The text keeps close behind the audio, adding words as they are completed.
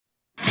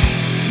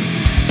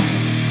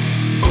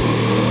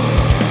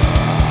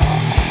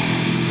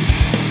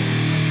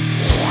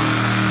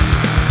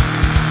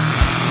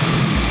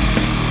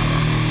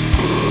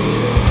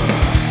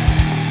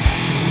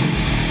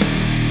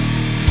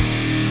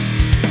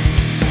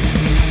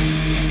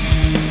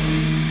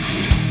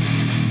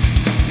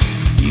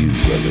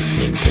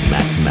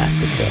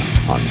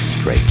Massacre on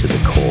Straight to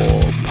the Core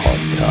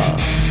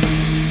podcast.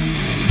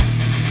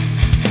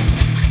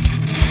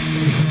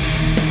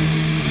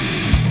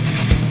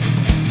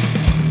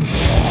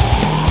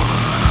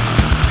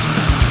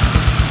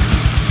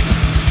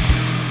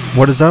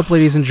 What is up,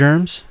 ladies and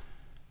germs?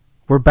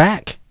 We're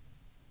back.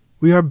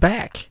 We are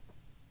back.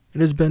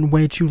 It has been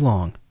way too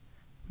long.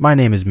 My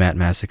name is Matt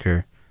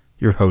Massacre,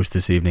 your host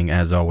this evening,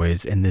 as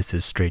always, and this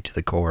is Straight to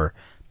the Core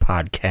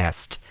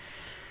podcast.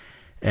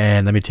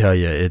 And let me tell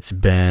you, it's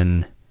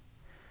been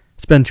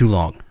too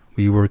long.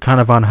 We were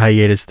kind of on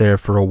hiatus there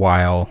for a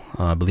while.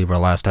 I believe our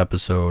last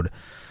episode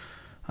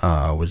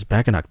was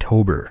back in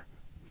October,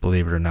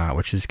 believe it or not,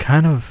 which is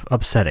kind of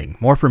upsetting.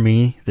 More for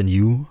me than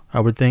you,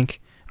 I would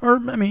think. Or,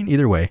 I mean,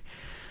 either way.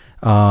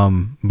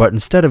 But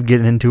instead of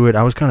getting into it,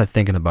 I was kind of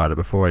thinking about it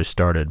before I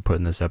started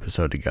putting this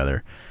episode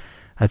together.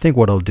 I think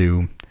what I'll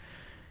do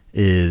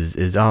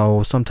is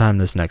I'll, sometime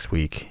this next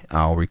week,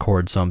 I'll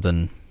record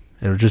something.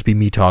 It'll just be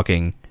me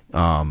talking,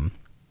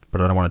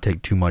 but I don't want to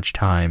take too much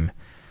time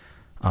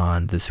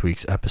on this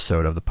week's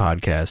episode of the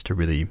podcast to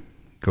really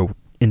go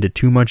into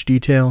too much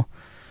detail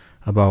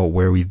about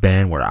where we've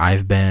been, where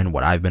I've been,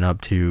 what I've been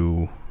up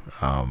to,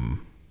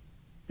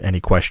 any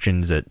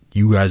questions that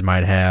you guys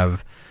might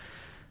have,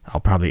 I'll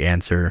probably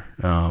answer,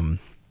 and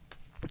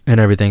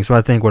everything. So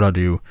I think what I'll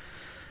do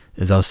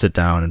is I'll sit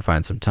down and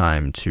find some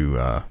time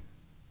to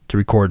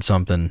record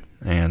something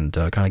and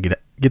kind of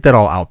get that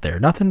all out there.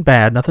 Nothing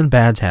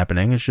bad's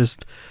happening. It's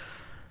just,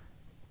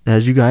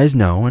 as you guys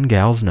know and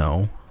gals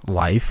know,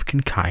 life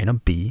can kind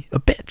of be a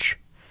bitch.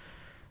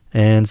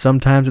 And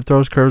sometimes it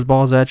throws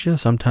curveballs at you.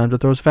 Sometimes it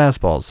throws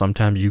fastballs.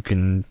 Sometimes you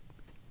can,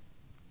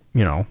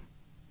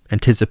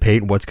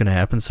 anticipate what's going to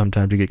happen.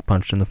 Sometimes you get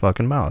punched in the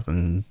fucking mouth,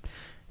 and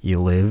you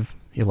live,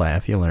 you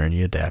laugh, you learn,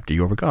 you adapt,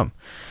 you overcome.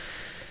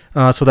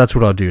 So that's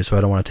what I'll do. So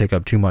I don't want to take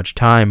up too much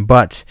time,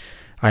 but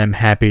I am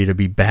happy to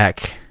be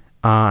back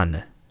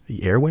on the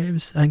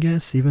airwaves, I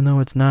guess, even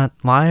though it's not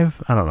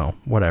live. I don't know,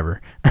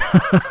 whatever.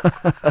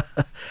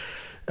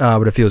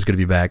 But it feels good to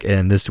be back.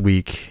 And this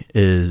week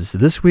and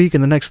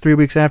the next 3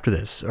 weeks after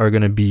this are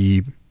going to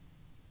be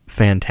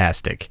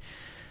fantastic.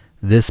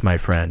 This, my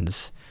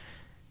friends,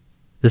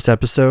 this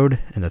episode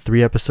and the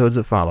 3 episodes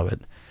that follow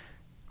it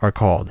are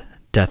called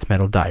Death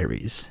Metal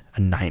Diaries, a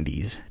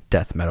 90s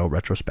death metal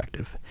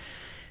retrospective.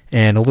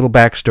 And a little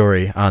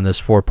backstory on this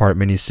 4-part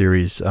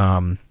miniseries.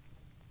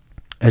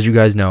 As you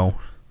guys know,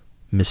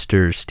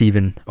 Mr.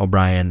 Stephen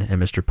O'Brien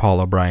and Mr.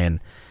 Paul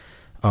O'Brien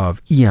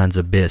of Eon's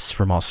Abyss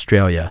from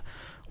Australia,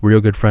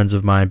 real good friends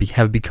of mine,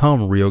 have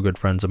become real good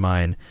friends of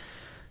mine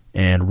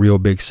and real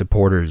big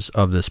supporters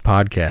of this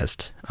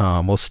podcast.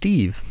 Well,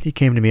 Steve, he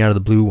came to me out of the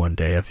blue one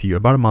day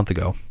about a month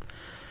ago,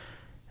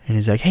 and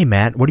he's like, "Hey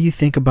Matt, what do you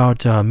think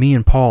about me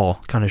and Paul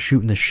kind of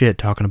shooting the shit,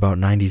 talking about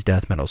 90s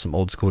death metal, some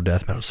old school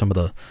death metal, some of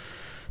the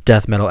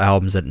death metal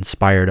albums that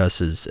inspired us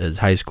as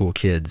high school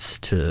kids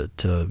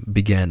to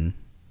begin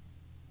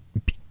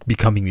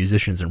becoming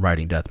musicians and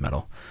writing death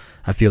metal?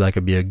 I feel like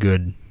it'd be a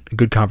good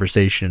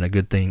conversation and a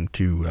good thing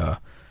to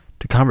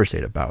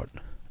conversate about."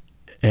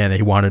 And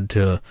he wanted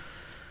to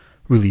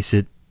release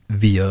it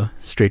via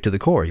Straight to the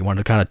Core. He wanted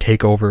to kind of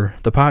take over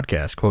the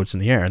podcast, quotes in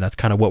the air, and that's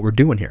kind of what we're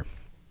doing here.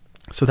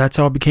 So that's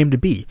how it became to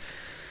be.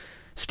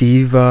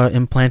 Steve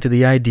implanted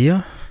the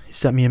idea, he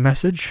sent me a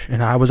message,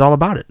 and I was all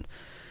about it.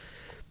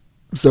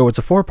 So it's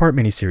a 4-part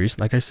miniseries.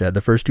 Like I said,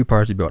 the first 2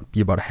 parts will be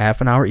about half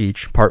an hour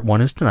each. Part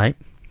 1 is tonight.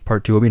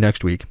 Part 2 will be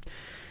next week.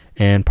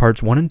 And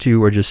parts 1 and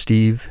 2 are just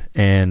Steve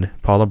and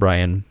Paul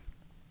O'Brien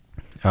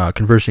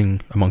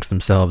conversing amongst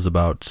themselves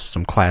about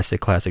some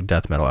classic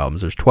death metal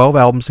albums. There's 12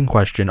 albums in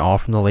question, all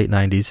from the early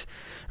 90s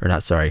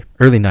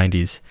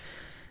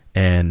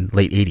and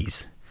late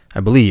 80s.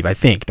 I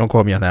think. Don't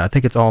quote me on that. I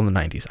think it's all in the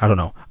 90s. I don't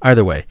know.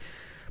 Either way,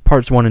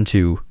 parts 1 and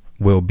 2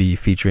 will be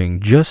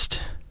featuring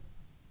just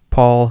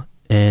Paul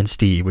and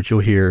Steve, which you'll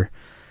hear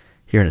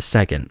here in a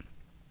second.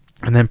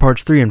 And then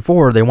parts 3 and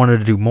 4, they wanted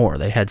to do more.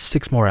 They had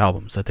 6 more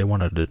albums that they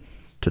wanted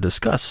to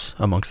discuss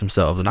amongst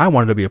themselves, and I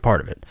wanted to be a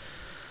part of it.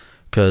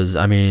 Because,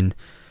 I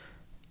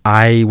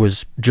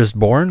was just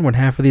born when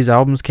half of these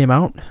albums came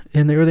out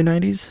in the early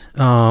 90s.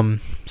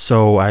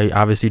 So I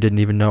obviously didn't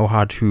even know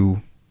how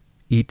to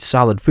eat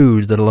solid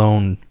foods, let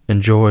alone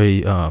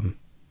enjoy, a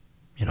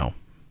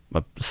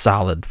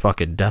solid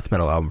fucking death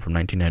metal album from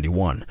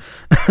 1991.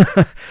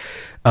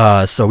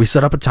 So we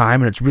set up a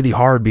time, and it's really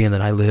hard being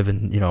that I live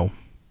in,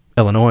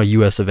 Illinois,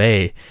 US of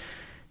A.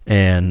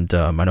 And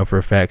I know for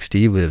a fact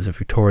Steve lives in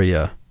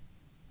Victoria,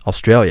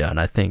 Australia. And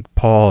I think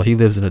Paul, he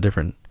lives in a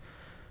different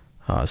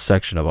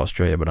section of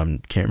Australia, but I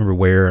can't remember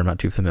where. I'm not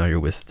too familiar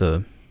with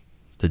the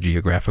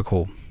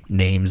geographical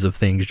names of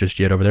things just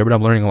yet over there, but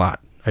I'm learning a lot.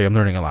 I am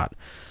learning a lot.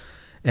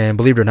 And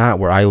believe it or not,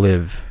 where I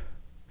live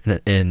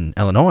in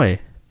Illinois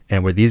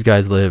and where these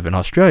guys live in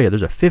Australia,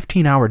 there's a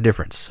 15-hour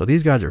difference. So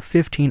these guys are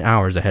 15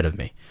 hours ahead of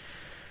me.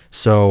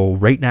 So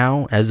right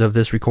now, as of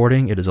this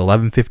recording, it is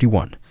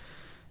 11:51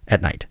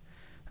 at night.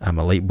 I'm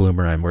a late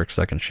bloomer. I work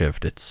second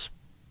shift.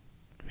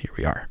 Here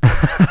we are.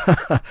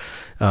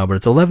 But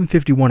it's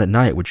 11:51 at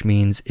night, which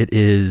means it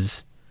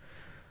is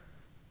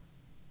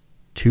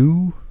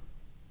 2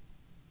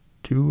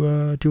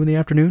 in the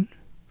afternoon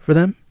for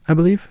them, I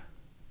believe,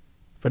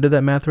 if I did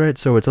that math right.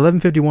 So it's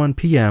 11:51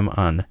 p.m.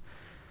 on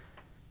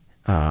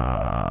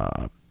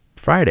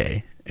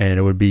Friday, and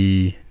it would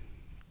be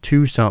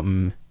 2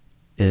 something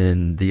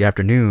in the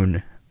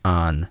afternoon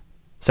on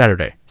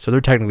Saturday. So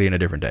they're technically in a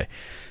different day.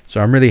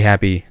 So I'm really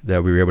happy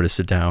that we were able to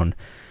sit down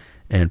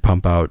and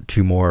pump out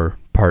 2 more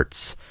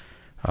parts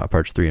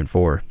 3 and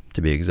 4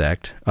 to be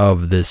exact,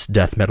 of this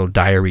Death Metal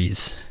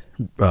Diaries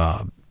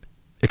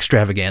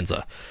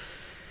extravaganza.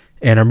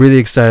 And I'm really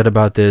excited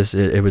about this.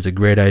 It was a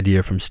great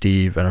idea from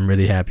Steve, and I'm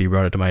really happy he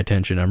brought it to my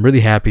attention. I'm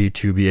really happy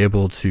to be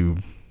able to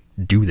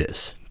do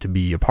this, to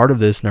be a part of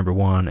this, number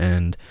one,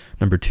 and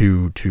number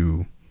two,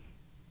 to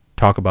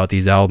talk about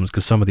these albums,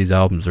 because some of these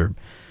albums are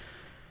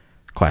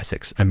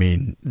classics. I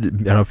mean,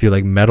 I don't feel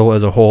like metal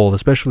as a whole,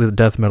 especially the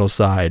death metal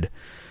side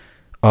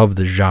of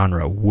the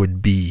genre,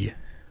 would be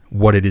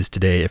what it is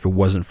today if it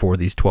wasn't for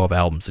these 12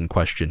 albums in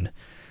question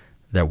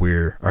that we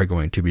are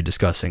going to be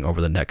discussing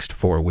over the next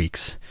 4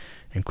 weeks,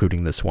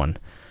 including this one.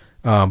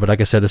 But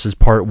like I said, this is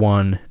part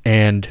 1,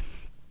 and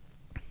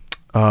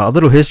a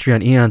little history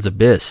on Aeon's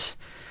Abyss.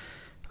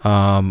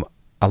 A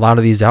lot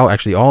of these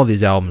actually all of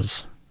these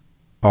albums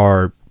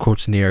are,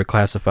 quotes in the air,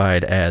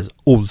 classified as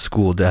old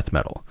school death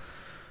metal.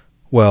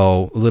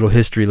 Well, a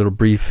little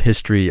brief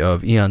history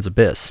of Aeon's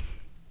Abyss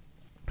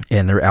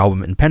and their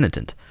album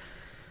Impenitent.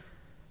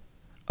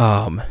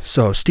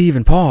 So Steve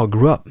and Paul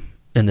grew up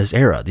in this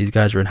era. These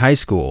guys were in high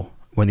school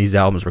when these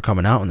albums were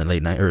coming out in the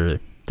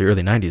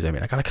early 90s. I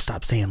mean, I gotta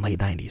stop saying late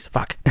 90s.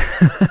 Fuck.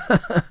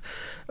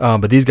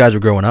 But these guys were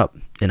growing up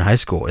in high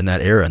school in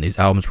that era, and these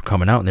albums were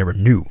coming out, and they were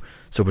new.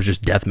 So it was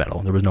just death metal.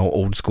 There was no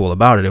old school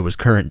about it. It was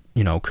current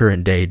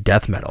day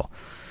death metal.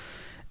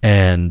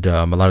 And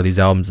a lot of these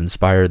albums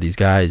inspired these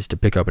guys to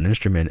pick up an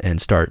instrument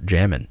and start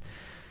jamming.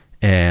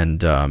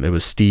 And it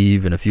was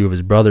Steve and a few of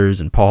his brothers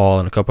and Paul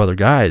and a couple other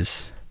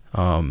guys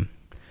in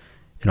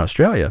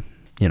Australia,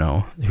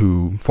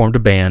 who formed a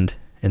band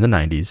in the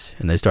 90s,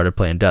 and they started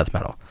playing death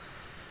metal.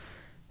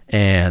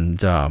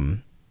 And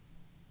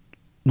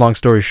long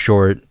story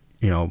short,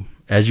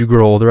 as you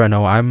grow older, I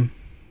know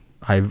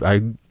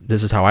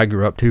this is how I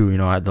grew up too.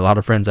 A lot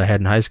of friends I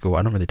had in high school,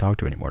 I don't really talk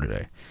to anymore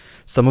today.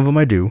 Some of them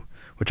I do,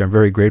 which I'm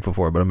very grateful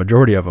for, but a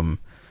majority of them,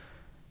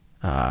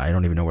 I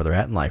don't even know where they're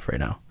at in life right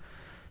now.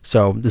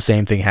 So the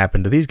same thing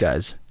happened to these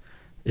guys.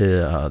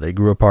 They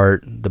grew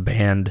apart. The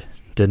band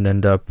didn't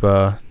end up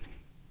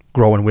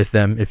growing with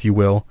them, if you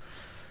will.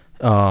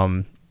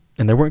 And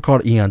they weren't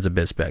called Aeon's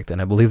Abyss back then.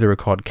 I believe they were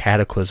called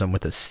Cataclysm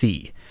with a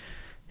C.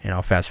 And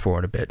I'll fast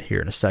forward a bit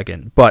here in a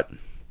second. But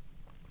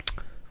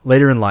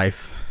later in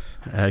life,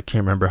 I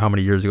can't remember how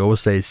many years ago, we'll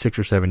say 6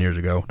 or 7 years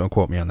ago, don't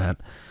quote me on that,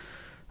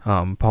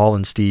 Paul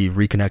and Steve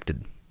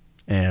reconnected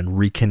and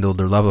rekindled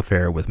their love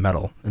affair with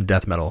metal, and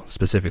death metal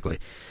specifically,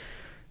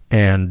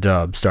 and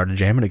started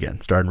jamming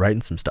again, started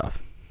writing some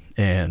stuff.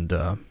 And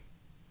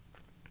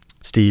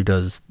Steve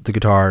does the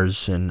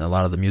guitars and a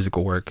lot of the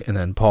musical work, and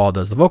then Paul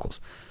does the vocals.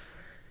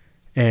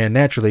 And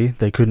naturally,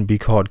 they couldn't be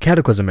called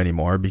Cataclysm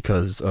anymore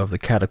because of the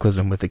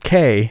Cataclysm with a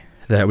K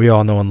that we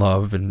all know and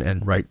love,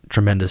 and write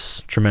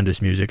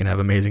tremendous music and have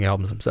amazing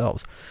albums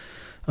themselves.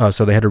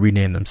 So they had to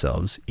rename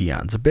themselves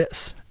Aeon's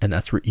Abyss, and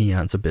that's where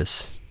Aeon's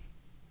Abyss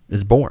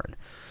is born.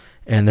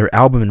 And their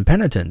album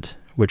Impenitent,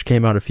 which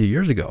came out a few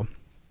years ago,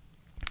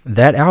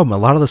 that album, a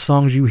lot of the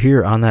songs you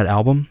hear on that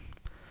album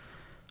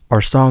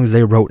are songs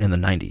they wrote in the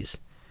 90s.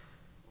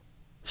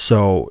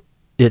 So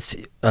it's,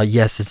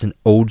 yes, it's an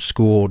old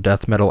school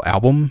death metal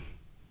album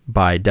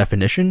by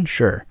definition,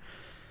 sure.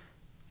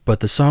 But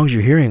the songs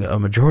you're hearing, a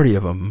majority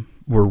of them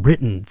were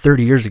written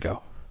 30 years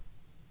ago.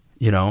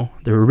 They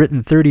were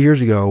written 30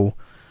 years ago,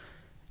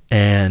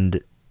 and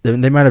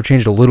they might have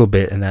changed a little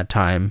bit in that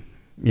time,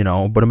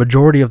 but a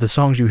majority of the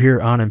songs you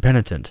hear on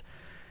Impenitent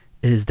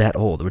is that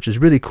old, which is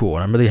really cool.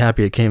 And I'm really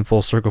happy it came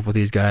full circle with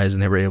these guys,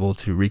 and they were able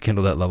to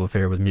rekindle that love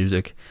affair with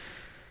music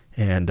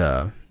and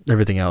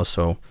everything else.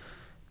 So a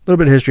little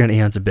bit of history on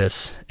Aeon's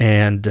Abyss.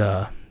 And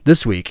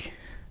this week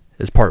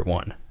is part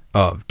 1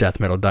 of Death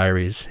Metal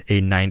Diaries,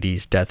 a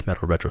 90s death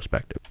metal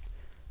retrospective.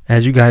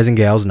 As you guys and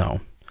gals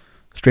know,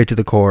 Straight to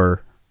the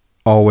Core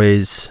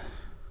always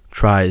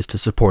tries to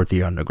support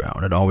the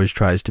underground. It always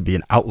tries to be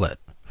an outlet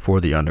for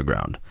the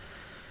underground.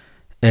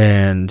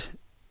 And,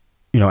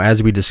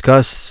 as we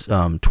discuss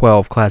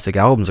 12 classic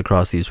albums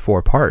across these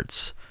 4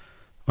 parts,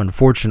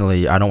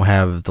 unfortunately, I don't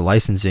have the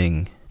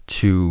licensing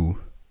to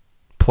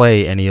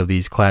play any of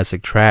these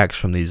classic tracks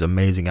from these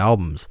amazing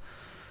albums.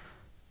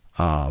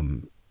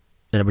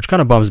 Which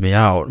kind of bums me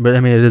out, but I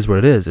mean, it is what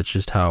it is. It's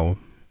just how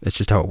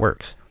it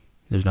works.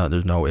 There's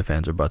no ifs,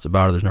 ands, or buts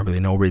about it. There's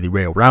no really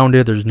way around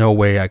it. There's no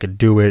way I could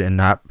do it and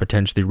not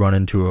potentially run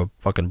into a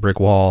fucking brick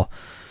wall,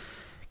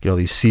 get all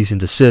these cease and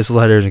desist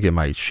letters and get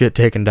my shit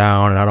taken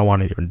down, and I don't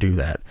want to even do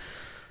that.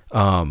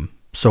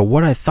 So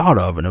what I thought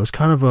of, and it was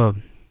kind of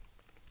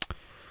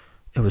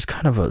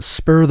a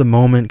spur of the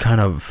moment kind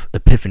of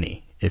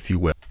epiphany, if you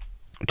will,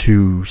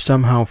 to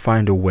somehow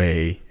find a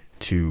way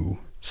to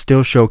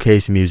still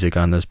showcase music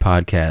on this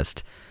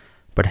podcast,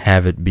 but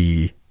have it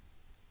be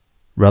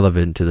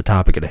relevant to the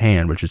topic at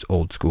hand, which is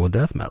old school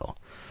death metal.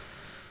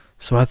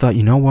 So I thought,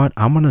 you know what?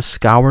 I'm going to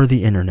scour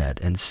the internet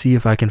and see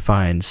if I can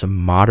find some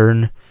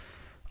modern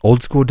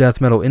old school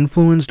death metal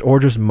influenced or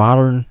just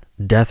modern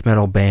death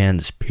metal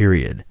bands,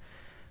 period,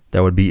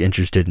 that would be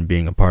interested in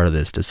being a part of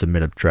this to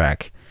submit a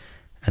track.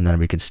 And then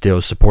we can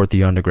still support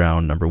the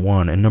underground, number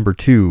one. And number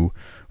two,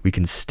 we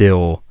can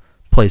still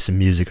play some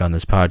music on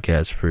this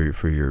podcast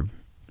for your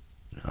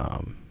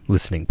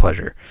listening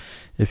pleasure,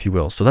 if you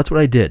will. So that's what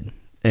I did.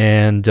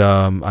 And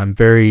I'm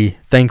very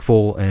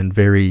thankful and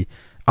very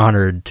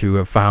honored to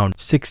have found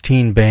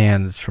 16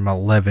 bands from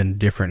 11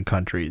 different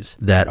countries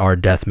that are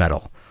death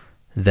metal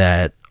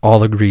that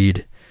all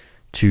agreed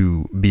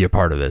to be a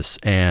part of this.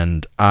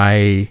 And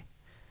I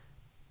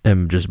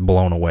am just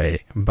blown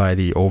away by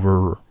the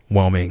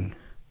overwhelming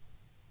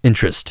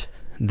interest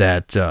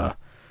that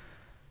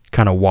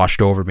kind of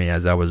washed over me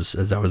as I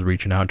was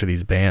reaching out to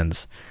these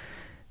bands.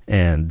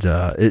 And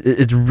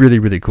it's really,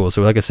 really cool.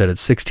 So like I said,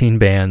 it's 16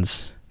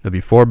 bands. There'll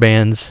be 4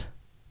 bands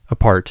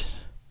apart,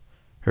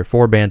 or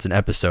 4 bands an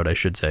episode, I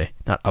should say.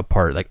 Not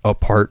apart, like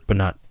apart, but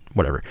not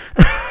whatever.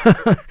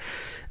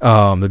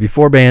 There'll be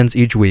 4 bands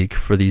each week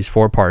for these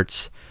 4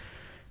 parts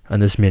on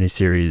this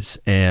miniseries,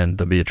 and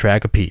there'll be a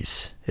track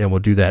apiece. And we'll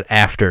do that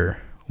after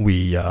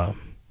we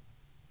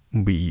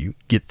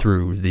get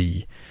through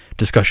the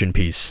discussion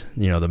piece,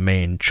 the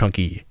main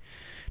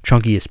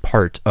chunkiest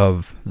part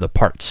of the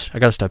parts. I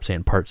gotta stop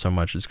saying part so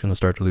much, it's gonna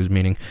start to lose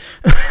meaning.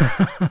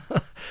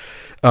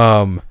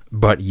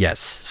 But yes,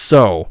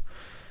 so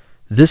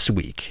this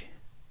week,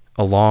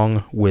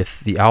 along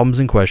with the albums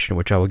in question,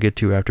 which I will get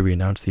to after we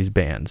announce these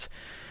bands,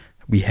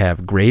 we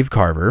have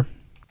Gravecarver,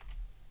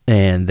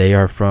 and they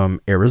are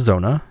from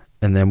Arizona.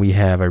 And then we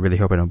have, I really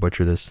hope I don't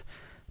butcher this,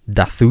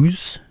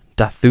 Dathuz.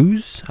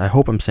 I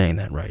hope I'm saying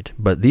that right.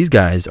 But these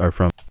guys are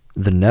from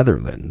the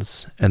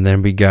Netherlands. And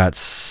then we got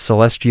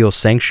Celestial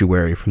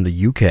Sanctuary from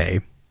the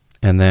UK.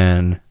 And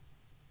then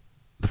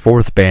the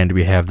 4th band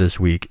we have this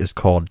week is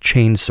called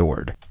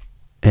Chainsword,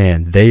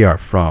 and they are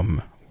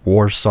from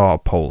Warsaw,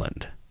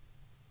 Poland.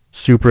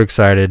 Super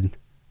excited.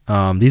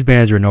 These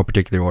bands are in no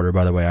particular order,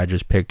 by the way. I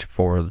just picked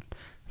four of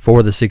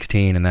the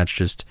 16, and that's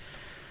just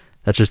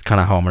kind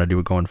of how I'm going to do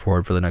it going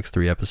forward for the next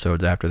 3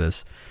 episodes after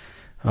this,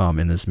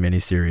 in this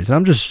mini-series. And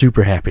I'm just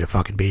super happy to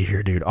fucking be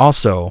here, dude.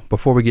 Also,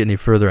 before we get any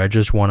further, I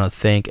just want to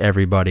thank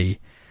everybody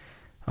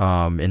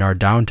in our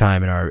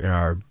downtime, in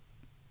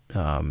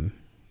our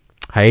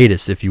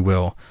hiatus, if you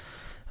will.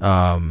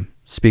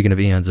 Speaking of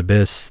Aeon's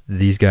Abyss,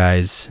 these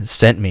guys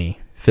sent me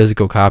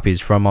physical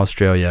copies from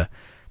Australia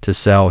to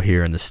sell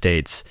here in the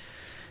States.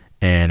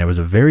 And it was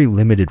a very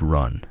limited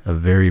run, a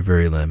very,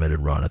 very limited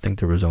run. I think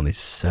there was only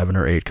 7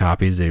 or 8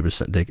 copies they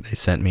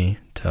sent me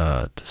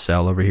to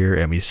sell over here,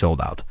 and we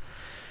sold out.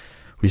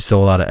 We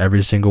sold out of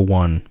every single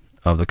one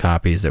of the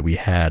copies that we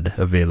had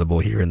available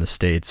here in the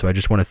States. So I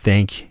just want to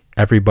thank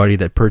everybody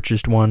that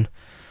purchased one.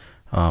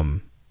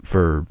 Thank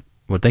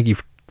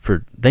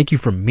you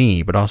from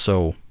me, but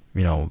also,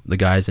 the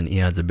guys in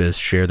Aeon's Abyss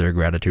share their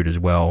gratitude as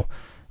well.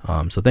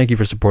 So thank you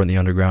for supporting the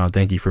underground.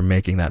 Thank you for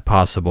making that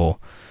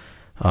possible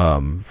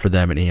for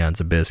them in Aeon's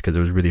Abyss, because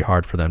it was really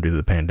hard for them due to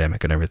the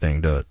pandemic and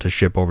everything to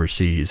ship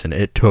overseas. And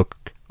it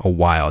took a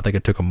while. I think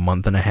it took a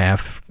month and a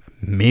half,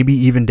 maybe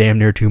even damn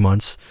near 2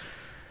 months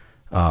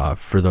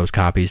for those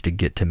copies to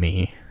get to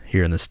me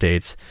here in the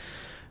States.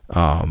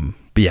 But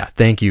yeah,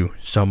 thank you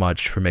so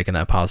much for making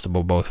that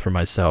possible, both for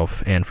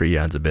myself and for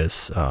Aeon's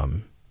Abyss,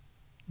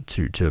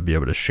 to be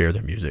able to share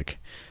their music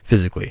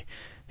physically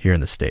here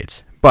in the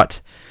States. But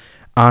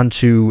on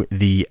to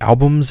the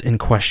albums in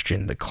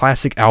question, the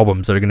classic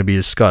albums that are going to be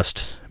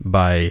discussed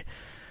by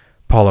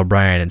Paul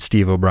O'Brien and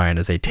Steve O'Brien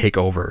as they take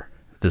over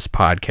this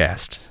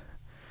podcast.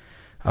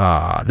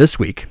 This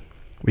week,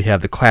 we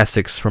have the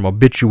classics from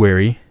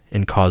Obituary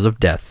and Cause of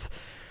Death.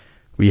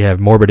 We have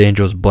Morbid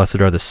Angel's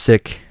Blessed Are the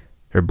Sick,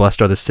 and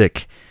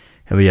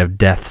we have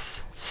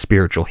Death's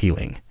Spiritual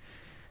Healing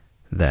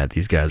that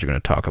these guys are going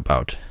to talk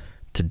about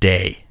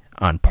today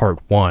on part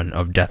 1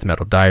 of Death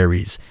Metal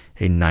Diaries,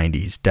 a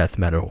 90s death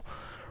metal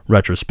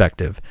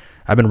retrospective.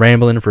 I've been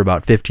rambling for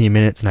about 15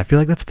 minutes, and I feel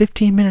like that's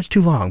 15 minutes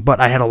too long,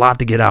 but I had a lot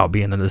to get out,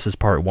 being that this is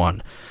part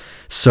 1.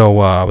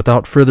 So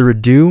without further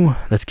ado,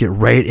 let's get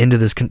right into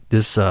this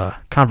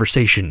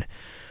conversation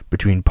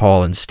between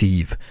Paul and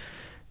Steve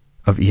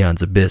of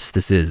Aeon's Abyss.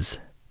 This is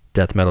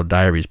Death Metal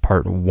Diaries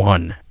part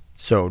 1.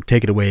 So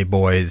take it away,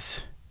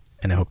 boys,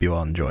 and I hope you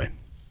all enjoy.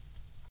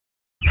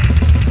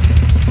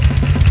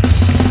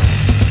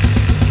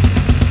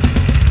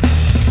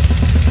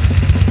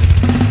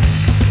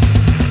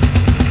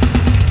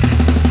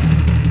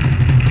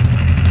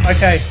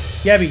 Okay,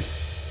 Yabby,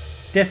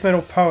 death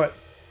metal poet.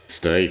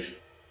 Steve,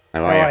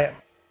 how are you?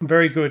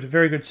 Very good,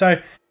 very good. So,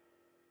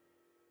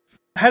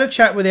 had a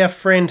chat with our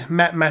friend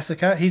Matt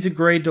Massacre. He's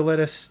agreed to let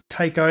us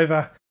take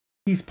over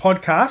his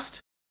podcast.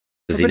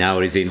 Does he know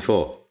what he's in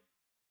for?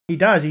 He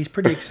does. He's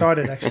pretty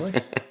excited, actually.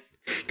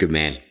 Good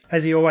man.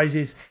 As he always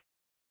is.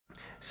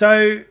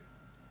 So,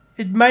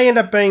 it may end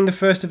up being the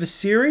first of a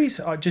series.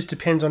 It just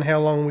depends on how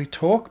long we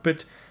talk.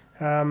 But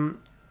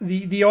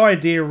the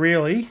idea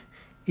really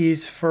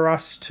is for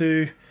us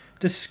to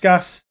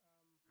discuss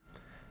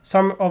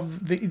some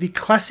of the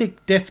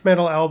classic death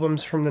metal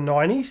albums from the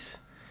 90s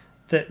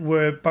that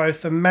were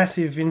both a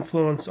massive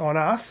influence on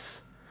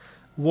us,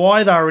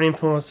 why they were an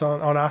influence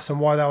on us and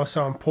why they were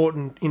so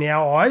important in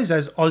our eyes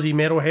as Aussie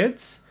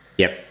metalheads.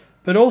 Yep.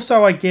 But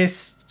also, I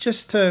guess,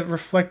 just to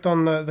reflect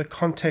on the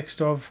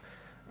context of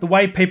the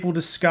way people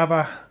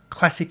discover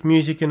classic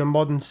music in a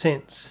modern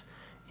sense.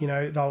 You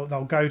know,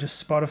 they'll go to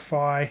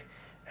Spotify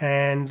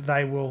and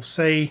they will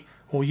see,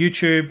 or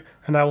YouTube,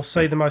 and they will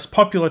see the most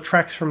popular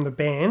tracks from the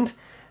band.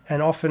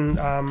 And often,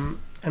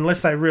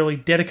 unless they really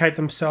dedicate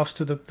themselves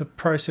to the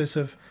process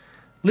of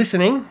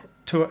listening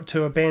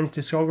to a band's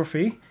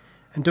discography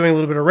and doing a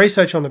little bit of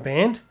research on the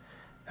band,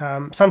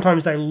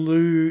 sometimes they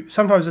lose.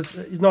 Sometimes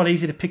it's not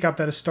easy to pick up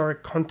that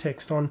historic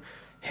context on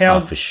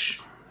how for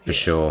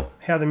sure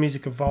how the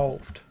music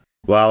evolved.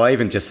 Well,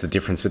 even just the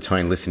difference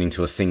between listening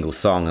to a single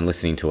song and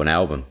listening to an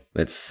album,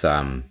 it's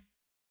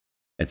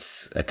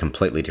a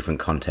completely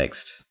different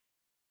context,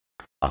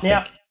 I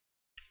think.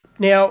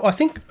 Now, I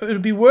think it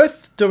would be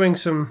worth doing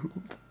some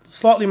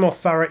slightly more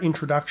thorough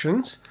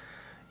introductions.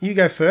 You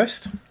go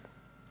first.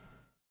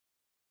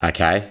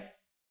 Okay.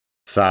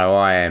 So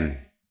I am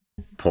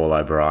Paul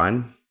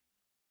O'Brien,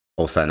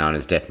 also known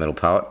as Death Metal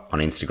Poet on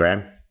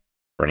Instagram,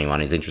 for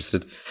anyone who's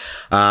interested.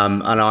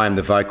 And I am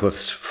the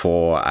vocalist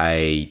for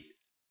a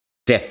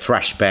death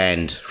thrash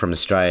band from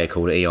Australia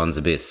called Eon's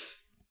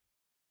Abyss.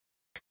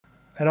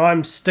 And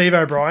I'm Steve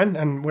O'Brien,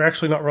 and we're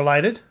actually not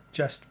related,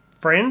 just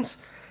friends.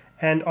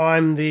 And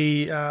I'm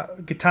the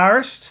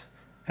guitarist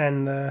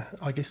and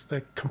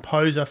the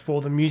composer for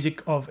the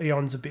music of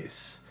Eon's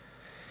Abyss.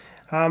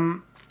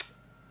 And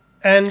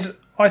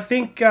I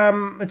think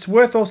it's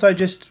worth also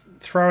just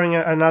throwing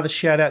another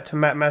shout out to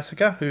Matt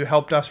Massacre, who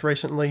helped us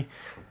recently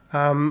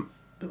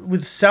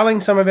with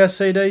selling some of our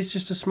CDs,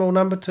 just a small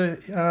number to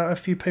a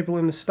few people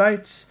in the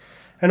States,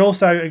 and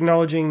also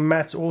acknowledging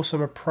Matt's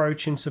awesome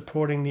approach in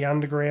supporting the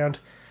underground.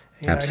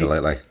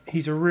 Absolutely.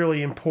 He's a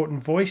really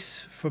important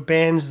voice for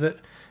bands that,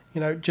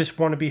 just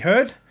want to be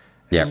heard.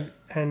 Yeah.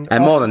 And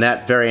more than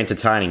that, very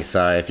entertaining.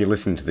 So if you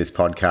listen to this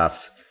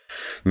podcast,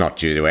 not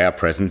due to our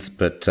presence,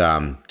 but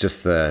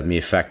just the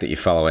mere fact that you're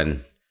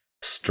following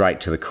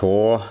straight to the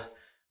core,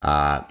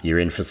 you're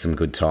in for some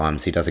good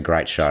times. He does a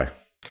great show.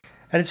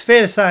 And it's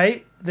fair to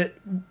say that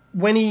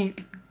when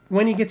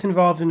he gets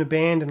involved in a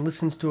band and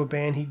listens to a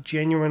band, he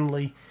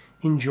genuinely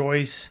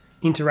enjoys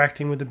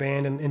interacting with the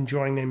band and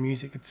enjoying their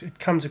music. It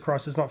comes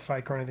across as not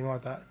fake or anything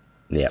like that.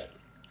 Yeah.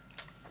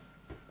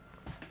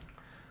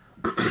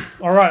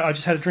 All right, I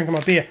just had a drink of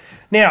my beer.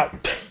 Now,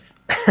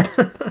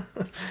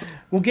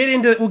 we'll get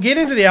into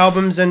the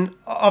albums, and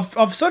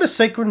I've sort of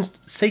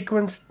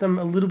sequenced them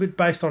a little bit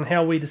based on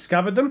how we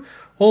discovered them,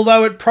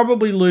 although it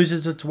probably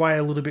loses its way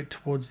a little bit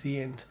towards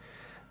the end.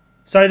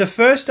 So the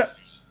first,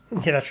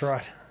 yeah, that's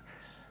right.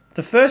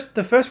 The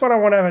first one I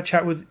want to have a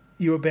chat with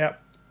you about,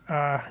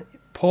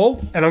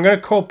 Paul, and I'm going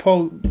to call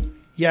Paul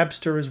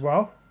Yabster as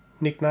well,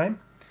 nickname,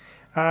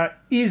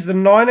 is the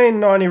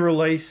 1990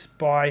 release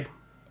by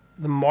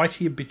the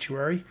mighty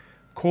Obituary,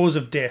 Cause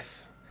of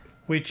Death,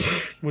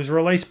 which was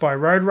released by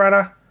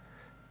Roadrunner,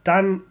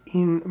 done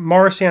in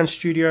Morrisound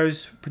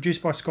Studios,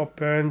 produced by Scott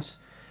Burns,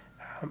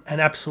 an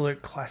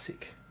absolute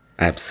classic.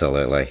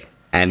 Absolutely.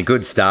 And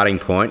good starting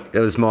point. It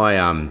was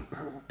my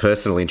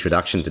personal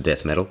introduction to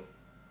death metal.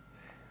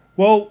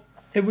 Well,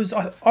 it was.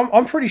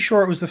 I'm pretty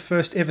sure it was the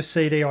first ever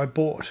CD I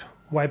bought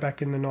way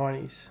back in the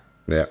 90s.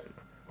 Yeah.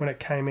 When it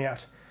came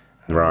out.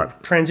 Right.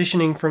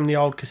 Transitioning from the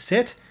old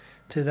cassette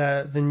to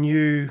the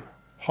new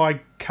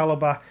high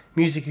caliber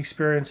music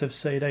experience of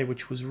CD,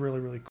 which was really,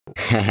 really cool.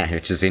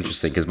 Which is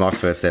interesting because my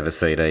first ever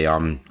CD,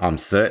 I'm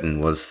certain,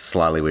 was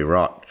Slowly We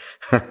Rot.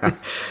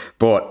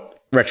 But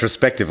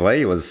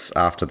retrospectively, it was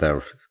after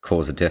the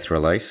Cause of Death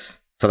release.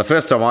 So the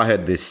first time I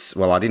heard this,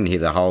 well, I didn't hear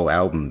the whole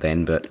album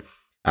then, but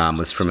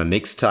was from a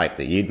mixtape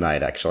that you'd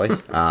made, actually.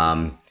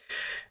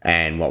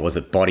 And what was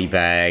it? Body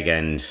Bag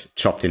and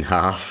Chopped in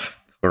Half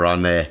were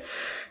on there.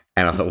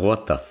 And I thought,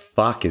 what the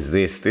fuck is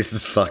this? This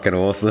is fucking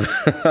awesome.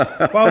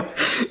 Well,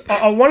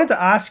 I wanted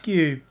to ask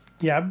you,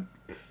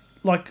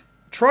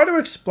 try to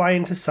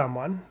explain to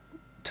someone,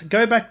 to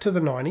go back to the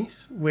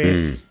 90s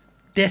where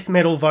death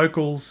metal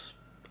vocals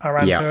are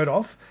unheard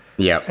of.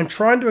 Yeah. And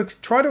try to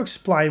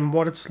explain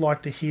what it's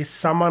like to hear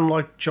someone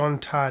like John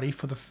Tardy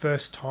for the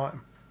first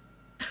time.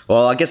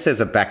 Well, I guess there's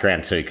a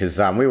background too, because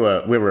we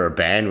were a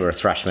band, we were a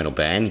thrash metal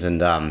band,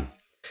 and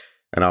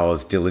I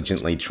was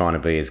diligently trying to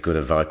be as good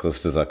a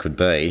vocalist as I could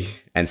be,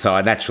 and so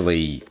I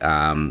naturally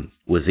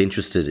was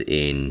interested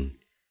in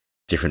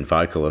different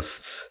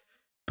vocalists,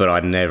 but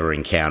I'd never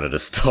encountered a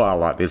style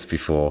like this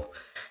before,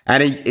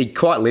 and he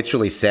quite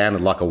literally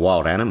sounded like a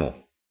wild animal.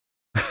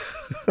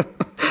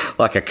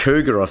 Like a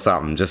cougar or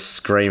something, just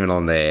screaming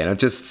on there.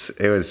 And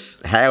it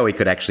was how he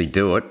could actually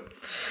do it.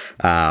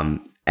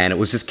 And it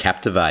was just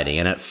captivating,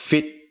 and it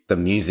fit the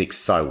music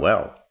so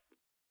well.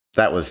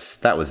 that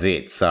was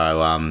it.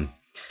 So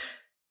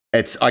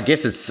I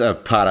guess it's a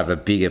part of a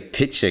bigger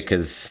picture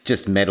because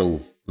just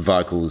metal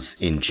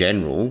vocals in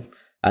general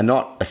are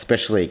not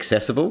especially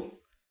accessible.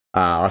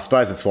 I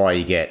suppose that's why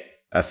you get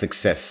a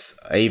success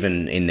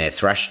even in their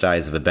thrash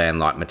days of a band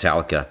like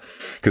Metallica,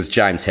 because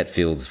James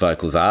Hetfield's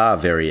vocals are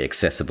very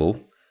accessible.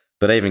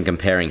 But even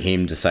comparing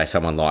him to, say,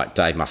 someone like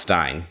Dave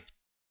Mustaine,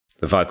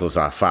 the vocals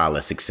are far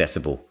less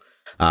accessible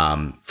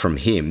from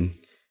him.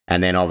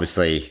 And then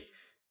obviously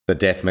the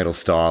death metal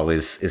style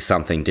is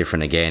something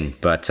different again.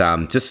 But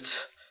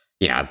just,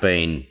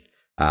 being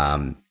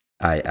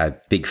a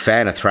big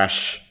fan of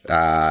thrash,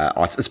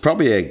 it's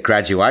probably a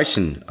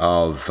graduation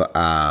of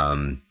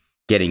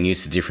getting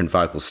used to different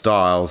vocal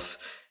styles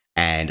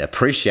and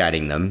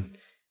appreciating them,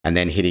 and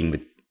then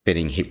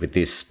getting hit with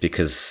this,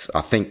 because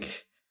I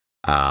think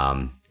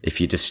if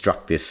you just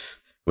struck this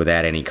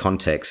without any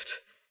context,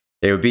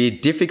 it would be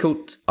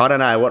difficult. I don't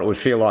know what it would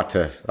feel like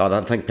I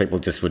don't think people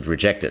just would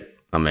reject it.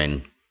 I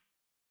mean,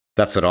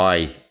 that's what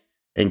I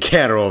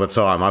encounter all the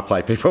time. I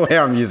play people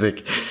our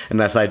music and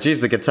they say, geez,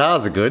 the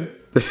guitars are good.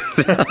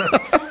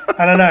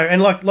 I don't know.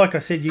 And like I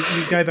said, you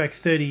go back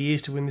 30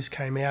 years to when this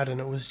came out, and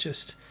it was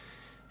just,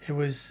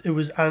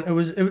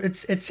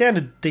 it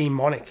sounded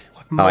demonic,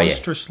 like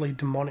monstrously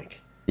demonic.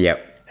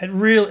 Yep. It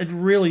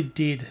really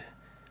did.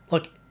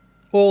 Like,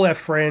 all our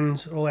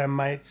friends, all our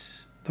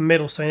mates, the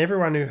metal scene,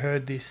 everyone who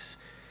heard this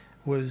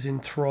was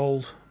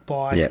enthralled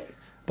by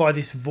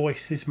this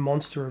voice, this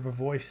monster of a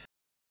voice.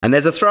 And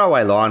there's a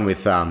throwaway line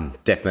with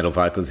death metal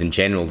vocals in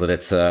general that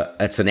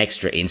it's an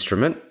extra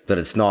instrument, that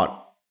it's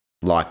not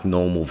like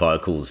normal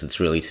vocals. It's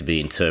really to be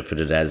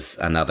interpreted as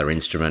another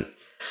instrument.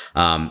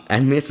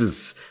 And this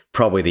is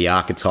probably the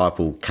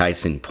archetypal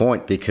case in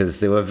point,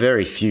 because there were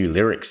very few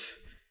lyrics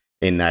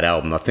in that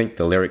album. I think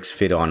the lyrics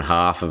fit on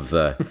half of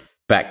the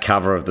back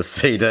cover of the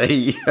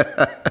CD.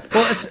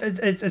 Well,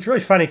 it's really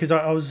funny because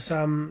I was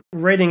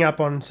reading up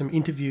on some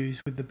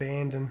interviews with the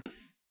band, and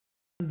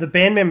the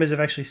band members have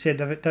actually said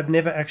they've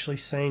never actually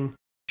seen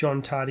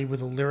John Tardy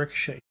with a lyric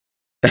sheet.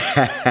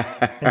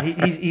 And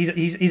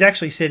he's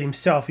actually said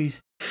himself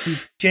he's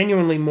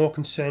genuinely more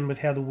concerned with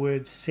how the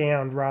words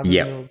sound rather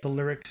than the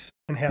lyrics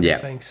and how they're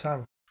being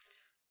sung.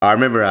 I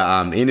remember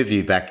an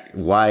interview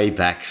way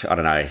back, I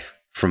don't know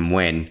from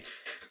when,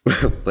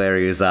 where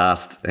he was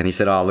asked, and he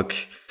said, "Oh, look,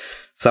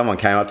 someone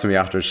came up to me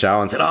after a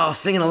show and said, oh,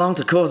 singing along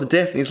to Cause of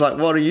Death." And he's like,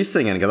 "What are you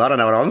singing?" He goes, "I don't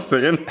know what I'm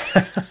singing."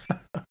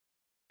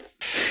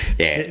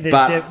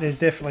 There's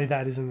definitely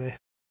that, isn't there?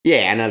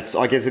 Yeah, and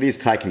I guess it is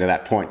taken to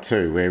that point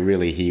too, where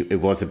really it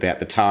was about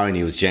the tone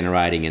he was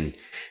generating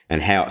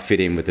and how it fit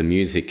in with the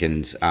music,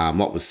 and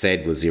what was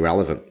said was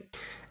irrelevant.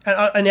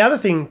 And the other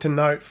thing to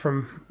note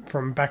from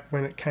back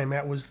when it came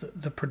out was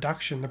the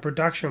production. The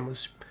production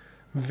was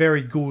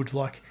very good.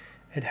 Like,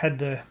 it had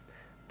the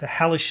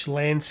hellish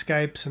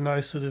landscapes and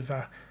those sort of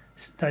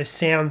those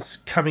sounds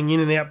coming in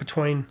and out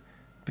between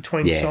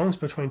songs,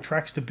 between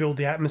tracks to build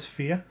the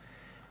atmosphere.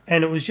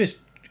 And it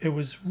was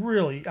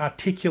really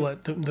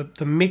articulate.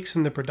 The mix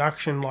and the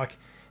production, like,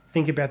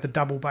 think about the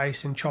double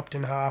bass in Chopped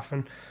in Half,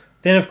 and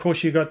then of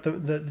course you got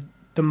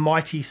the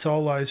mighty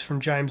solos from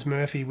James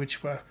Murphy,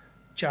 which were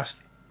just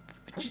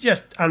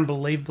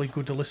unbelievably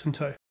good to listen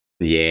to.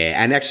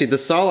 Yeah, and actually the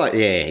solo,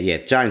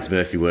 James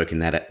Murphy work in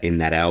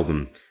that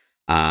album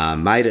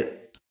made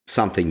it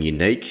something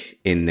unique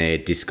in their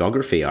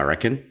discography, I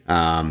reckon.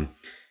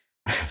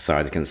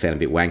 Sorry, it's going to sound a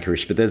bit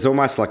wankerish, but there's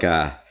almost like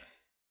a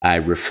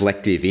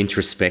reflective,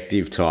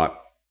 introspective type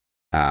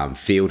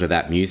feel to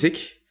that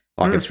music.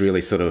 Like, it's really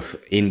sort of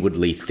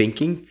inwardly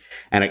thinking,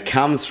 and it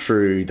comes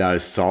through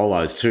those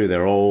solos too.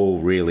 They're all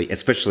really,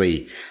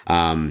 especially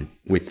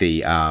with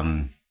the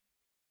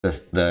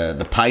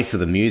pace of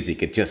the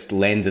music, it just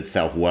lends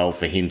itself well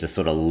for him to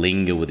sort of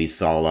linger with his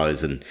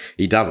solos, and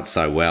he does it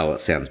so well.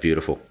 It sounds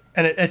beautiful.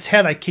 And it's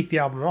how they kick the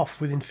album off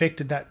with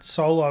Infected. That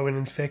solo in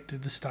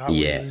Infected to start with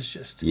is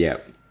just,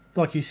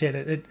 like you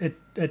said,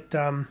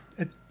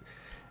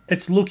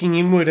 it's looking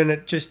inward, and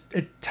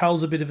it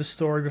tells a bit of a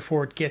story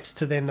before it gets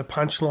to then the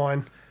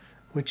punchline,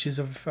 which is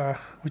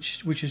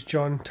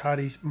John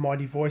Tardy's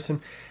mighty voice.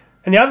 And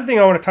the other thing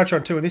I want to touch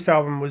on too with this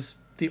album was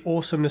the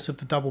awesomeness of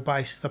the double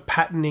bass, the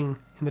patterning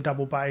in the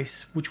double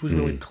bass, which was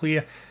really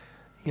clear.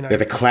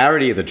 The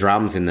clarity of the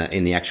drums in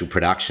the actual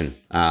production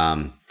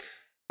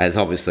has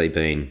obviously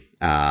been,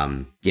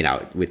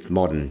 with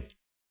modern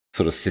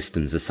sort of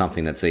systems, is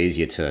something that's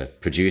easier to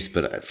produce,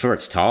 but for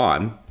its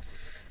time,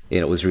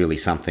 it was really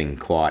something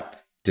quite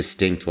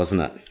distinct,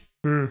 wasn't it?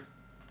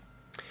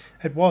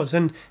 It was,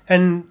 and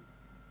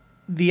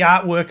the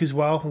artwork as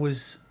well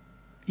was,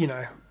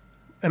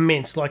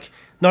 immense. Like,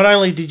 not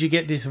only did you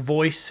get this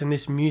voice and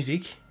this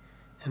music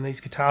and these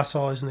guitar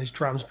solos and these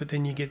drums, but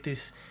then you get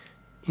this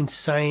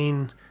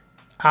insane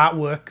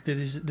artwork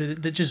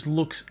that just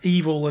looks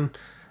evil. And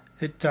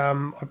it,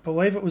 I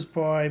believe it was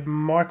by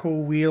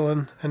Michael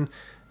Whelan, and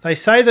they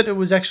say that it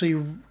was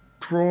actually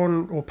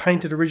drawn or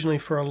painted originally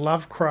for a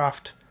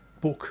Lovecraft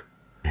book.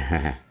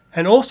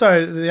 And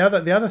also the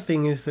other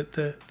thing is that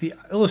the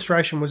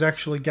illustration was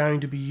actually going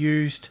to be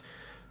used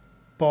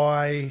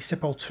by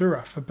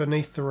Sepultura for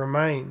Beneath the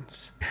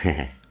Remains,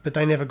 but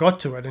they never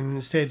got to it, and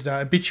instead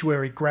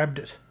Obituary grabbed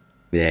it.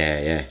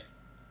 Yeah.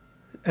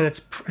 And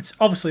it's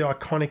obviously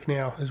iconic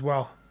now as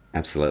well.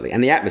 Absolutely.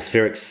 And the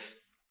atmospherics,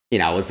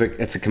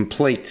 it's a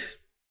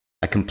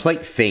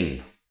complete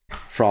thing,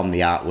 from the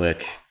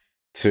artwork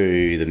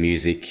to the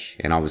music,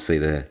 and obviously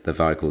the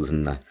vocals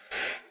and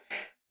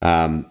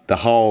the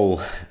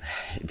whole.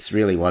 It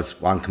really was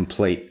one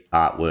complete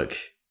artwork,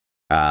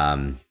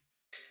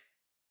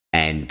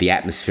 and the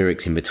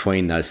atmospherics in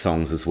between those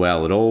songs as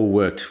well. It all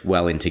worked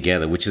well in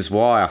together, which is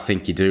why I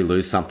think you do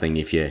lose something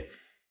if you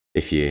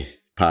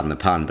pardon the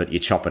pun, but you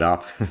chop it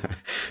up,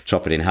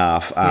 chop it in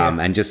half,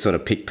 and just sort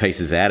of pick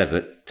pieces out of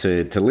it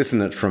to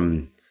listen it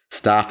from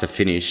start to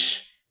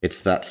finish. It's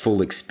that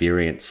full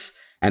experience.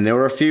 And there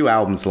were a few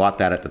albums like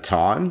that at the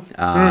time.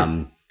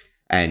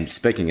 And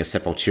speaking of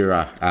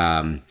Sepultura,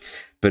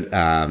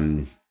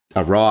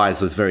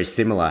 Arise was very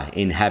similar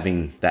in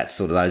having that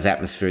sort of those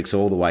atmospherics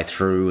all the way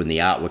through, and the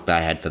artwork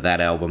they had for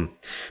that album.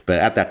 But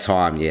at that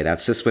time,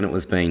 that's just when it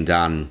was being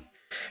done.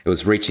 It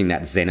was reaching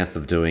that zenith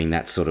of doing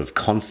that sort of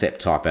concept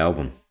type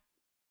album.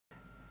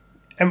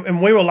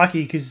 And we were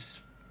lucky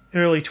because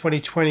early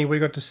 2020 we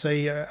got to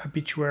see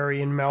Obituary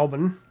in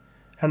Melbourne,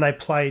 and they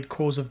played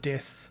Cause of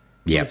Death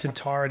in its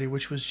entirety,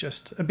 which was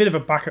just a bit of a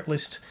bucket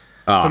list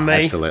for me.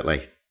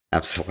 Absolutely.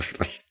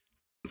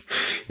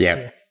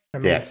 Yeah.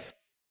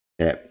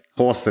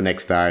 Horse the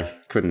next day.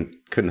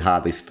 Couldn't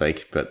hardly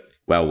speak, but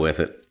well worth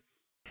it.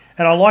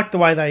 And I like the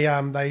way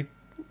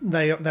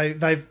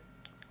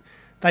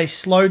they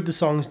slowed the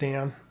songs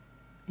down,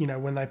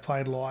 when they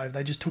played live.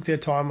 They just took their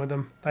time with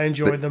them. They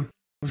enjoyed them.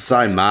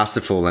 So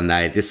masterful, and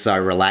they're just so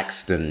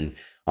relaxed, and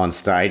on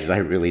stage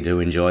they really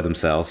do enjoy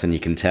themselves, and you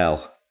can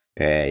tell.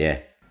 Yeah.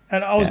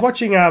 And I was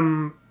watching a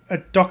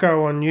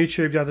doco on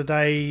YouTube the other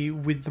day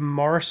with the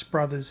Morris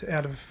brothers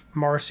out of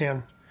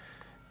Morrisound.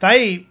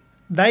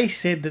 They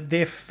said that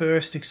their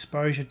first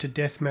exposure to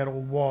death metal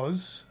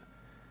was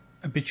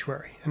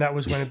Obituary, and that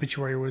was when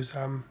Obituary was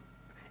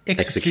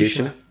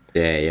Executioner.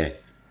 Yeah.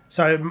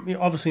 So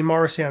obviously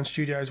Morrisound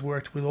Studios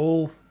worked with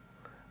all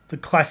the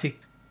classic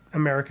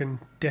American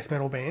death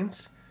metal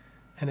bands,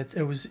 and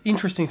it was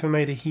interesting for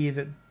me to hear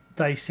that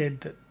they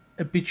said that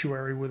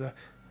Obituary were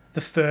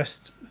the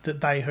first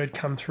that they heard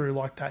come through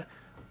like that,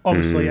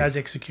 obviously as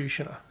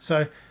Executioner.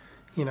 So,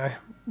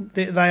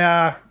 they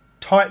are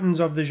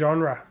titans of the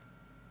genre.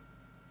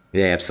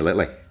 Yeah,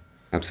 absolutely.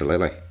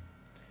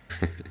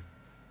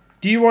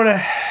 Do you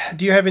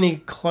have any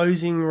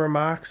closing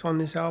remarks on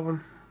this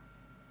album?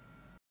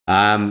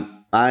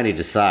 I need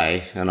to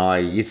say,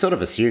 you sort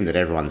of assume that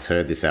everyone's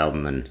heard this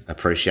album and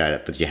appreciate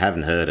it, but you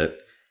haven't heard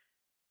it.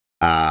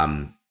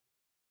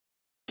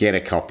 Get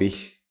a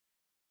copy.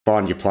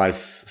 Find your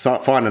place.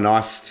 Find a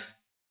nice,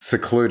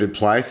 secluded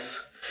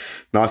place,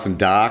 nice and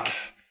dark.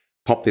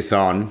 Pop this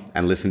on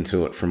and listen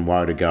to it from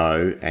woe to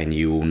go, and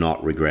you will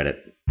not regret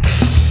it.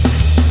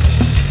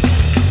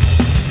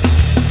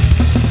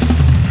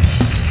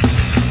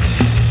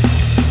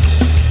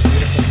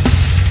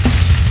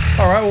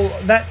 All right.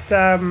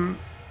 Well,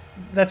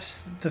 that's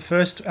the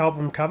first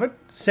album covered.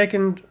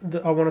 Second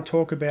that I want to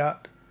talk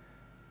about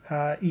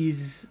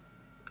is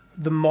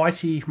the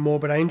mighty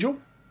Morbid Angel.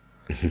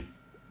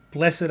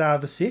 Blessed Are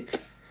the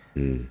Sick,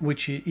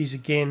 which is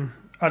again,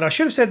 and I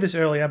should have said this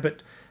earlier,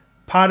 but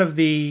part of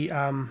the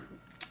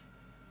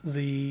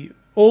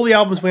all the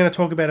albums we're going to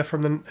talk about are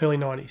from the early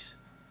 90s.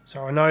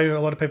 So I know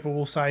a lot of people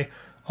will say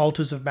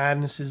Altars of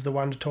Madness is the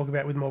one to talk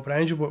about with Morbid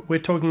Angel, but we're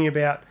talking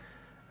about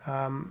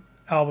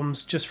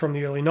albums just from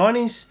the early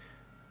 90s,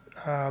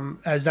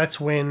 as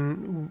that's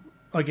when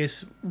I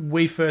guess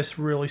we first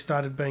really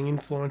started being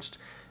influenced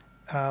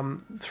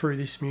through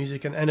this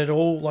music, and it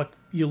all, like,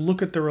 you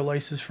look at the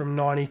releases from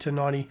 90 to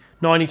 91,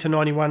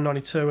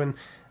 92, and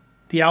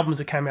the albums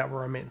that came out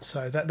were immense.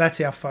 So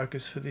that's our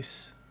focus for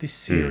this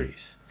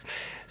series.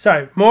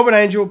 So Morbid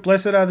Angel,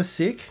 Blessed Are the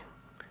Sick,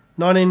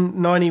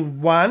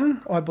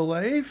 1991, I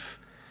believe.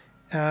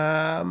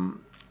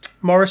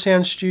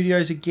 Morrisound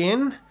Studios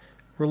again,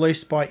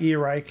 released by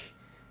Earache,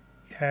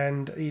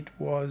 and it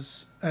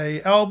was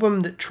a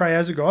album that Trey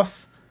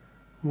Azagoth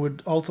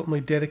would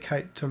ultimately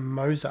dedicate to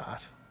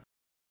Mozart.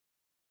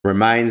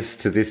 Remains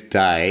to this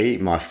day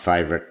my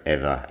favourite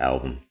ever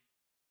album.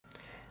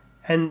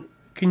 And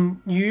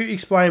can you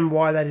explain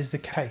why that is the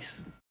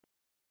case?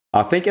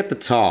 I think at the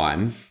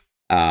time,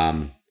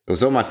 it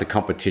was almost a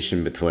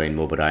competition between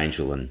Morbid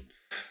Angel and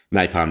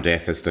Napalm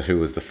Death as to who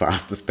was the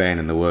fastest band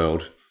in the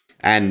world.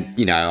 And,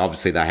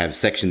 obviously they have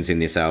sections in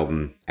this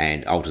album,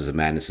 and Altars of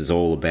Madness is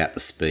all about the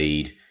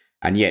speed,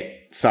 and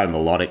yet so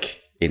melodic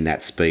in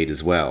that speed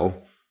as well.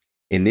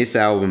 In this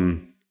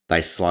album,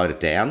 they slowed it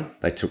down.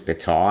 They took their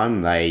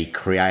time. They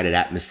created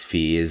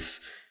atmospheres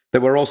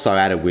that were also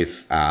added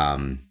with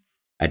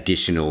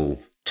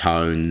additional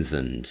tones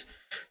and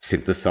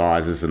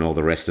synthesizers and all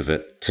the rest of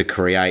it to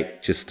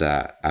create just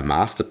a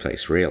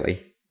masterpiece,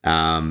 really.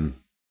 It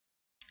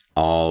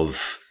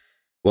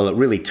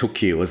really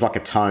took you. It was like a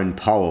tone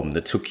poem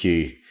that took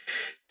you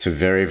to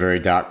very, very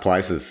dark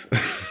places.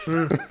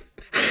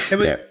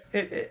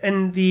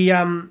 And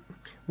the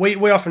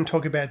we often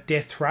talk about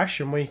death thrash,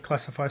 and we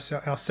classify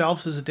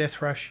ourselves as a death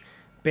thrash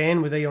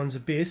band with Eon's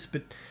Abyss.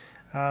 But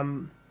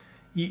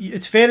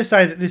it's fair to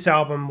say that this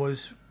album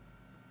was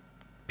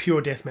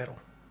pure death metal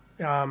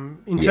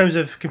in terms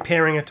of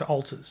comparing it to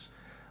Altars.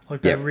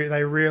 Like they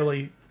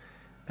really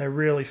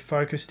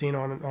focused in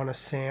on a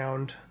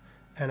sound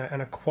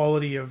and a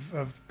quality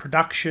of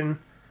production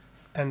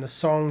and the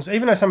songs.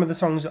 Even though some of the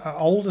songs are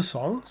older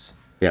songs,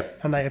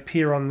 and they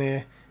appear on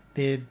their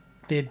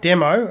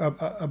demo,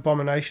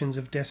 Abominations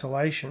of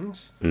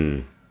Desolations,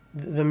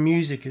 the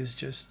music is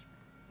just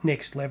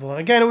next level. And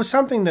again, it was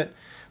something that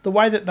the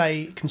way that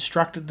they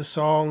constructed the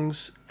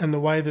songs and the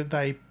way that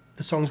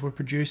the songs were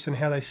produced and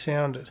how they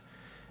sounded,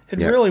 it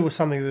really was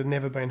something that had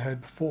never been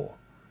heard before.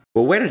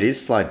 Well, when it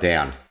is slowed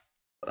down,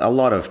 a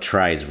lot of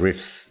Trey's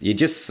riffs, you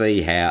just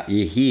see how,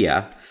 you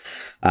hear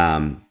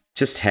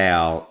just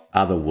how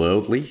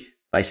otherworldly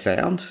they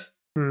sound.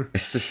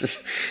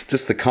 It's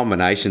just the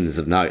combinations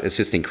of notes. It's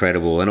just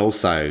incredible. And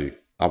also,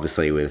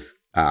 obviously, with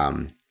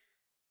Pete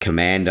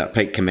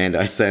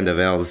Commando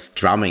Sandoval's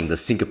drumming, the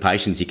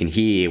syncopations you can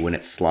hear when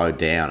it's slowed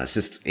down. It's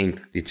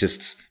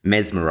just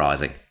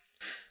mesmerising.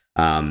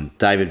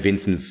 David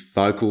Vincent's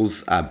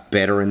vocals are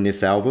better in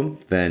this album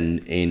than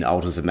in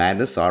Altars of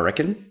Madness, I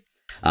reckon.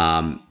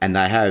 And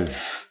they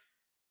have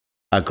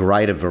a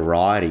greater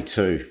variety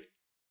too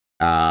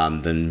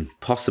than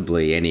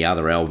possibly any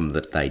other album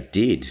that they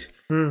did.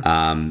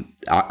 And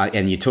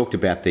you talked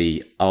about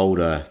the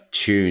older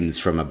tunes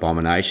from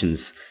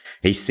Abominations.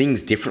 He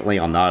sings differently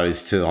on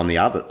those to on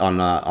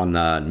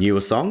the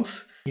newer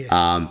songs. Yes.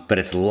 But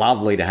it's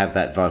lovely to have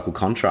that vocal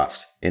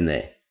contrast in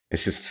there.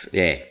 It's just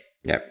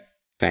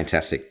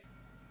fantastic.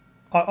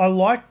 I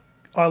like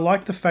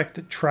the fact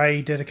that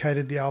Trey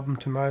dedicated the album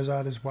to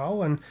Mozart as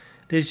well, and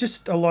there's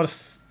just a lot of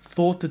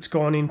thought that's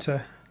gone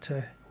into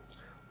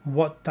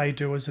what they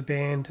do as a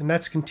band, and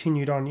that's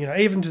continued on. You know,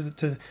 even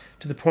to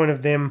the point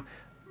of them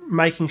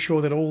making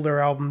sure that all their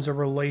albums are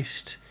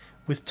released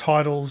with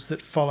titles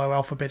that follow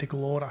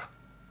alphabetical order.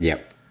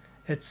 Yep.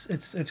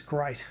 It's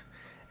great.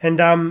 And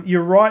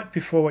you're right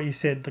before what you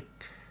said,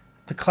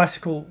 the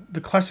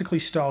classically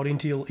styled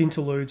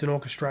interludes and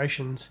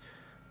orchestrations.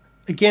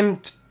 Again,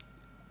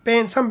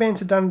 some bands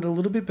have done it a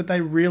little bit, but they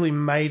really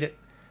made it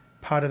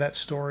part of that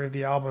story of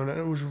the album, and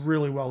it was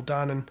really well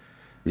done. And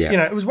you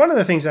know, it was one of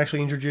the things that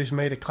actually introduced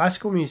me to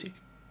classical music.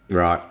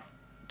 Right.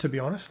 To be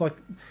honest, like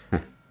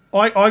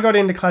I got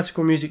into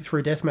classical music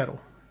through death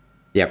metal.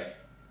 Yep.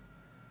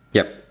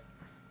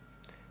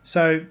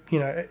 So, you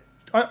know,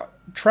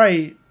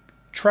 Trey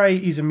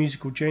is a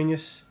musical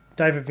genius.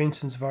 David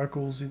Vincent's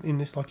vocals in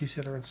this, like you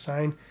said, are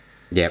insane.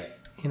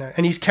 Yep. You know,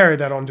 and he's carried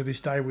that on to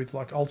this day with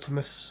like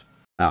Ultimus.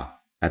 Oh,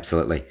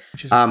 absolutely.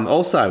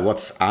 Also,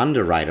 what's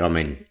underrated, I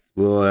mean,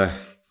 I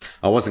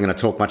wasn't going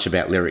to talk much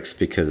about lyrics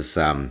because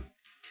they're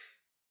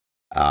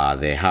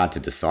hard to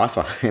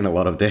decipher in a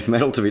lot of death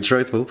metal, to be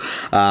truthful.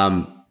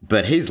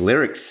 But his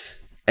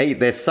lyrics,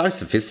 they're so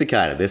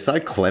sophisticated. They're so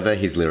clever,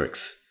 his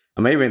lyrics.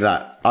 I mean, even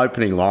that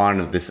opening line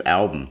of this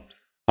album,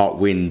 hot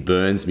wind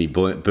burns me,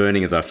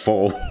 burning as I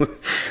fall.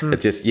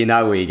 It's just, you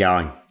know where you're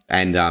going.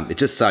 And it's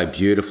just so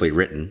beautifully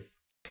written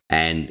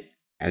and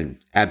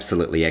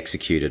absolutely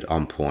executed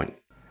on point.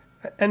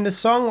 And the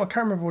song, I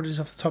can't remember what it is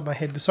off the top of my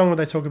head, the song where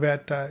they talk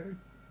about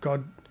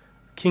God,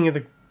 King of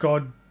the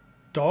God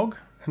Dog,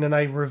 and then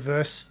they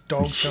reverse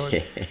dog so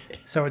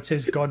it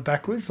says God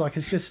backwards. Like,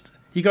 it's just,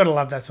 you got to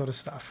love that sort of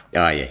stuff.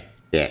 Oh, yeah.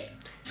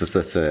 It's just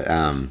that's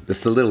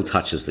the little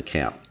touches that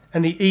count.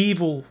 And the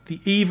evil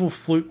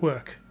flute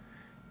work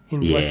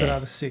in Blessed Are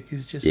the Sick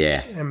is just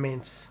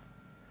immense.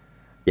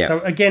 Yeah.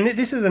 So again,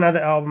 this is another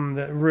album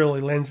that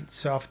really lends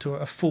itself to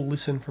a full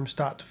listen from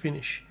start to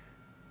finish.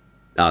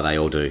 Oh, they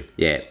all do.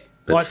 Yeah,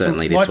 but light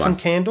certainly light this one. some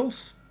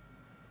candles.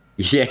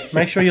 Yeah.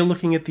 Make sure you're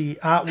looking at the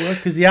artwork,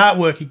 because the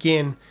artwork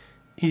again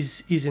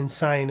is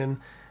insane. And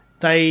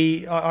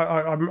I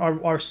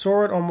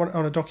saw it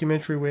on a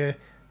documentary where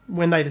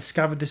when they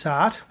discovered this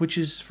art, which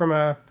is from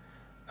an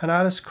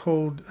artist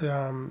called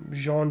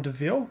Jean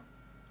Deville.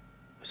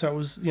 So it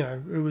was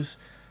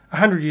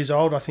 100 years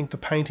old, I think, the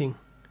painting,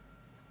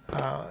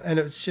 and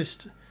it's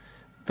just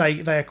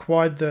they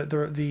acquired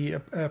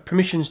the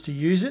permissions to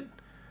use it.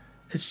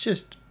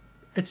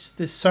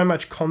 There's so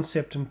much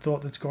concept and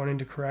thought that's gone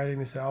into creating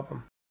this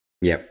album.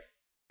 Yep.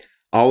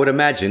 I would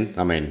imagine,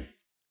 I mean,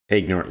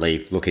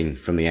 ignorantly looking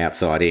from the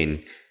outside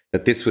in,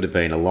 that this would have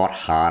been a lot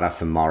harder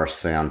for Morris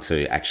Sound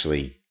to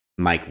actually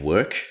make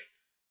work.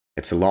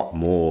 It's a lot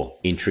more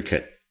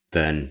intricate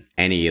than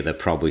any of the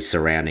probably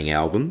surrounding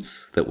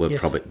albums that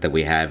that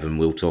we have and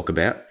will talk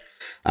about.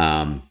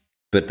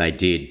 But they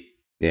did,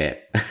 yeah.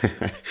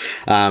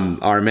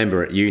 I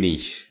remember at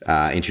uni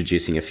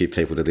introducing a few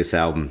people to this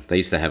album. They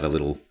used to have a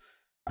little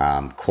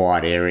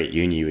quiet area at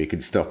uni where you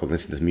could stop and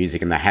listen to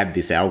music, and they had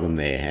this album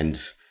there,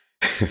 and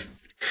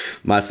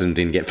most of them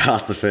didn't get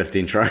past the first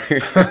intro.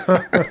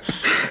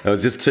 It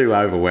was just too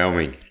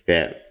overwhelming.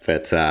 Yeah,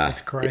 but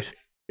that's great.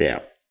 Yeah.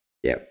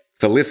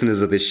 For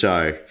listeners of this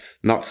show,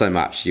 not so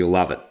much. You'll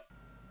love it.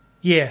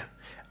 Yeah.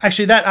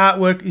 Actually, that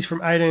artwork is from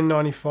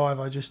 1895.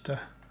 I just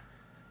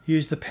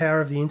used the power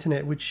of the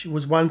internet, which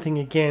was one thing,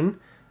 again,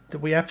 that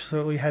we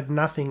absolutely had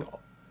nothing.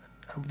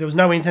 There was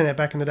no internet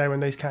back in the day when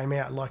these came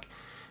out. Like,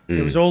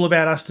 it was all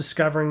about us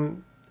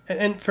discovering,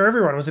 and for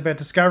everyone, it was about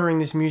discovering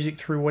this music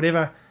through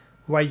whatever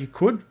way you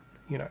could.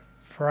 You know,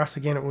 for us,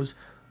 again, it was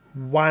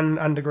one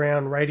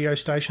underground radio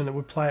station that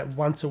would play it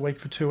once a week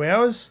for 2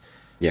 hours,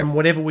 and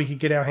whatever we could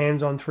get our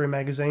hands on through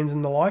magazines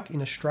and the like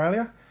in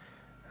Australia.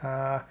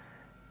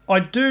 I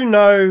do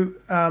know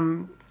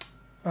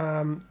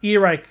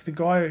Earache, the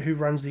guy who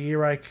runs the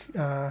Earache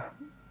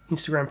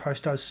Instagram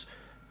post, does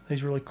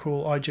these really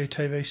cool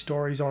IGTV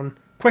stories on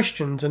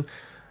questions, and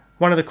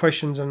one of the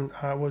questions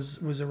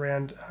was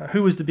around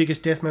who was the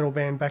biggest death metal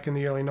band back in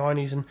the early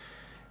 90s, and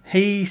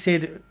he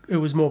said it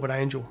was Morbid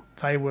Angel.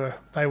 They were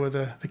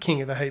the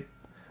king of the heap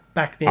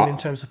back then in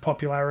terms of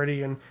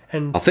popularity and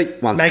I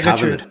think once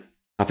magnitude.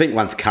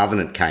 once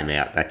Covenant came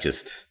out, that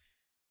just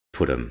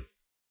put them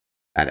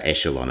an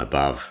echelon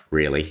above,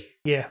 really.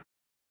 Yeah.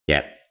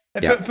 Yep.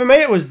 For me,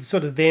 it was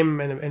sort of them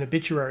and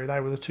Obituary.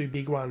 They were the two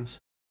big ones.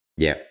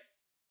 Yep.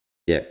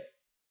 Yep.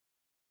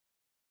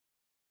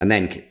 And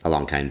then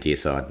along came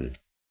Deicide and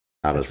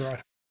others. That's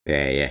right.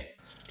 Yeah.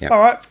 Yep. All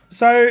right.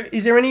 So, do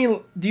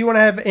you want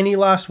to have any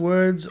last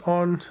words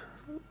on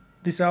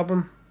this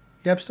album,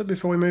 Yapster,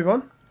 before we move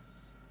on?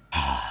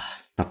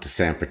 Not to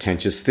sound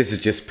pretentious, this is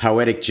just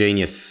poetic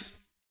genius.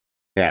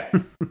 Yeah.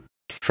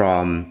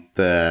 From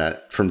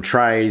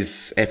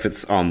Trey's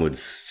efforts onwards,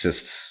 it's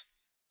just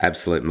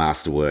absolute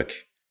masterwork.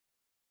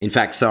 In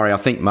fact, I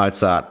think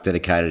Mozart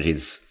dedicated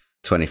his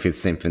 25th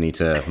Symphony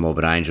to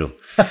Morbid Angel,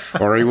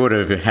 or he would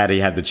have had he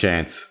had the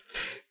chance.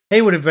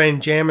 He would have been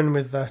jamming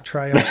with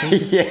Trey, I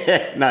think.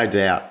 Yeah, no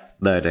doubt.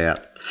 Yeah,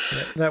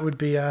 that would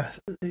be,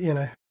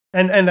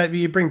 and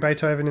you bring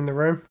Beethoven in the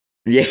room.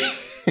 Yeah.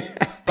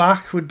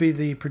 Bach would be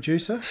the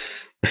producer.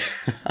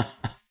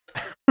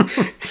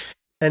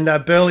 And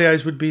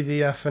Berlioz would be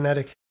the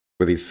fanatic.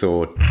 With his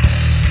sword.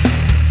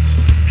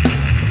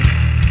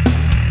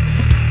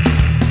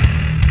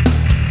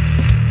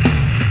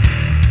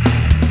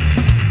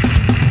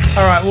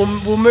 All right,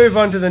 we'll move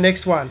on to the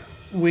next one,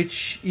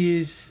 which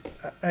is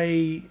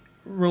a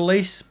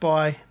release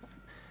by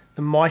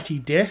The Mighty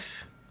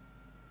Death,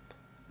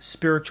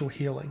 Spiritual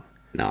Healing.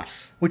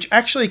 Nice. Which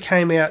actually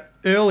came out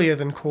earlier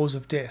than Cause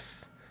of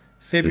Death,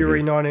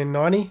 February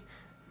 1990,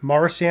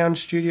 Morrisound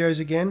Studios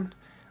again.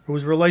 It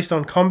was released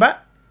on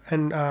Combat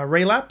and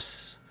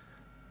Relapse,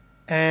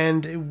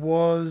 and it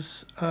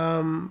was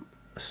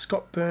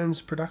Scott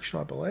Burns' production,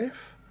 I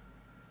believe.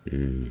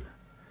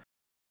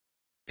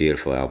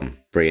 Beautiful album,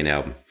 brilliant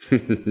album.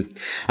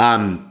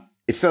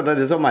 It's so that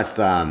there's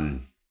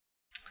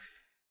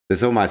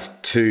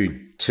almost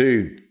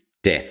two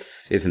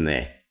deaths, isn't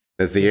there?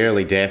 There's the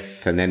early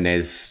death, and then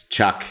there's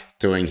Chuck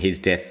doing his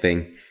death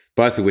thing,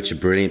 both of which are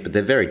brilliant, but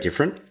they're very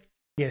different.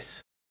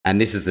 Yes. And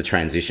this is the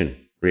transition,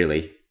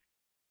 really.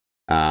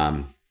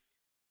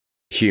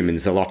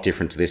 Human's a lot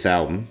different to this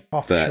album.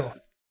 Oh, for sure.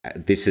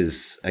 This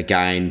is,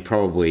 again,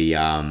 probably,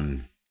 how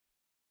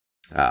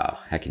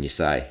can you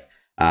say,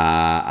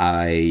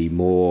 a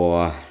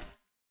more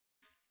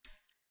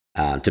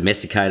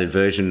domesticated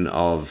version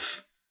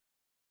of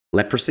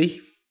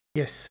Leprosy.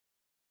 Yes.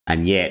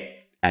 And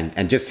yet,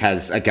 and just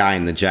has,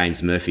 again, the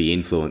James Murphy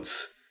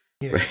influence,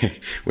 yes.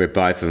 where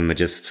both of them are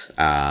just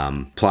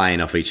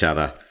playing off each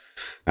other,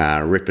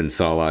 ripping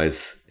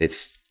solos.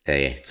 It's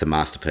a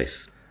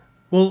masterpiece.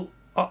 Well,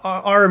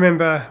 I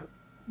remember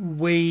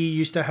we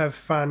used to have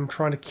fun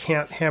trying to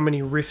count how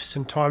many riffs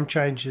and time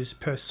changes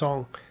per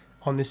song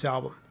on this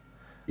album.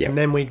 Yep. And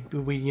then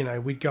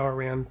we'd go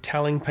around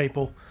telling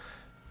people,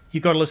 you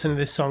got to listen to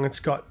this song. It's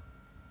got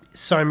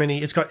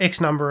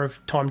X number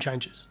of time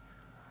changes,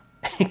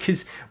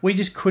 because we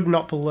just could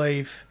not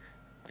believe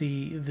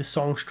the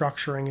song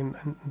structuring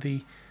and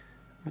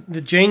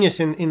the genius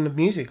in the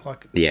music,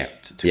 like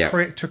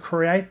to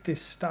create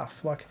this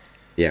stuff, like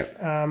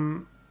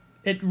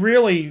it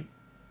really,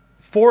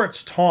 for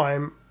its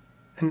time,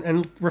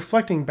 and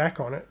reflecting back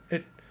on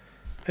it,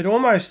 it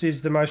almost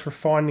is the most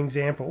refined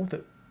example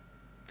that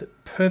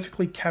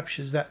perfectly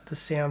captures the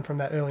sound from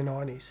that early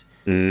 90s.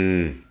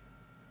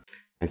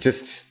 It's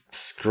just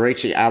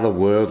screechy,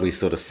 otherworldly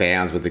sort of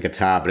sounds with the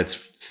guitar, but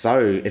it's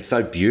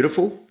so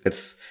beautiful.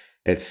 It's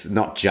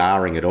not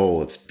jarring at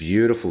all. It's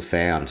beautiful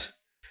sound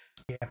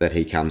that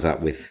he comes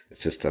up with.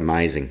 It's just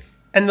amazing.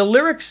 And the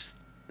lyrics,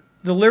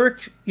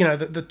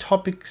 the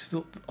topics,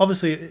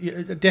 obviously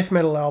a death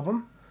metal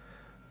album,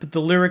 but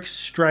the lyrics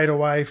strayed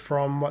away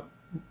from what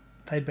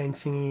they'd been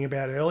singing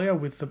about earlier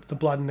with the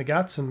blood and the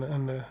guts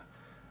and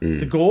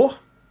the gore.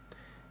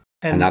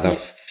 And another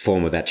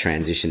form of that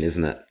transition,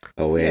 isn't it?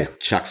 Or where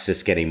Chuck's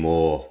just getting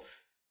more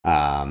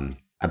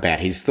about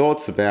his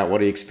thoughts about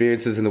what he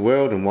experiences in the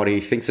world and what he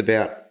thinks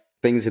about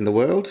things in the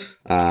world.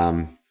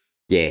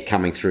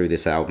 Coming through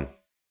this album.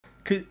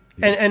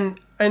 And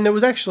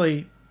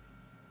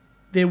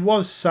there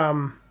was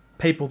some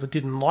people that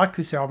didn't like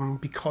this album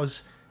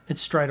because it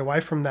strayed away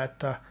from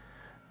that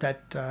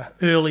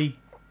early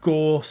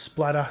gore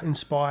splatter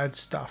inspired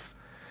stuff.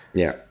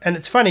 Yeah. And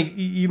it's funny,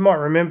 you might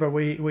remember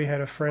we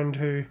had a friend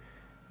who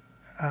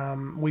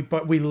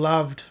we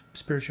loved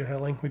spiritual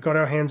healing. We got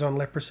our hands on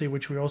Leprosy,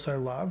 which we also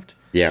loved.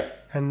 Yeah.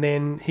 And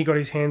then he got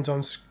his hands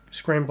on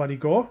Scream Bloody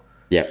Gore.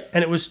 Yeah.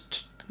 And it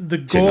was the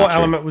gore much,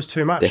 element was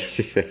too much.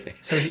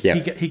 So Yeah.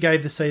 he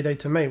gave the CD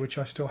to me, which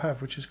I still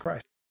have, which is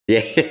great.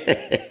 Yeah.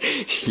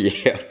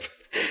 Yep.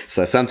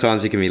 So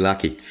sometimes you can be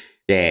lucky.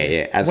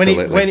 Yeah,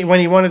 absolutely. When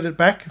he wanted it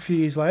back a few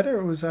years later,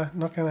 it was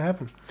not going to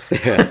happen.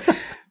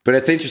 But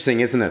it's interesting,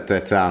 isn't it,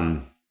 that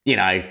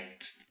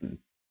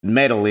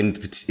metal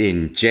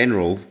in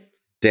general,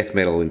 death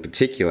metal in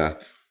particular,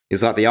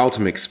 is like the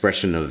ultimate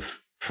expression of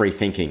free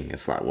thinking.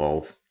 It's like,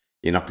 well,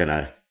 you're not going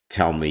to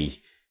tell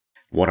me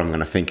what I'm going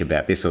to think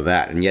about this or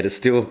that, and yet it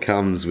still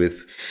comes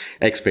with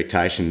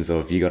expectations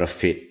of you got to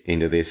fit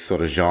into this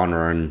sort of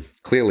genre. And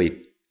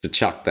clearly, for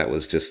Chuck, that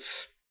was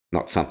just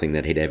not something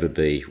that he'd ever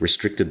be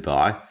restricted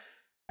by,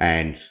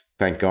 and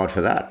thank God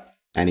for that.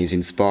 And he's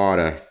inspired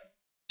a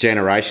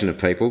generation of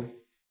people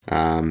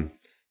to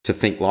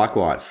think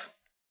likewise.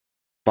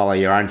 Follow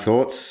your own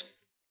thoughts,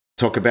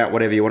 talk about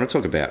whatever you want to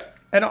talk about.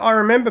 And I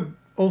remember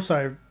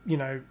also,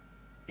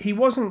 he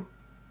wasn't,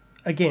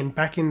 again,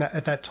 back in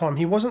at that time,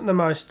 he wasn't the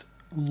most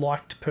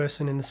liked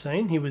person in the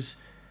scene. He was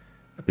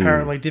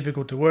apparently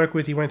difficult to work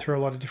with. He went through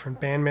a lot of different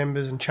band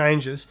members and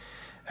changes.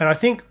 And I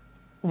think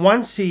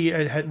once he'd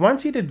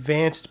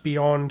advanced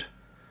beyond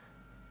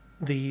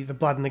the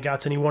blood and the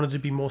guts, and he wanted to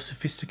be more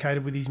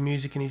sophisticated with his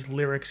music and his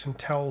lyrics and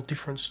tell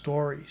different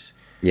stories.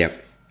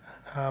 Yep.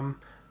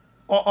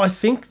 I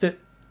think that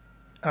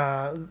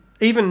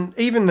even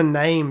the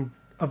name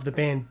of the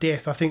band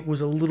Death, I think,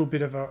 was a little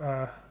bit of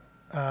a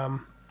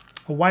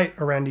weight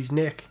around his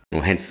neck.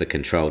 Well, hence the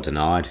control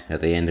denied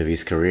at the end of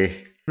his career.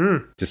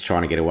 Just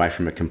trying to get away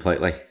from it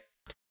completely.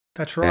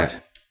 That's right.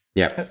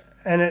 Yeah.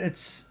 And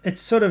it's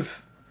sort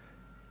of,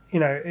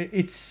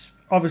 it's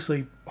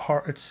obviously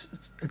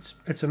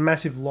it's a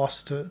massive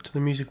loss to the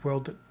music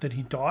world that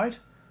he died.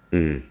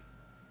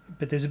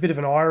 But there's a bit of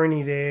an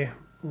irony there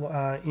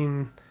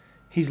in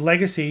his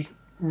legacy.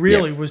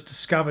 Really was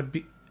discovered,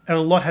 and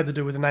a lot had to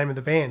do with the name of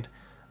the band,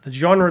 the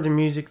genre of the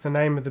music, the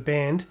name of the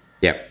band.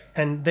 Yep.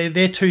 And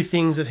they're two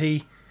things that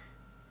he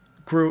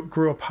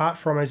grew apart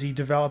from as he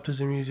developed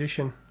as a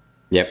musician.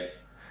 Yep.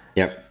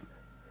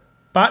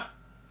 But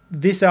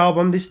this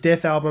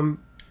Death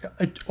album,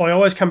 I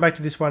always come back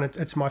to this one.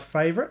 It's my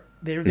favourite.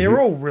 They're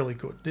all really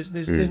good.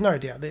 There's no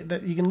doubt.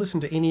 You can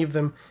listen to any of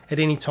them at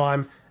any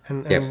time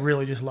and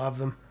really just love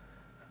them.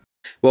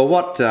 Well,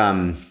 what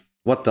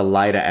the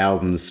later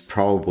albums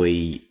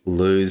probably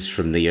lose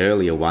from the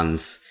earlier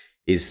ones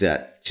is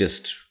that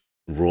just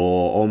raw,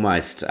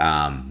 almost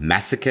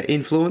massacre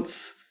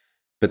influence.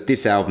 But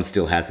this album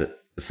still has it.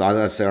 So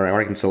I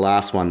reckon it's the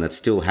last one that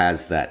still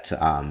has that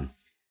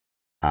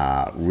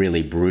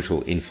really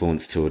brutal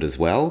influence to it as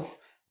well.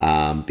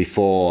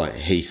 Before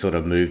he sort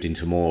of moved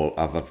into more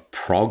of a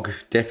prog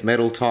death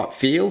metal type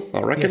feel,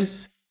 I reckon.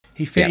 Yes.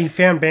 He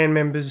found band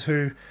members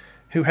who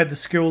had the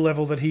skill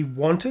level that he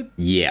wanted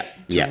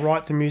to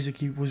write the music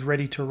he was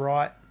ready to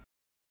write.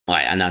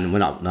 I know we're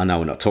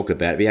not talking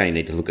about it, but you only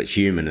need to look at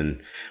Human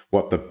and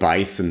what the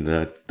bass and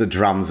the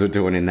drums are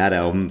doing in that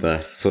album,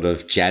 the sort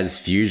of jazz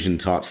fusion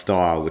type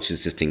style, which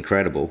is just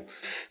incredible.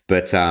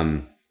 But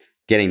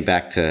getting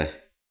back to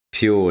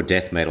pure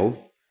death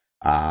metal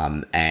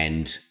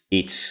and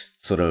it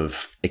sort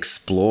of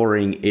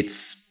exploring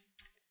its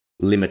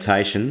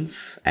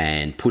limitations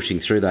and pushing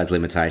through those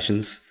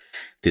limitations,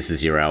 this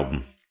is your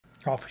album.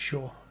 Oh, for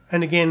sure.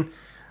 And again,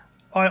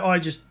 I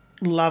just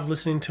love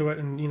listening to it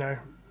and,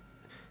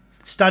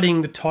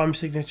 studying the time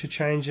signature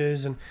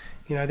changes and,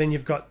 then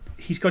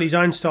he's got his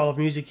own style of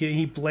music.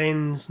 He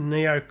blends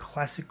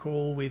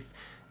neoclassical with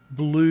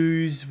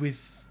blues,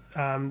 with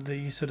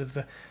the sort of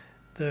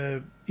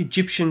the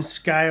Egyptian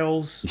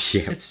scales.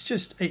 Yeah. It's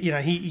just,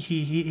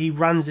 he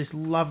runs this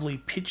lovely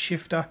pitch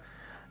shifter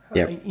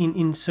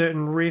in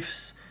certain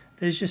riffs.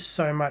 There's just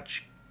so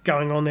much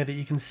going on there that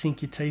you can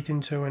sink your teeth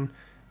into and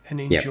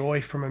enjoy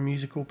from a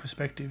musical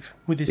perspective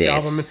with this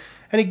album.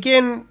 And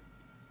again,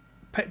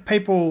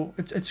 people,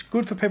 it's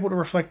good for people to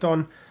reflect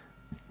on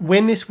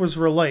when this was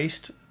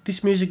released.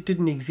 This music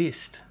didn't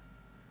exist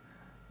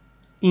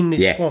in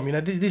this form.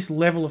 This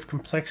level of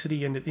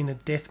complexity in a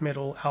death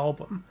metal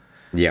album,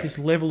 this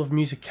level of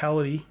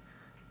musicality,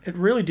 it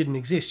really didn't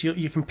exist.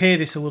 You compare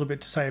this a little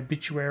bit to, say,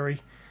 Obituary,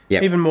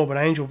 even Morbid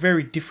Angel,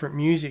 very different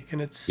music,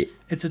 and it's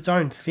its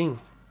own thing.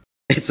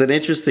 It's an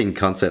interesting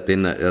concept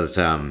in that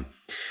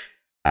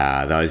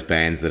those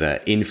bands that are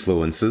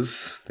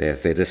influences, they're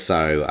just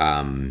so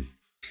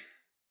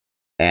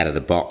out of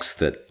the box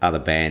that other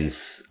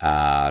bands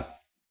are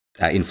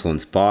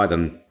influenced by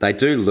them. They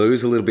do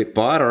lose a little bit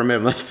by it. I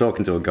remember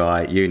talking to a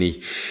guy at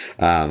uni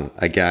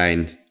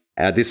again.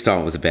 This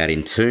time it was about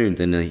Entombed,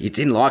 and he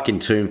didn't like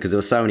Entombed because there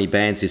were so many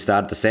bands who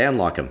started to sound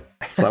like him.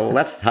 So, well,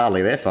 that's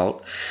hardly their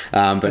fault.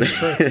 But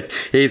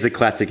here's a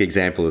classic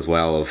example as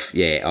well of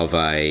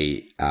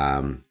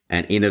an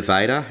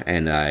innovator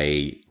and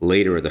a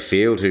leader of the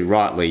field who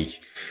rightly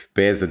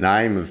bears the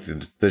name of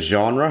the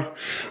genre.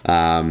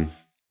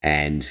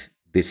 and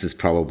this is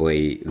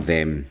probably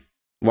them.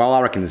 Well,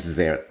 I reckon this is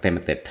them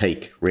at their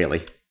peak,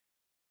 really.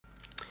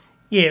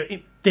 Yeah,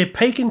 their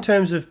peak in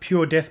terms of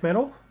pure death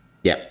metal,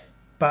 Yep.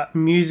 but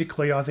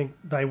musically, I think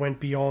they went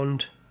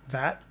beyond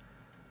that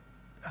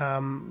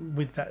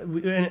with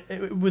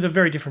a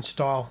very different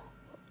style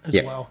as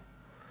Yep. well.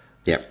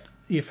 Yep.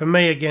 Yeah, for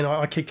me, again,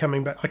 I keep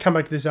coming back. I come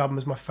back to this album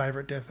as my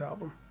favourite Death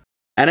album.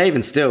 And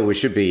even still, we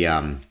should be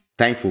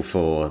thankful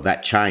for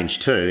that change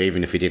too,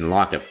 even if we didn't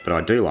like it. But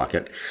I do like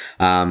it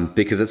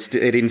because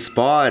it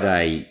inspired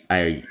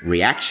a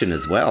reaction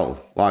as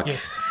well. Like,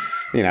 Yes.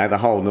 you know, the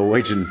whole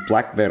Norwegian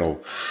black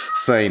metal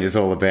scene is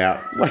all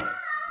about, like,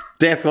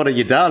 Death, what have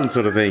you done,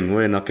 sort of thing.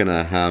 We're not going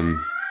to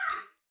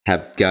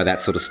go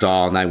that sort of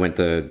style, and they went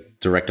the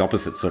direct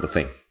opposite sort of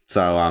thing.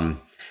 So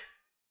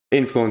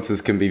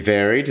influences can be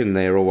varied, and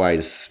they're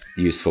always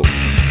useful.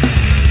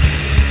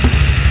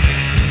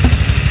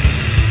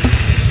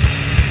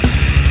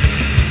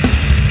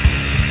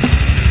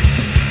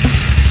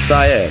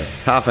 So yeah,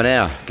 half an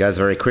hour goes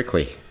very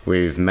quickly.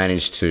 We've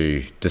managed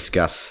to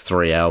discuss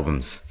 3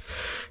 albums.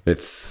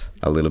 It's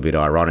a little bit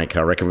ironic.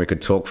 I reckon we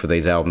could talk for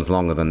these albums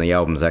longer than the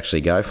albums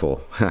actually go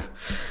for.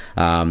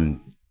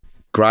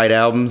 Great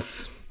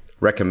albums.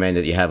 Recommend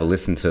that you have a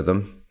listen to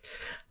them.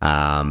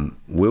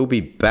 We'll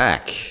be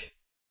back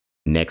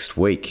next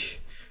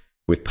week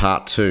with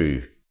part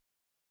 2.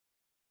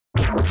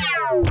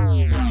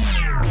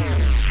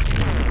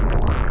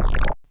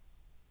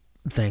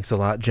 Thanks a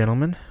lot,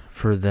 gentlemen,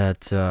 for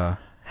that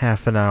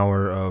half an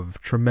hour of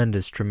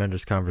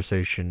tremendous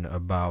conversation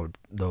about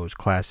those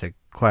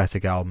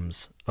classic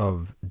albums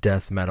of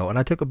death metal. And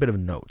I took a bit of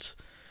notes,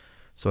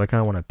 so I kind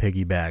of want to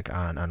piggyback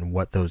on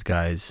what those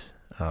guys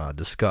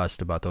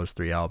discussed about those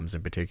 3 albums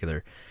in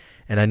particular.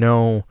 And I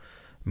know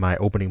my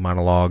opening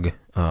monologue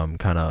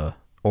kind of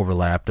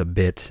overlapped a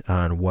bit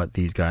on what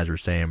these guys were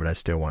saying, but I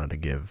still wanted to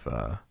give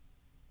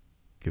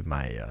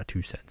my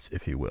 2 cents,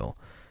 if you will.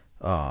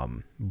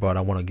 But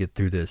I want to get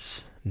through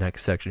this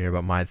next section here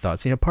about my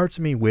thoughts. You know, parts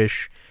of me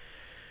wish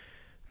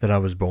that I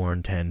was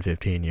born 10,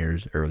 15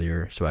 years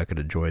earlier so I could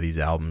enjoy these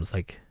albums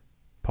like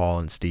Paul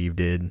and Steve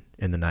did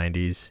in the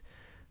 90s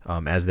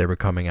as they were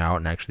coming out,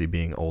 and actually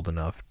being old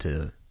enough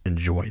to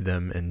enjoy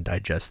them and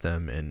digest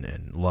them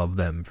and love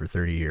them for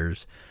 30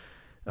 years.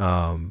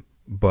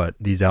 But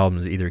these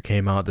albums either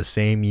came out the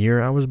same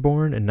year I was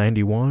born in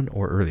 91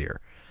 or earlier,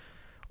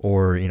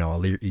 or, you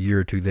know, a year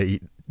or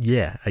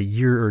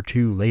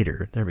two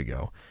later. There we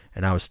go.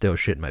 And I was still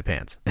shitting my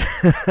pants.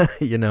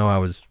 You know, I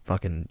was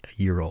fucking a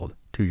year old,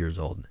 2 years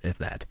old, if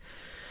that.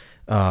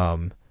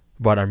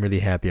 But I'm really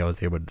happy I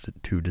was able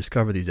to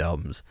discover these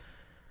albums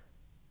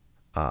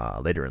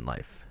later in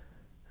life.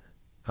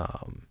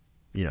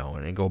 You know,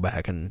 and go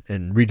back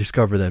and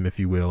rediscover them, if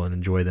you will, and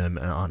enjoy them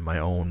on my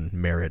own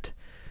merit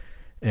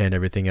and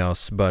everything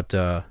else. But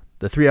the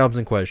 3 albums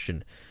in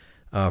question,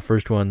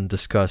 first one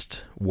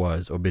discussed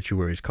was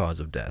Obituary's Cause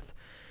of Death.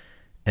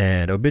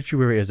 And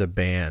Obituary as a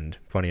band,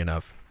 funny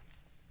enough,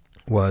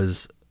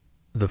 was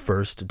the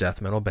first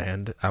death metal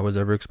band I was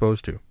ever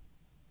exposed to,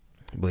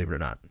 believe it or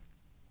not.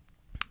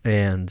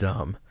 And,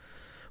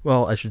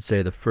 well, I should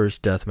say the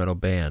first death metal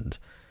band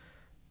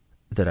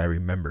that I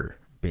remember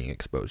being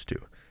exposed to.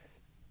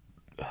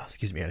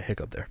 Excuse me, I had a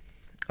hiccup there.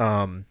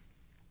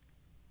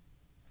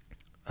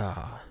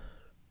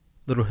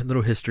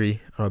 Little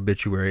history on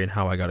Obituary and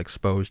how I got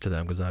exposed to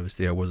them, because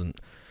obviously I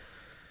wasn't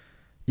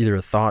either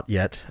a thought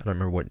yet. I don't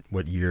remember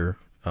what year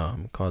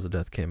Cause of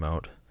Death came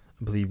out.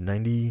 I believe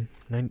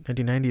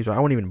 1990s. I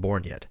wasn't even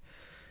born yet,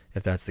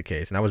 if that's the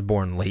case. And I was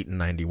born late in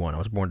 91. I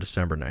was born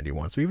December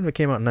 91. So even if it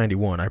came out in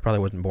 91, I probably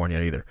wasn't born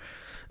yet either.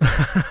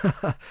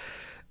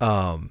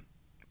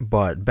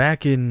 But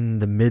back in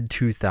the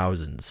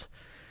mid-2000s,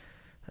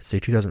 I'd say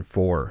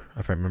 2004,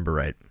 if I remember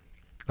right,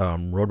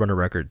 Roadrunner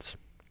Records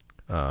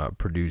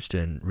produced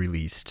and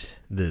released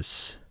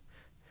this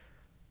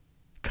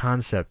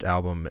concept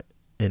album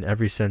in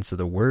every sense of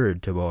the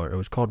word. It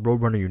was called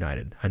Roadrunner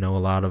United. I know a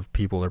lot of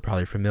people are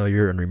probably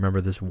familiar and remember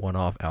this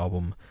one-off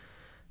album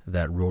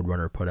that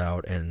Roadrunner put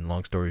out, and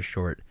long story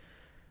short,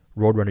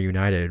 Roadrunner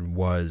United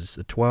was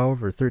a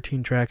 12 or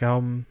 13 track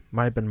album,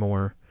 might have been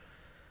more,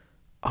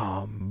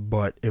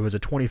 but it was a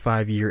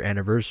 25-year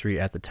anniversary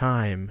at the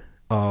time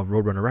of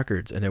Roadrunner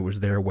Records, and it was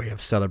their way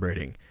of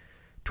celebrating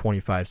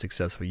 25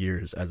 successful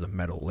years as a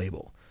metal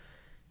label.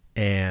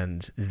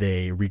 And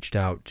they reached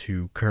out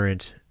to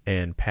current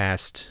and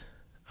past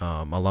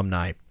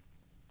alumni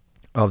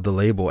of the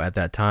label at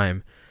that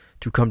time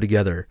to come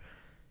together,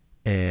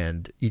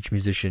 and each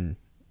musician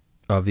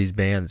of these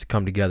bands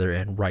come together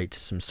and write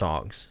some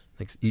songs.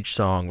 Like, each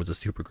song was a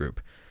supergroup,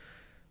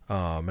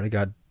 and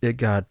it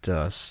got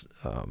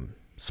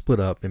split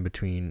up in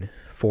between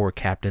 4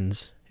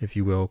 captains, if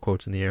you will,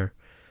 quotes in the air.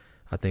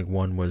 I think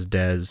one was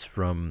Dino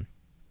from,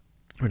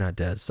 shout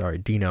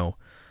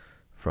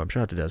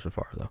out to Dez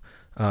Fafara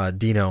though.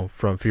 Dino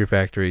from Fear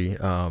Factory,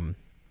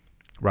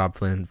 Rob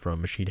Flynn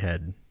from Machine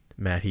Head,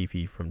 Matt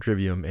Heafy from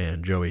Trivium,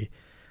 and Joey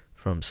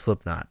from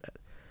Slipknot.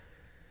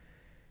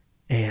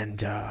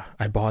 And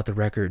I bought the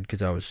record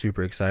because I was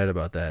super excited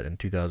about that in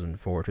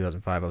 2004,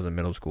 2005. I was in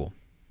middle school.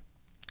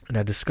 And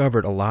I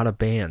discovered a lot of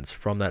bands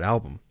from that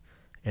album.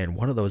 And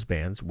one of those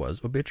bands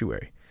was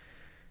Obituary.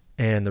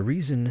 And the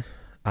reason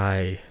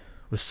I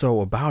was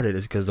so about it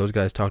is because those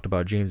guys talked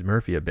about James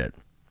Murphy a bit.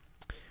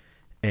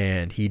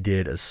 And he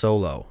did a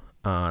solo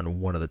on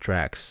one of the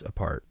tracks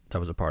that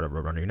was a part of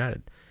Roadrunner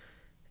United.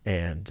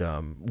 And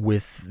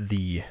with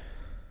the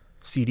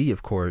CD,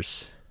 of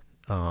course,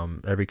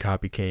 every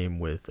copy came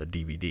with a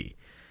DVD.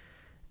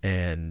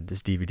 And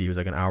this DVD was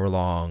like an hour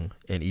long,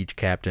 and each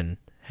captain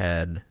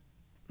had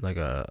like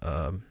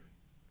a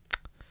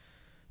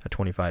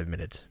 25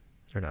 minute,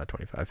 or not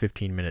 25,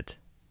 15 minute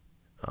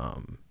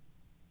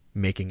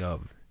making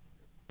of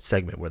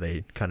segment where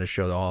they kind of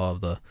showed all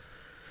of the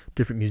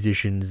different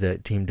musicians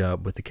that teamed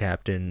up with the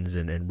captains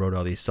and wrote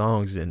all these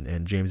songs.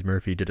 And James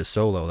Murphy did a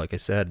solo, like I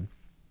said,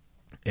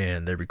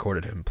 and they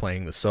recorded him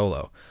playing the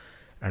solo.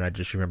 And I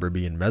just remember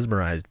being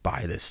mesmerized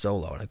by this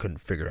solo, and I couldn't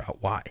figure out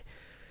why.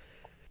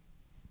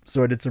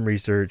 So I did some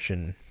research,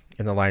 and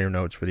in the liner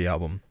notes for the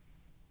album,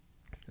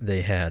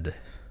 they had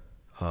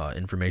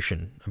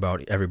information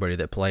about everybody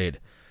that played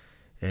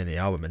in the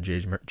album, and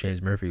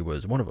James Murphy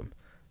was one of them.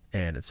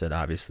 And it said,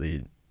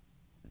 obviously,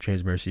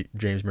 James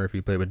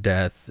Murphy played with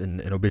Death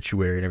and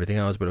Obituary and everything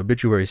else, but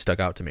Obituary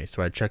stuck out to me,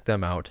 so I checked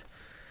them out.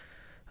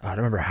 I don't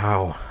remember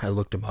how I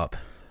looked them up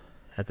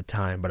at the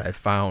time, but I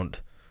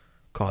found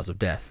Cause of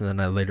Death, and then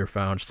I later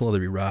found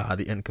Slowly We Rot,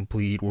 The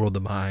Incomplete, World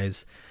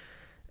Demise,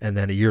 and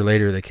then a year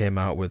later they came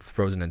out with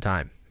Frozen in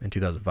Time in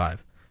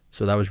 2005.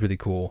 So that was really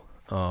cool.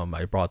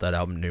 I brought that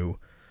album new,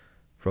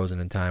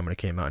 Frozen in Time, when it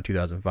came out in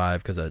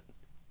 2005, because it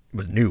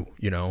was new,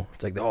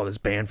 It's like, oh, this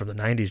band from the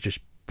 90s just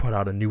put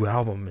out a new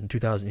album in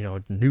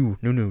 2000,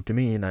 new to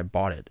me, and I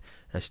bought it.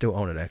 I still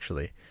own it,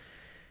 actually.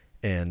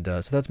 And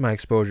so that's my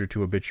exposure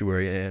to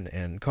Obituary,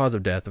 and Cause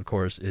of Death, of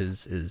course,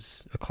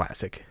 is a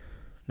classic,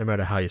 no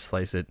matter how you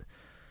slice it.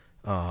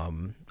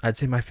 I'd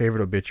say my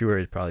favorite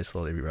Obituary is probably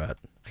Slowly We Rot,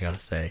 I gotta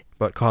say.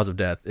 But Cause of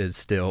Death is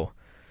still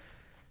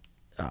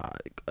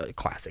a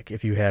classic.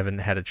 If you haven't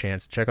had a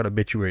chance, check out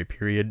Obituary,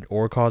 period,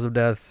 or Cause of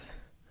Death.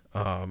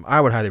 I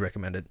would highly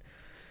recommend it.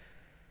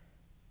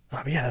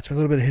 Yeah, that's a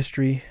little bit of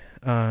history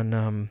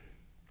on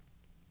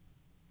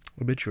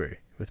Obituary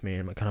with me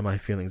and my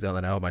feelings on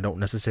that album. I don't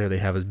necessarily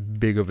have as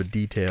big of a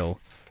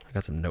detail. I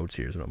got some notes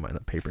here, so don't mind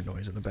the paper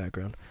noise in the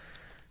background.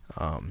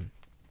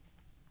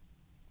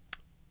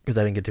 Because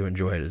I didn't get to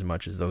enjoy it as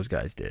much as those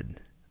guys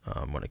did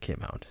when it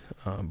came out.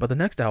 But the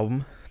next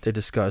album they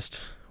discussed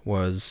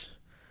was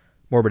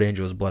Morbid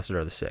Angel's Blessed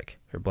Are the Sick.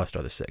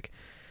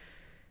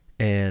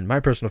 And my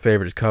personal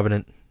favorite is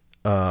Covenant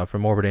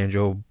from Morbid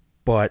Angel,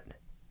 but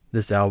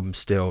this album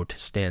still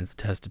stands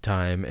the test of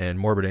time. And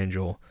Morbid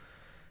Angel,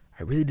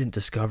 I really didn't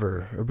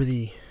discover,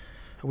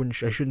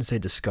 I shouldn't say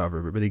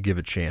discover, but really give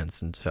a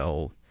chance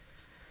until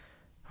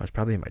I was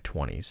probably in my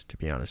 20s, to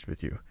be honest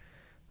with you.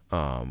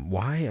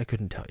 Why? I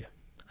couldn't tell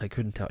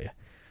you.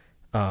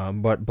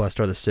 But Blessed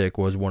Are the Sick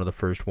was one of the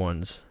first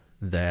ones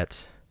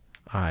that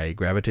I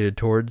gravitated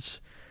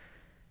towards.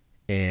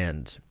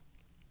 And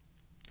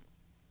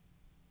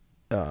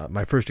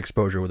my first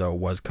exposure, though,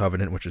 was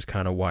Covenant, which is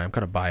kind of why I'm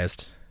kind of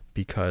biased,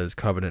 because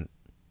Covenant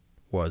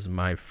was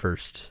my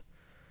first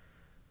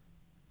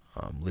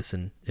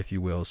listen, if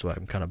you will. So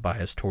I'm kind of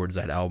biased towards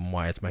that album,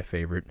 why it's my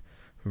favorite,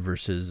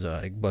 versus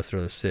Blessed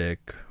Are the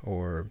Sick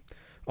or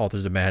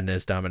Altars of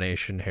Madness,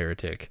 Domination,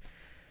 Heretic.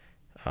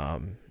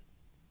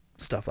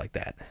 Stuff like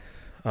that.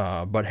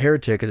 But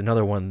Heretic is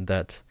another one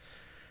that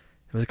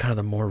it was kind of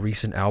the more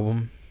recent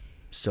album.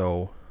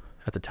 So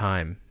at the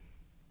time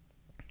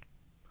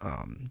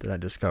that I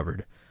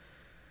discovered.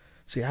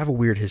 See, I have a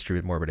weird history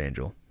with Morbid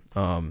Angel.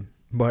 But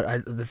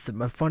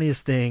my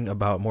funniest thing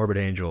about Morbid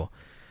Angel,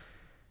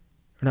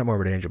 not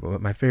Morbid Angel,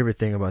 but my favorite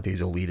thing about these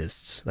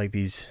elitists, like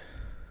these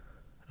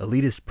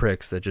elitist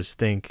pricks that just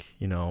think,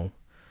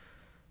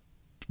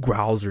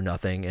 growls or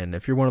nothing. And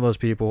if you're one of those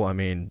people, I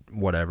mean,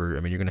 whatever. I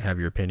mean, you're going to have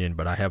your opinion,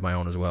 but I have my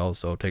own as well,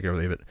 so take it or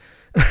leave it.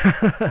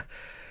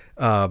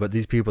 But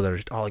these people that are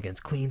just all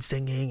against clean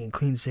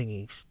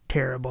singing's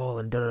terrible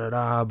and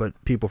da-da-da-da, but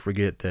people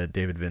forget that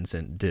David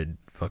Vincent did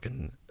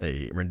fucking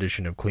a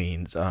rendition of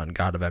Clean's on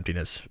God of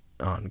Emptiness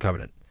on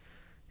Covenant.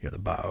 The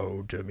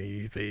bow to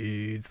me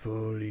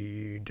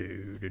faithfully,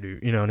 do.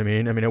 You know what I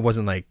mean? I mean, it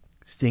wasn't like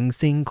sing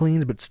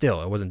Cleans, but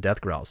still, it wasn't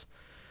death growls.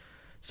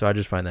 So I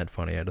just find that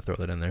funny. I had to throw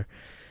that in there.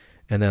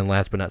 And then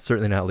last but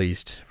certainly not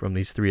least, from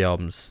these three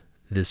albums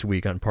this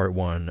week on part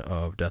 1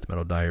 of Death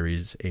Metal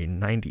Diaries, a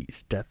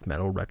 90s death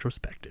metal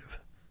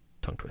retrospective.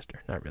 Tongue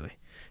twister, not really.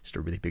 Just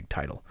a really big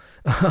title.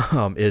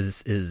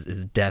 is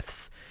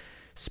Death's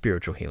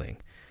Spiritual Healing.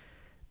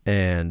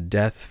 And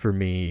Death for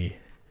me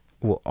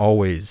will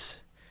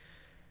always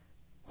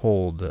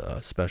hold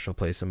a special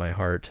place in my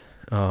heart.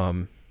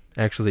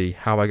 Actually,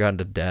 how I got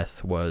into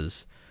Death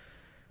was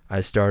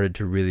I started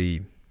to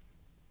really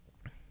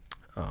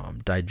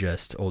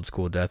digest old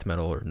school death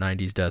metal or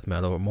 90s death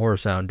metal or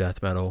Morrisound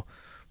death metal,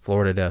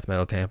 Florida death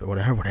metal, Tampa,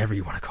 whatever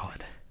you want to call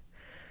it.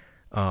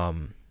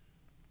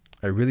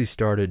 I really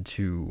started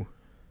to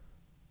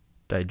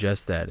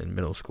digest that in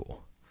middle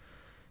school,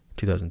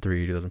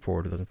 2003,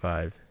 2004,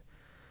 2005.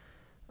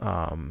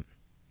 And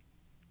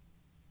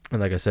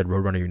like I said,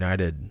 Roadrunner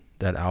United,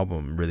 that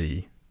album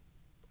really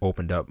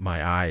opened up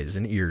my eyes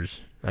and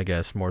ears, I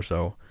guess, more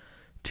so,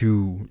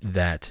 to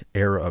that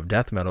era of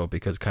death metal,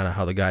 because kind of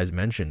how the guys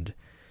mentioned,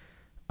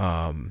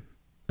 a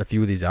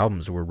few of these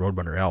albums were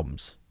Roadrunner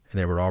albums, and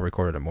they were all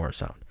recorded at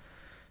Morrisound.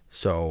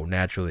 So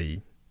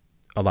naturally,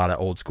 a lot of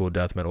old school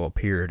death metal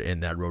appeared in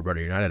that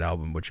Roadrunner United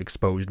album, which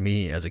exposed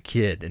me as a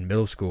kid in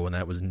middle school, and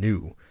that was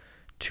new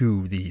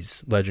to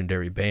these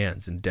legendary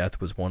bands, and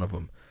Death was one of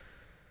them,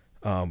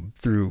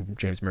 through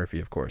James Murphy,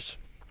 of course.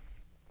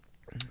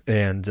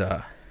 And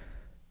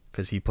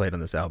because he played on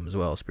this album as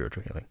well,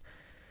 Spiritual Healing.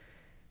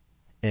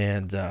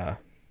 And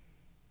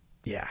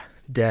yeah,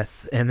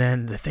 Death. And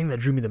then the thing that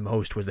drew me the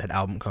most was that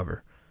album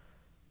cover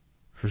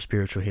for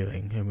Spiritual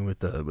Healing. I mean, with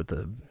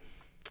the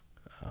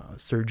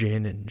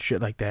surgeon and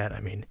shit like that. I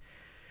mean,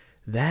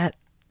 that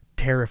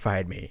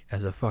terrified me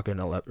as a fucking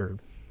 11, or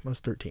I was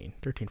 13,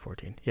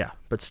 14. Yeah,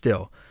 but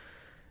still.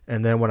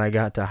 And then when I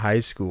got to high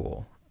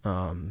school,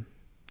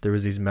 there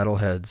was these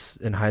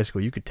metalheads in high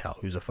school. You could tell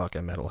who's a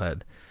fucking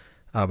metalhead.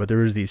 But there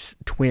was these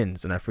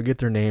twins, and I forget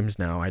their names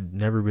now. I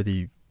never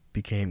really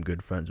became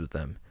good friends with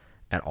them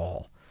at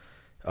all.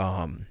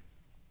 But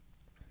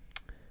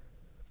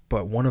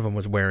one of them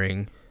was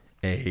wearing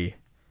a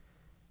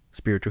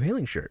Spiritual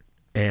Healing shirt,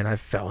 and I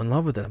fell in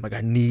love with it. I'm like,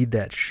 I need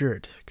that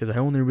shirt, because I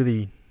only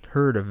really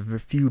heard of a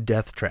few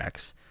Death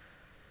tracks,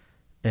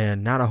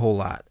 and not a whole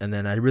lot. And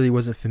then I really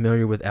wasn't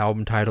familiar with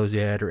album titles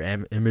yet, or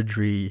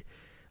imagery.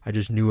 I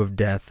just knew of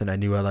Death, and I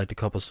knew I liked a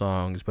couple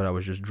songs, but I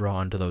was just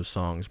drawn to those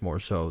songs more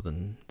so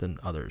than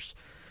others.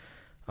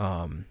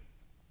 And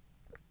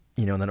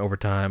then over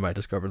time, I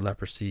discovered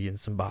Leprosy and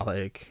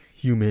Symbolic,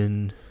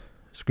 Human,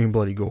 Scream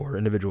Bloody Gore,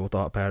 Individual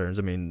Thought Patterns.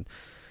 I mean,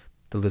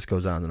 the list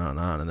goes on and on and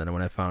on. And then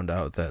when I found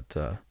out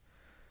that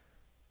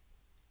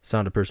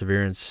Sound of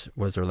Perseverance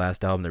was their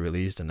last album they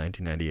released in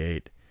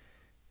 1998,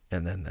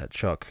 and then that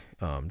Chuck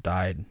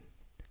died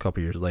a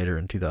couple years later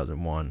in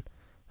 2001,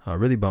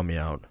 really bummed me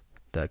out,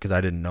 that because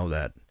I didn't know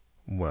that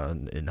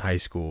when in high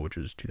school, which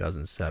was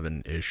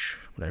 2007-ish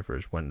when I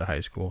first went to high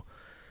school.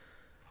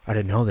 I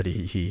didn't know that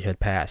he had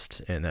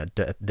passed, and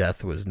that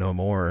Death was no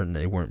more, and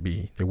they weren't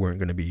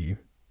going to be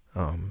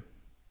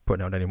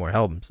putting out any more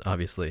albums,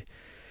 obviously.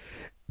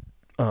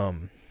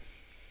 So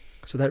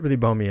that really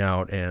bummed me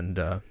out, and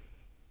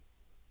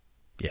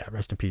yeah,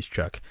 rest in peace,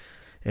 Chuck.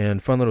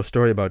 And fun little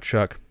story about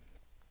Chuck.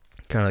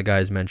 Kind of the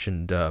guys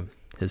mentioned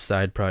his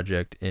side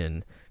project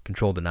in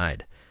Control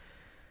Denied.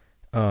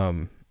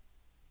 I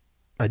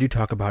do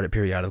talk about it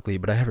periodically,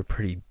 but I have a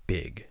pretty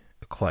big,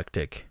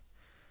 eclectic,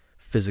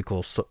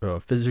 physical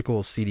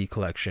CD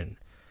collection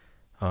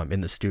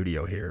in the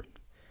studio here.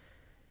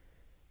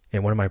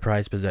 And one of my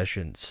prized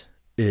possessions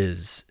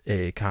is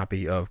a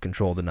copy of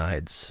Control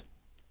Denied's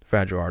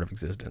Fragile Art of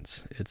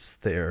Existence. It's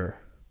their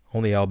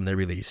only album they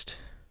released.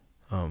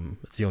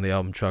 It's the only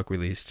album Chuck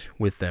released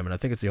with them, and I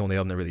think it's the only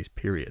album they released,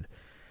 period.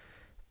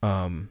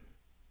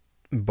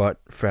 But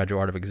Fragile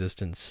Art of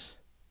Existence,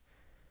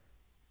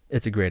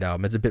 it's a great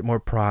album. It's a bit more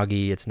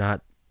proggy. It's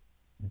not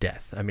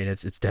Death. I mean,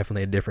 it's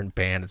definitely a different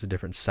band. It's a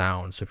different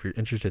sound. So if you're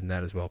interested in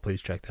that as well,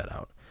 please check that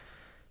out.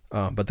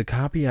 But the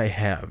copy I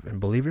have, and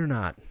believe it or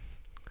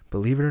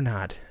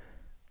not,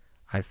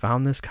 I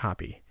found this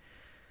copy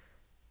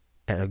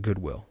at a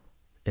Goodwill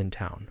in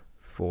town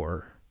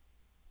for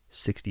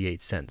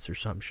 68 cents or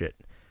some shit.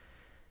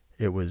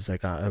 It was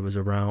like it was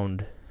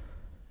around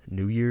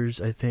New Year's,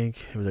 I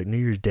think. It was like New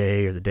Year's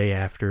Day or the day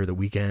after, the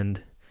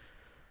weekend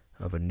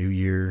of a new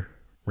year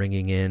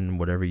ringing in,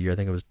 whatever year. I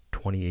think it was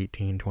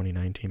 2018,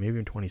 2019, maybe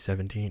even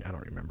 2017. I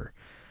don't remember.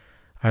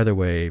 Either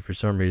way, for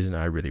some reason,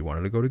 I really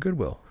wanted to go to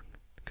Goodwill,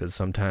 because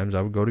sometimes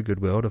I would go to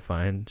Goodwill to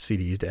find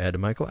CDs to add to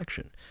my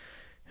collection.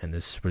 And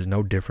this was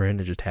no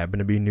different. It just happened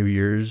to be New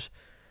Year's,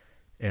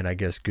 and I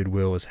guess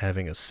Goodwill was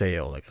having a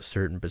sale, like a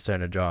certain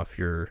percentage off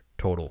your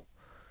total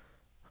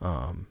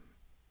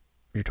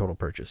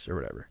purchase or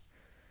whatever.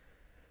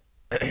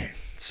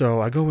 So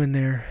I go in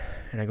there,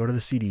 and I go to the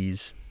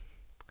CDs,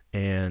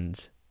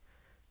 and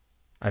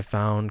I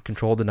found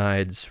Control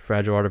Denied's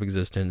Fragile Art of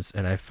Existence,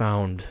 and I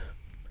found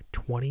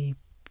 20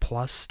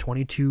 plus,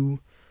 22,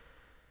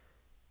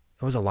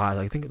 it was a lot,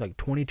 I think like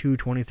 22,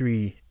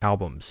 23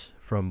 albums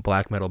from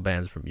black metal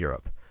bands from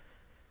Europe.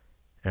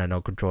 And I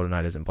know Control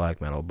Denied isn't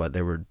black metal, but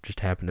they were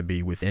just happened to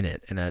be within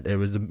it. And I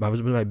was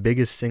my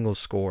biggest single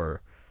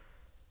score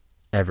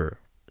ever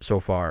so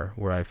far,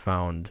 where I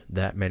found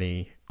that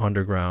many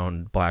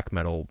underground black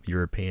metal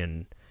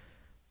European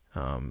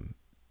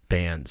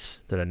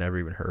bands that I never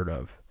even heard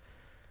of.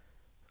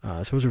 So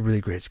it was a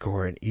really great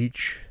score, and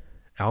each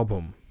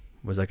album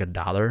was like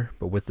 $1,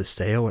 but with the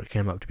sale, it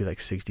came up to be like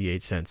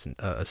 68 cents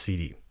a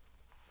CD.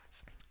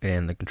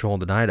 And the Control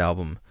Denied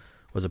album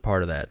was a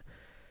part of that.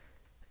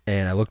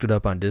 And I looked it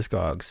up on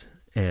Discogs,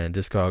 and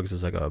Discogs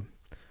is like a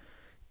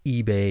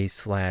eBay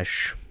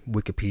 /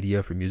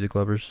 Wikipedia for music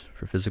lovers,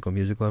 for physical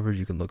music lovers.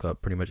 You can look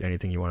up pretty much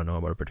anything you want to know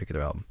about a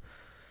particular album.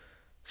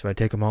 So I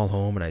take them all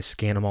home and I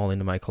scan them all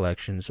into my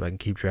collection so I can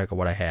keep track of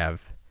what I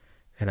have.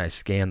 And I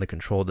scan the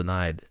Control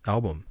Denied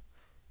album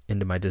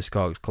into my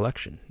Discogs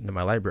collection, into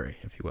my library,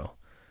 if you will.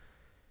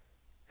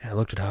 And I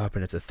looked it up,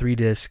 and it's a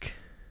 3-disc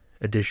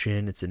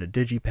edition. It's in a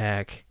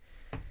digipack.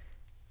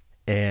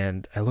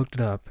 And I looked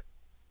it up,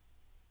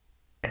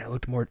 and I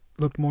looked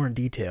more in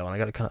detail. And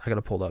I got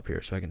it pulled up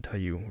here so I can tell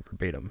you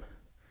verbatim.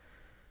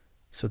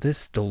 So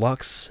this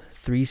deluxe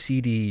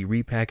 3-CD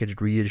repackaged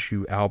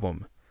reissue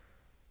album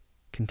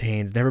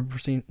contains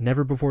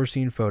never before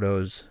seen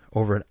photos,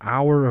 over an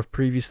hour of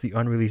previously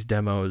unreleased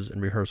demos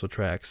and rehearsal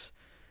tracks,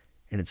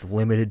 and it's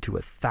limited to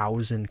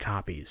 1,000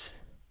 copies.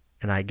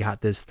 And I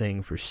got this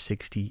thing for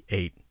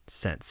 68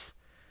 cents.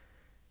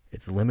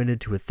 It's limited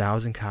to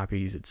 1,000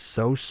 copies. It's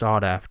so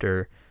sought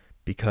after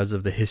because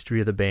of the history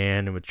of the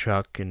band and with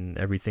Chuck and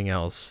everything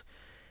else.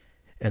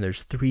 And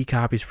there's 3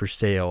 copies for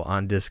sale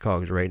on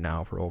Discogs right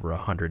now for over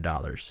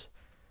 $100.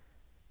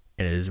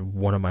 And it is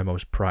one of my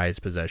most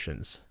prized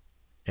possessions.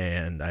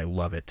 And I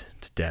love it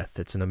to death.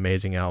 It's an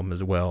amazing album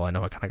as well. I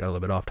know I kind of got a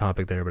little bit off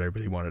topic there, but I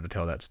really wanted to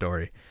tell that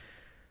story.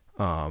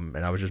 And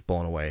I was just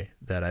blown away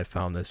that I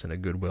found this in a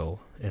Goodwill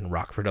in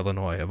Rockford,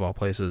 Illinois, of all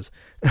places,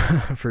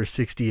 for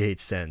 68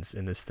 cents.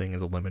 And this thing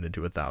is limited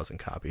to 1,000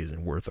 copies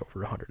and worth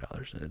over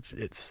 $100. And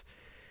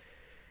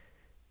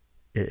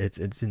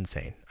it's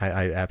insane.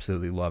 I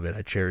absolutely love it.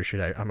 I cherish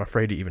it. I'm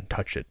afraid to even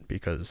touch it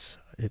because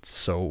it's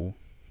so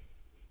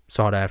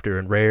sought after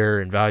and rare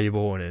and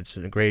valuable, and it's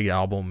a great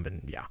album.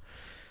 And yeah.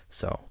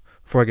 So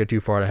before I get too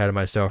far ahead of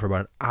myself, we're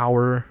about an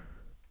hour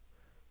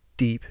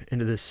deep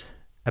into this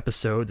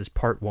episode, this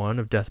part 1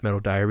 of Death Metal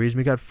Diaries.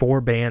 We got 4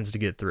 bands to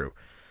get through,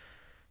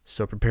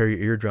 so prepare your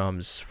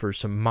eardrums for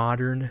some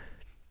modern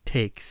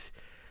takes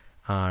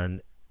on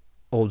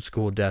old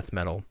school death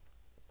metal.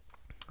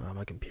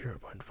 My computer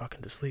went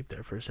fucking to sleep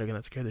there for a second.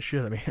 That scared the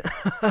shit out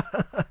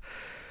of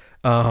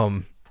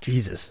me.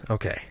 Jesus.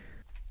 Okay,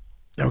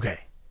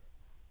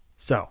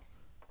 so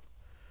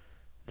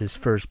this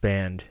first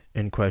band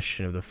in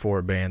question of the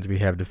 4 bands we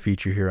have to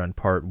feature here on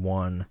part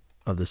 1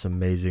 of this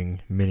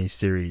amazing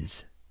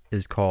mini-series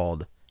is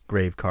called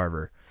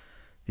Gravecarver.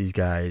 These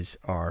guys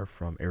are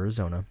from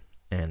Arizona,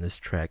 and this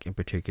track in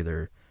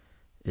particular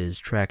is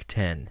track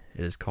 10.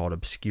 It is called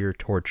Obscure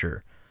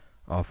Torture,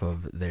 off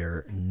of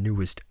their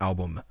newest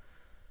album,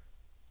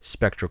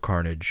 Spectral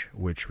Carnage,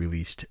 which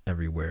released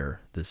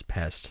everywhere this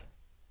past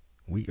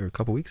week, or a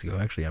couple weeks ago,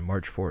 actually, on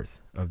March 4th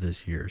of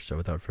this year. So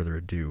without further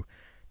ado,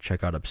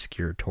 check out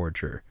Obscure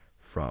Torture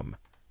from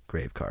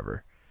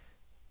Gravecarver.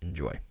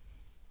 Enjoy.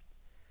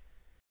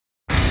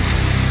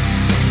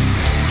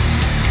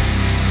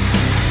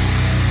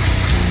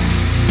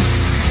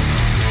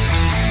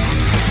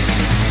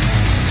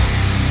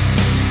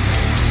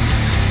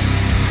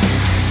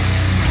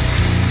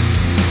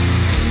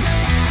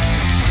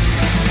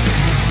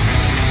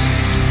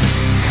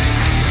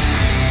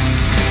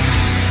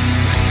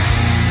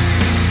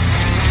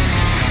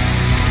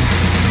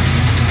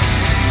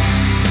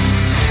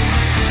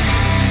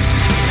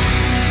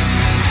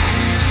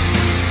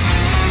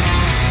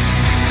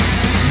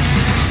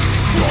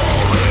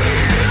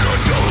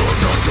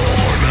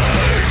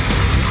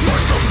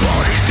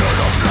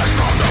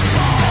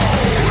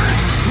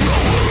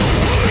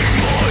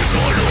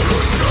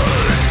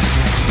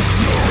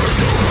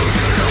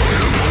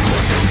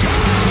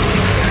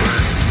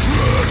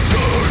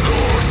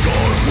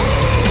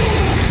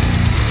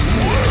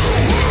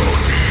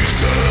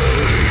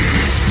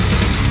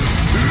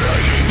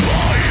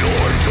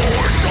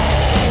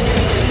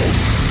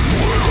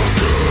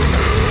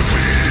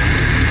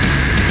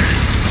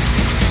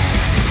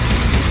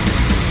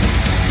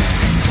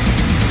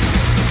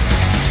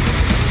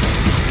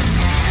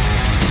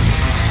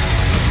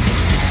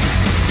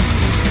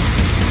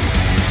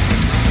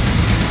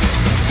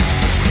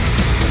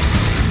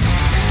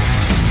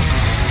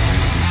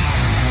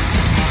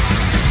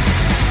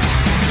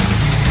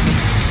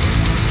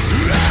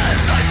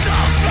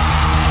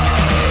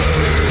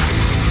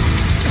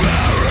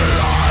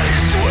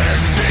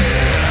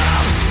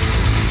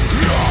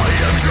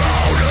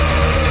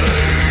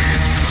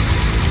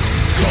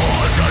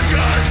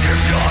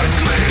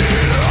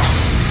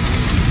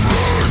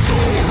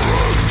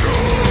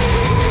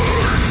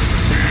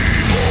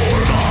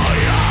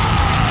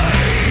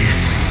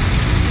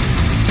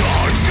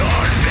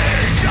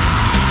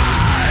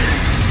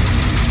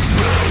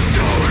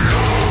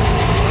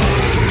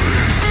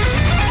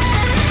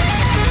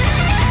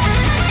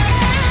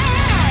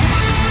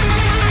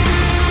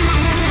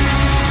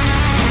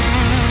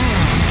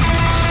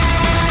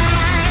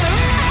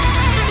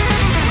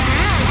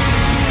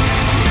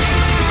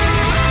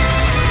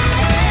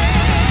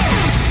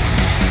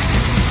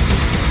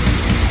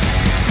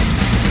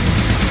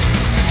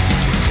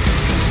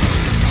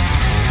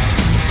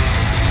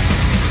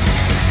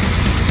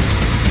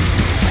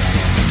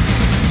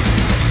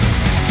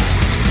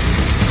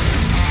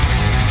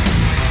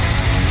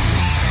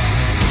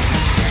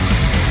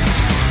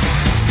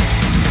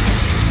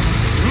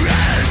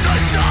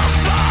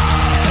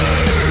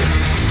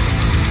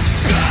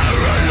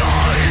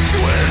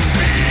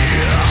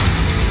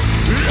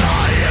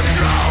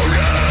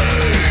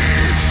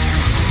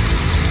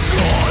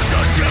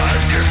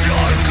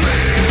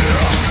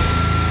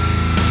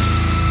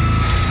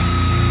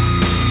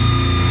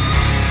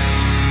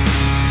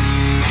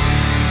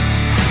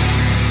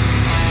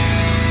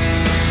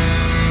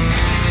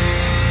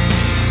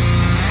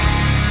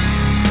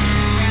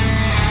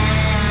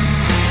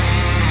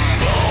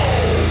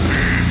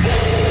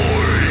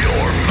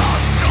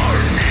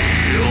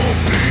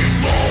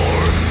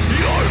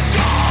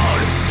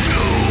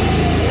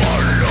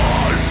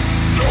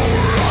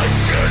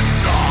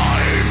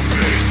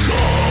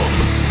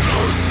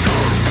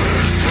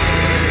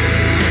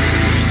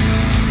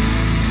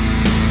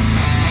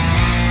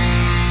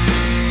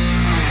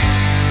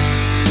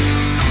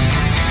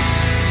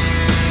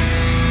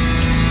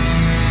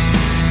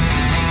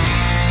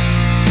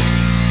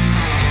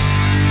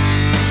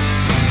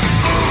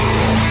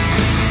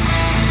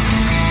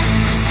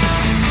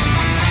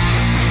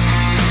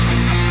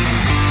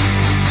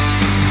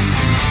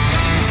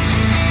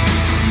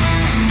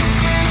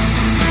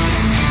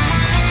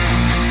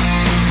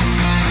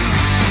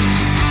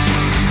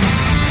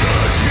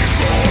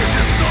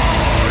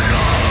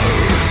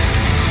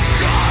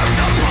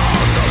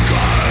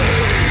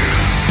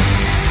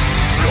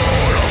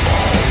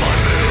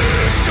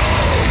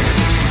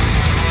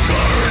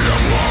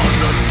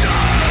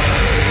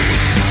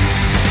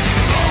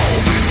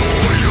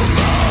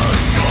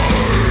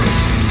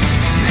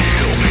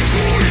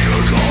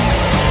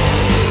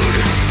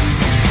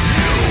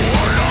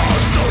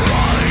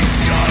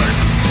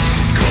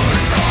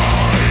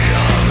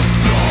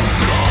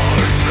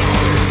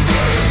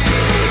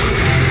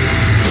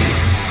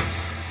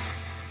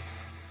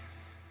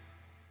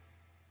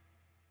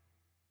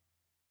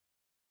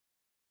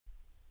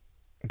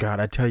 God,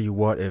 I tell you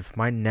what, if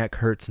my neck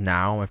hurts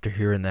now after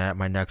hearing that,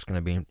 my neck's going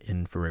to be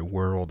in for a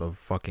world of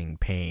fucking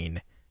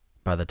pain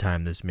by the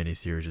time this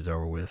miniseries is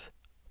over with.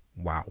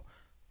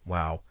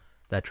 Wow.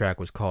 That track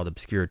was called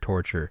Obscure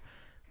Torture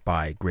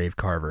by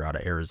Gravecarver out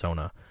of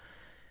Arizona.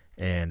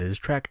 And it is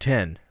track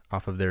 10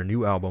 off of their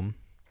new album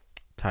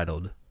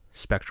titled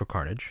Spectral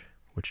Carnage,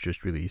 which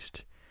just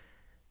released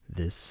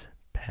this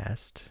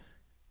past,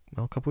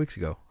 a couple weeks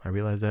ago. I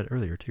realized that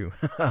earlier too,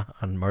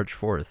 on March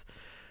 4th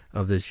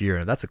of this year.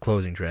 And that's a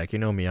closing track. You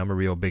know me, I'm a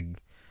real big,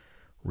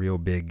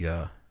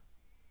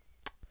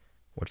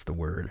 what's the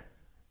word?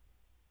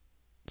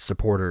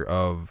 Supporter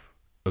of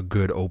a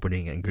good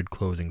opening and good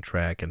closing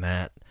track. And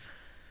that,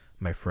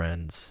 my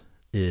friends,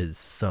 is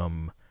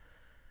some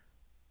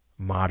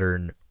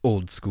modern,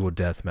 old school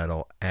death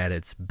metal at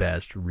its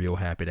best. Real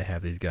happy to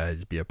have these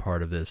guys be a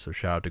part of this. So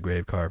shout out to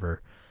Gravecarver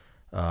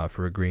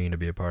for agreeing to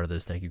be a part of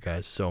this. Thank you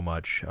guys so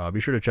much. Be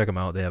sure to check them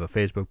out. They have a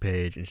Facebook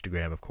page,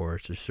 Instagram, of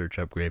course. Just search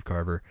up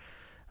Gravecarver.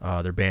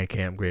 Their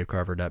Bandcamp,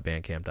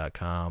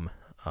 gravecarver.bandcamp.com.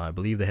 I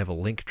believe they have a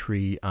link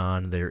tree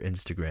on their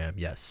Instagram.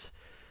 Yes.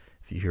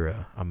 If you hear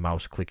a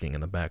mouse clicking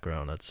in the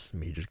background, that's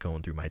me just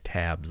going through my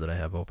tabs that I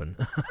have open.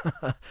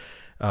 They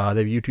have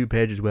a YouTube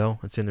page as well.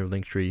 It's in their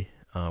link tree,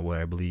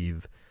 where I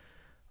believe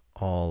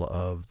all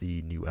of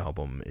the new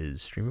album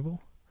is streamable.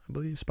 I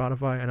believe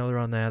Spotify. I know they're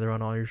on that. They're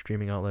on all your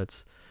streaming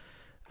outlets.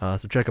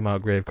 So check them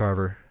out,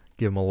 Gravecarver.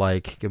 Give them a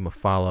like, give them a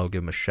follow,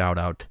 give them a shout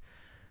out.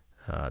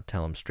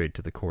 Tell them Straight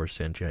to the Core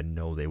sent you. I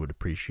know they would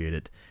appreciate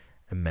it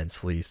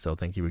immensely. So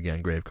thank you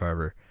again,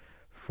 Gravecarver,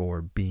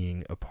 for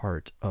being a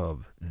part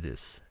of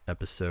this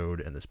episode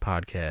and this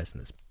podcast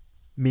and this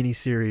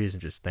mini-series,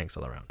 and just thanks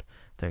all around.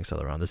 Thanks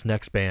all around. This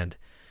next band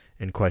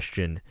in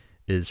question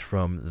is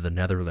from the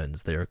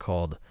Netherlands. They are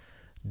called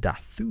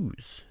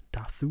Dathuz.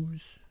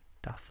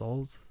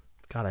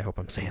 God, I hope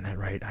I'm saying that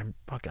right. I'm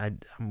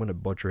gonna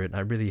butcher it, and I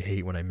really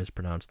hate when I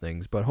mispronounce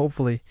things, but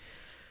hopefully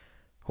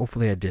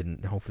I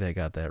didn't. Hopefully I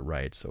got that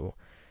right. So,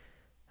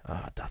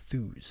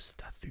 Dathuz,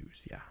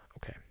 yeah,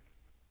 okay.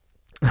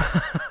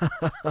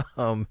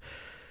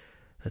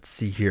 Let's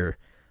see here.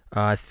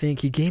 I think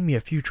he gave me a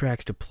few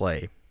tracks to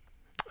play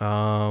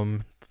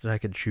that I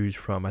could choose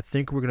from. I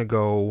think we're gonna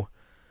go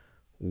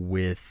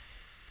with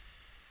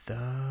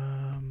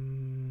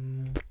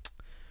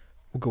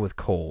we'll go with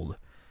Cold,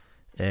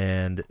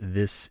 and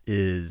this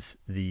is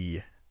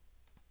the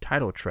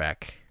title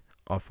track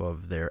off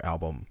of their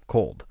album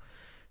Cold.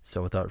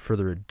 So without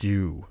further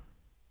ado,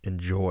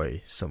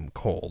 enjoy some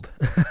Cold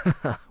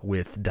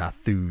with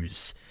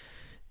Dathuz.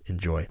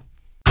 Enjoy.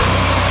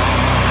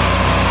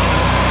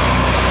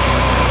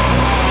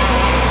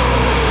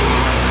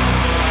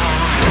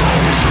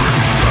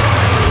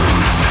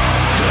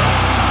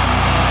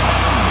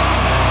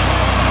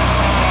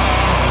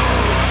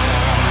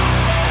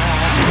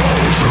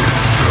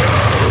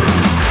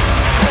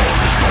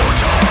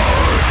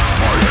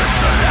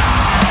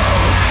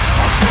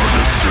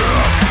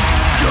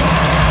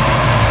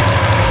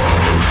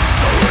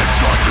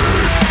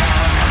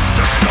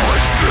 The snow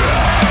is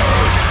bare,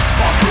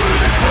 my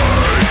breathing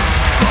pain.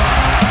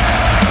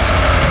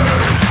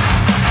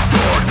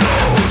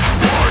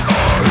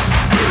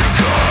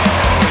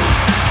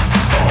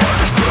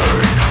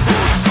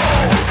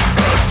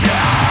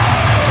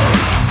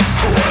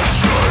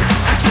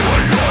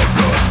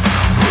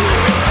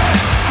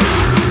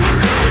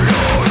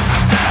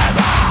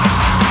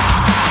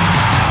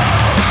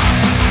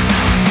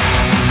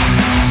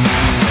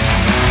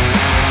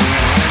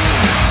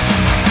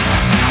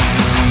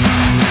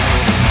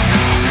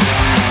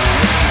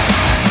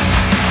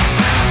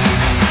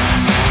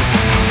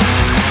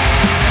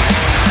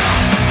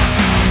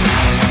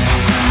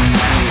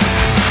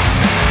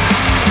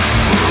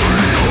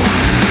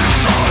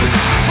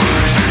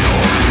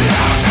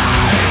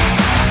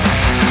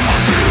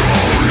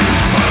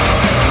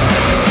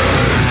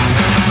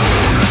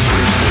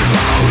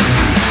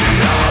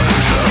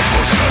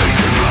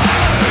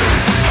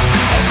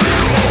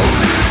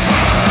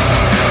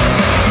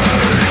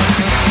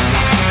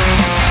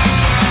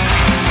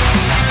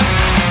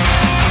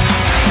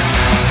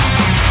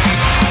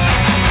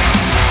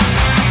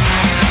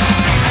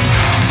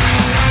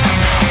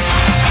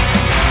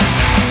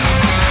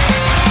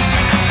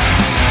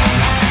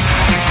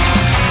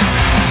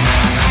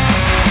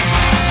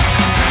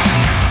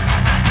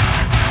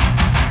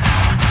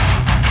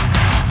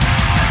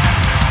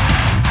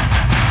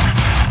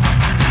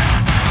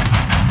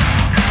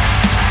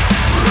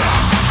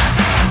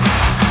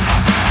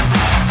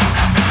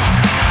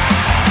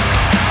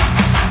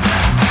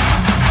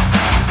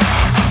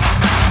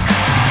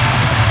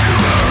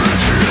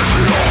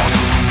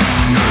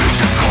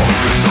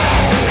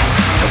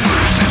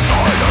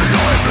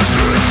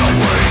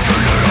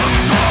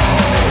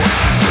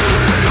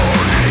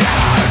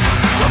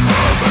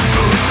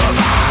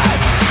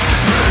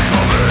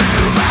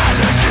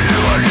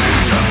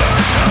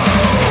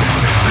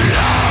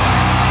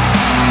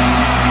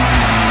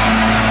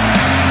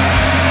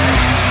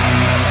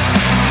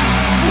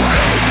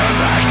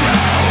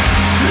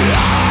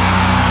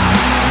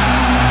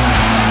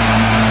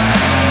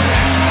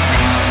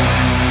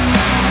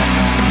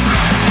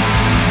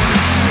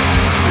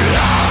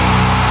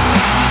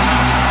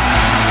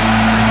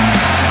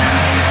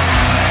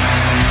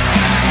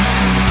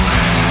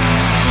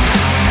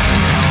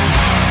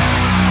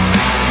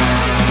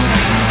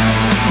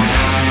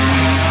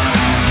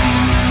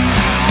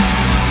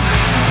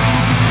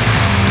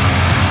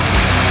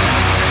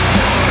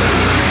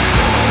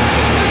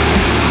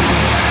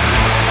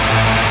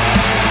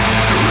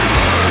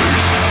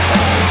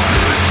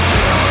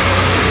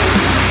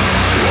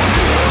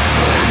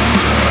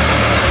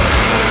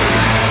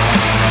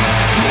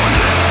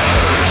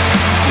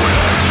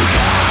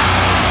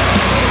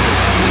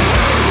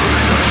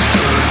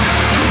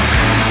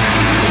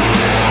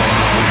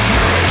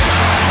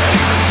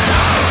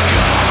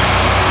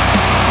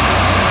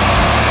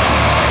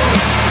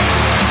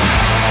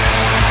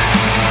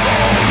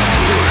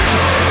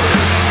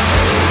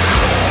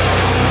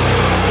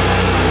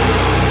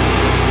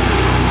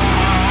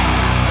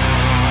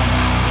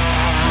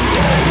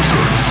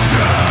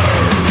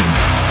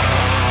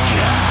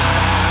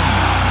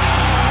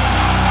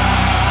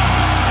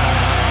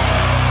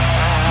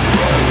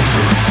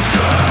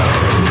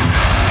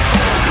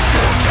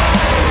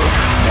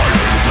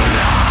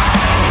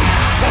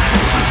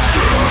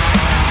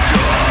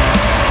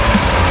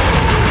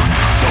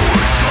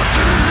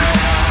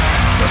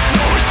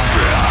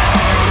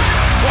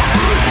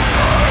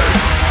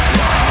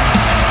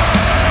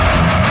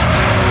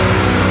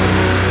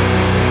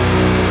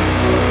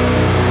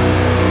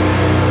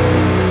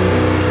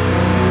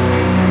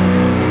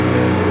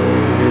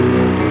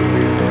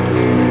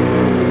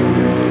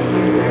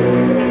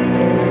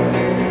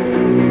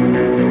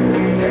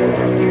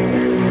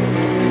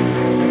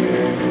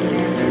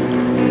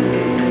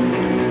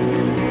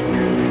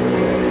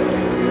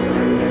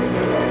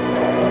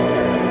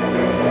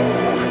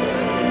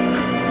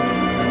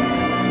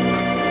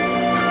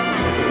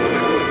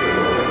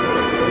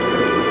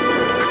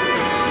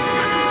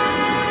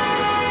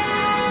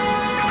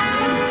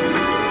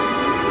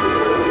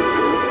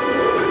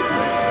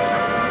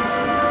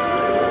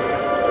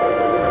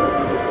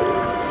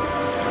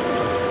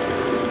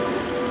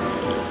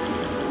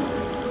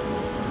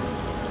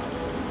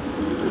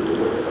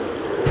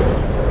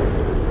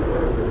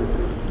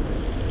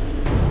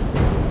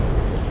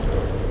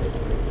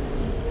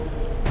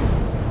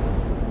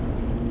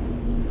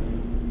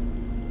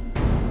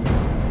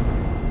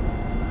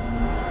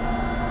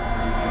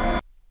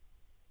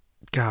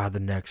 God, the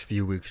next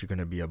few weeks are going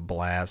to be a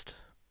blast.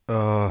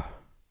 That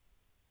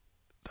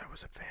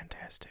was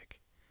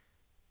fantastic.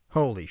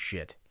 Holy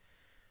shit.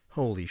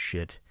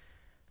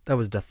 That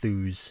was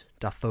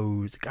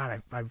Dathuz.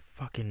 God, I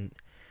fucking...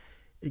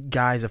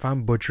 Guys, if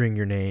I'm butchering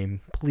your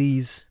name,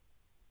 please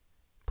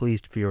feel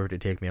free to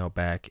take me out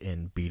back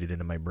and beat it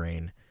into my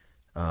brain.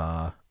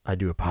 I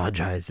do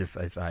apologize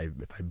if I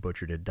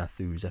butchered it.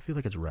 Dathuz. I feel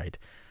like it's right.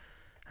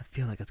 I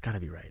feel like it's gotta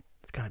be right.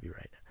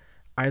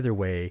 Either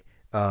way,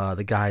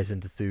 the guys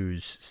in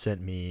Dathuz sent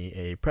me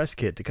a press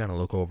kit to kind of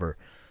look over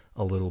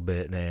a little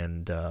bit,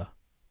 and the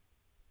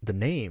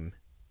name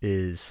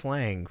is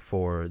slang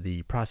for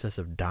the process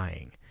of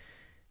dying,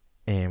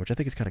 and which I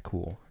think is kind of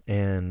cool.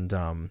 And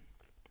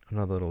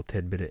another little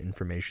tidbit of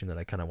information that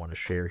I kind of want to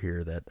share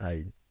here that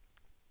I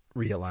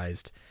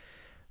realized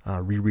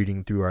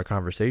rereading through our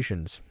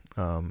conversations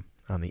on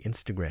the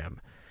Instagram.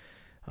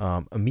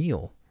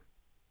 Emil,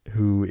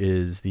 who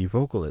is the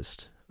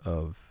vocalist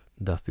of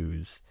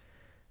Dathuz,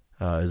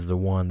 is the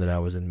one that I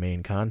was in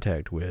main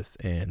contact with,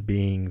 and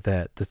being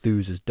that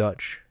Dathuz is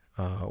Dutch,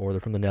 or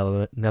they're from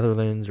the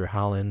Netherlands or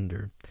Holland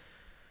or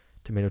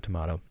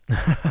tomato,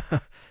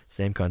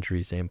 same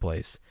country, same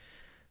place.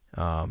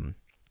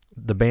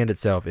 The band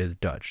itself is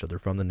Dutch, so they're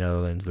from the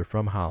Netherlands, they're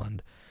from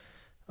Holland.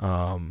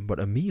 But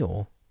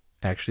Emil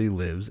actually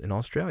lives in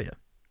Australia,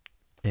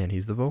 and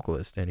he's the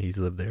vocalist, and he's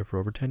lived there for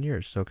over 10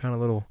 years. So kind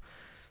of little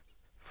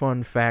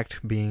fun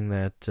fact being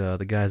that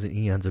the guys in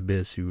Eon's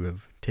Abyss who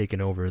have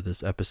taken over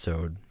this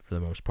episode for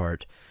the most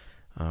part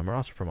are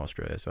also from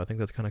Australia, so I think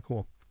that's kind of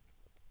cool.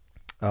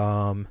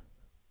 But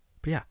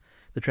yeah,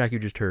 the track you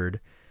just heard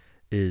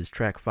is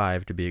track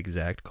 5 to be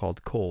exact,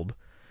 called Cold.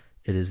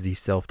 It is the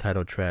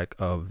self-titled track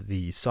of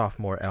the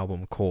sophomore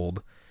album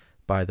Cold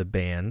by the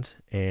band,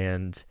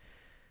 and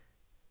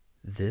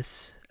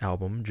this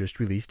album just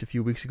released a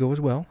few weeks ago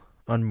as well,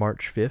 on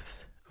March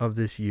 5th of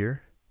this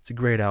year. It's a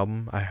great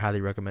album. I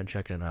highly recommend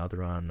checking it out.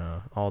 They're on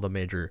all the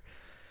major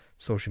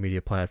social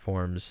media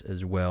platforms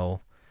as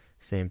well.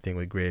 Same thing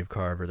with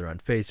Gravecarver. They're on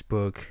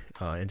Facebook,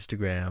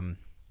 Instagram,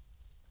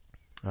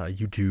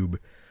 YouTube,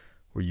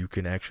 where you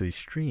can actually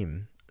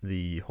stream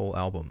the whole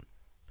album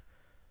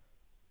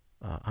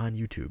on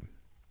YouTube,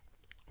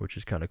 which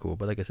is kind of cool.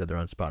 But like I said, they're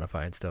on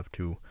Spotify and stuff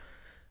too.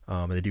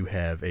 And they do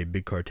have a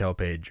Big Cartel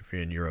page if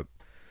you're in Europe,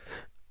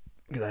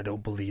 because I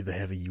don't believe they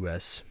have a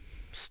US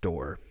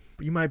store,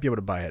 but you might be able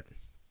to buy it.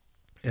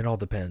 It all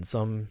depends.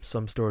 Some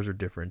stores are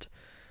different,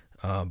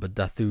 but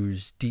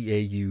Dathuz,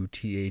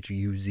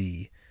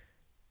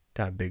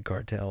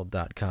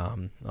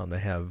 DAUTZ.BigCartel.com. They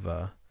have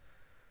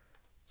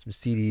some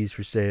CDs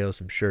for sale,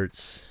 some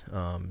shirts,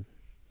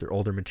 their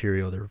older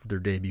material, their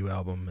debut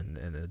album,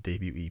 and a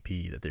debut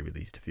EP that they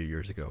released a few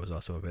years ago is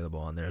also available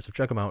on there. So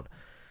check them out.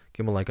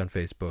 Give them a like on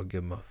Facebook.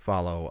 Give them a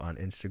follow on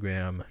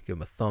Instagram. Give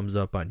them a thumbs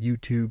up on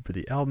YouTube for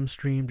the album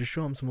stream. Just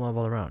show them some love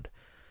all around.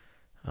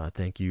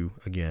 Thank you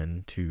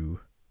again to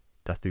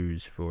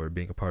Dathuz for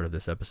being a part of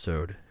this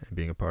episode and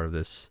being a part of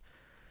this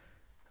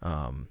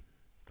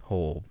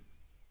whole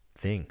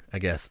thing, I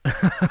guess.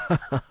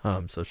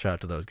 So shout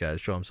out to those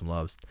guys. Show them some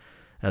love.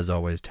 As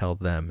always, tell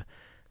them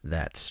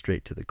that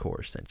Straight to the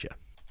Core sent you.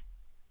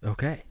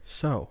 Okay,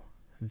 so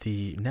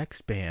the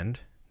next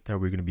band that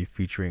we're going to be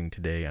featuring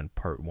today on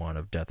part 1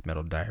 of Death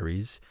Metal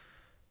Diaries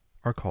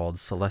are called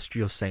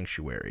Celestial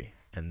Sanctuary,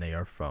 and they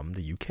are from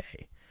the UK.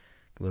 A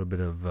little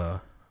bit of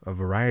a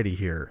variety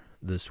here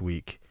this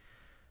week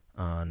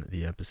on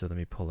the episode. Let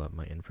me pull up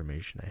my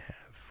information I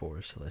have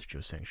for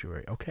Celestial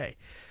Sanctuary. Okay,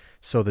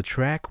 so the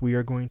track we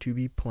are going to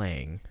be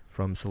playing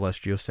from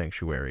Celestial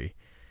Sanctuary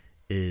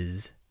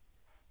is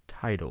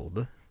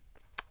titled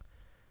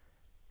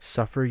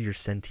Suffer Your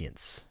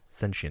Sentience.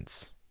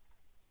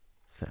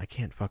 I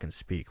can't fucking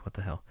speak. What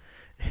the hell?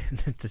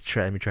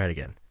 Let me try it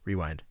again.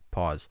 Rewind.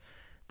 Pause.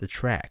 The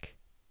track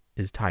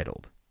is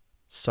titled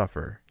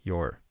Suffer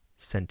Your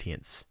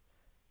Sentience.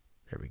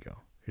 There we go.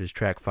 It is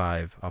track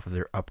 5 off of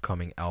their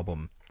upcoming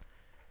album.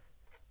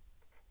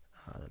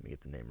 Let me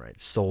get the name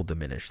right. Soul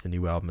Diminished. The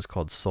new album is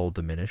called Soul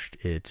Diminished.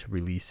 It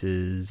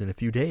releases in a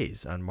few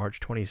days on March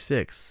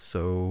 26th.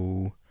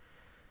 So,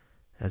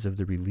 as of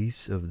the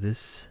release of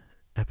this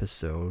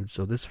episode,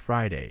 so this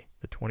Friday,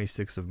 the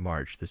 26th of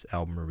March, this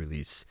album will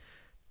release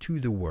to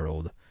the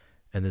world.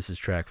 And this is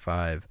track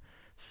 5,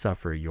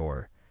 Suffer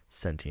Your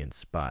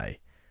Sentience by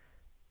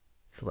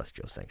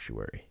Celestial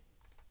Sanctuary.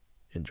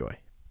 Enjoy.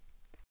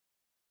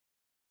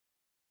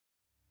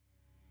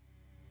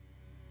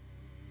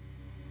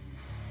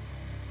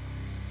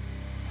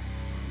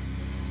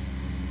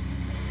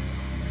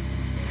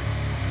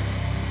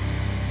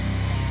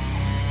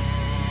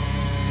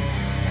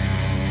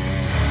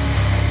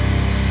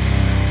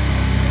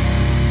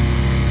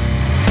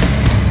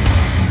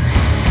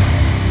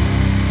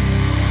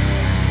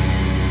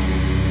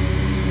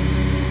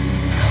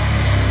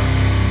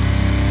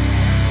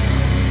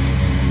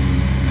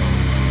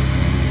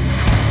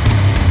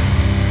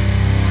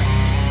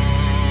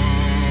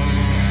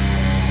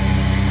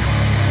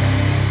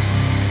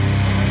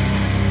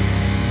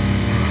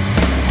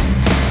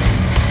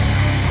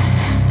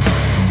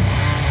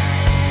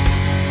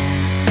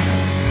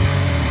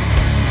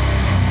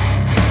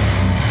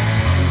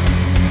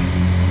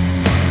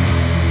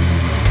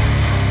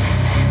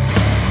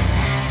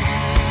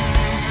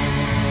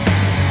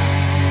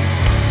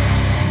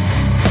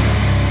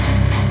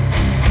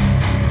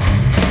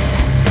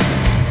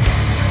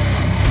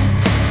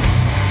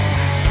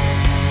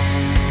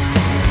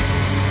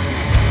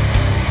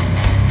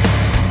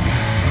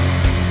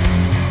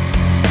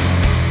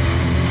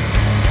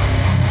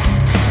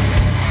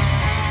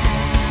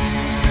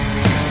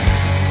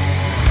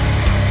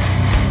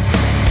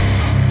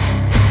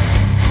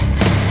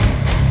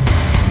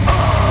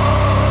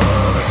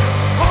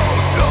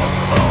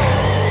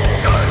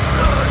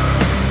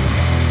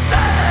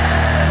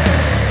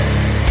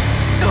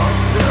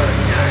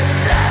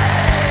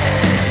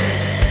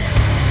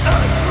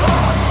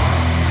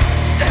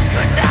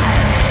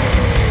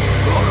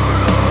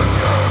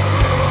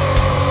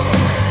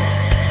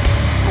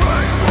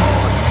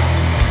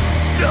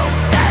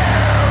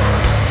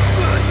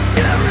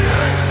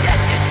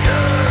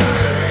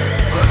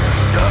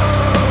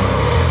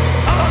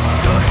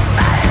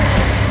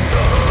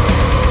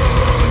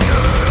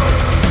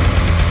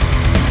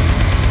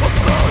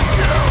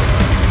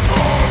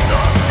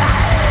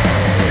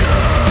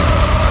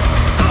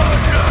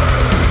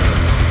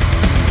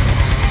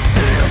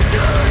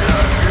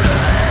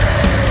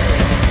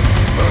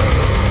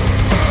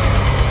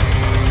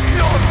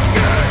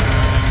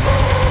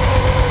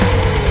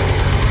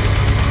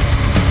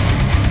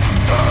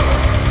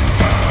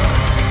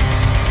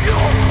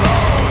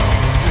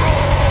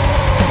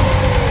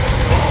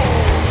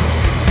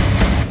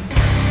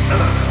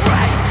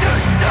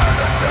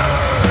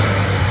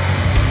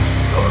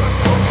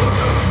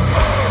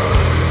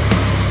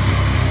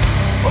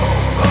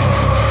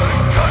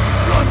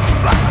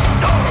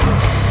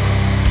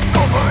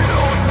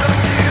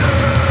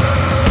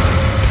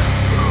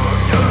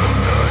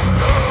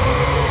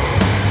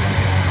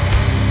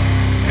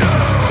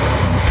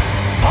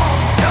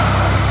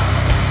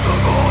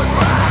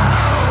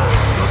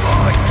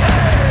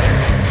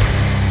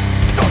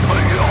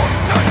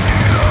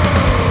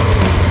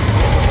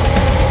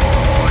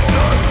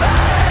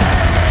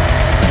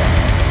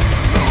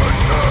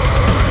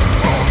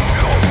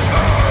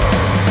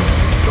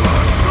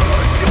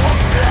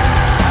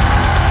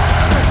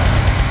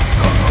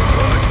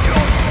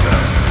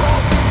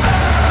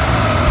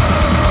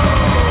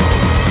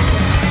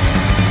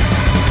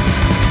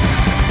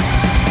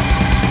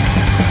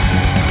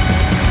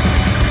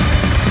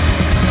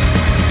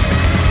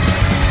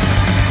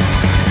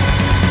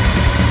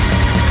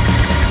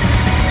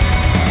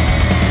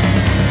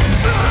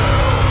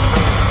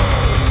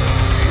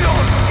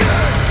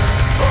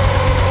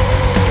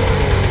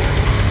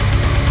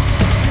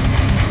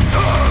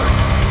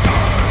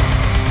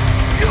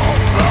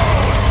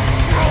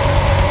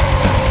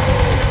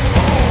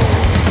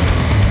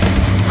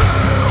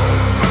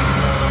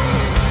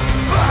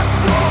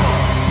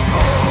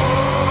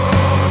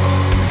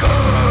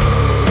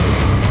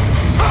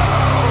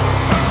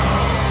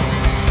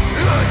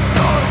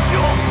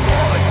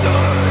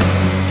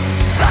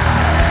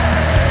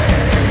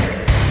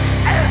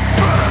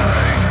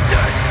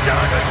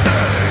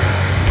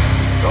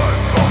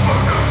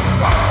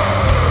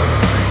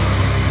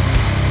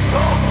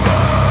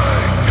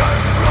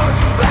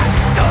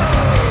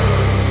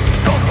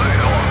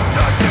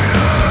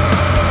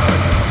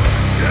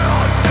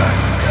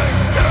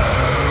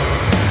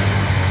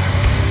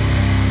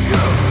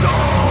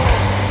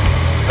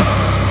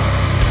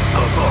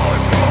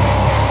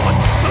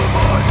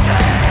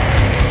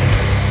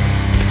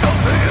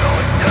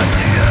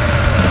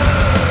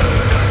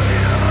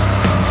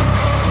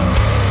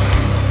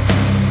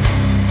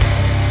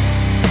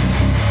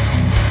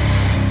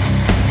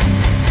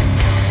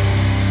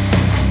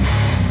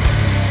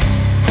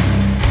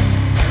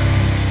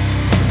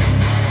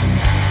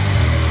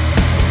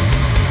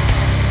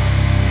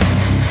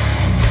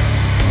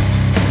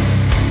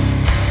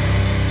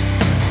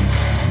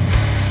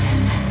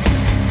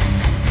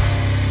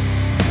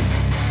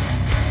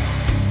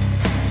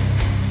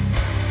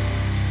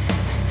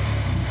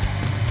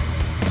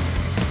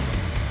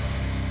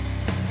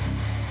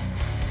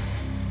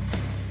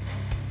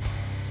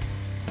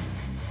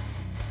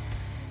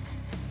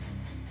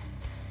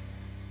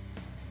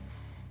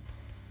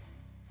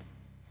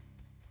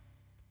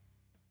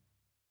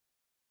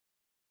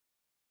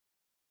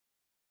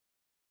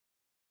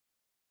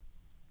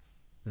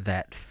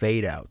 that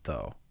fade out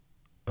though.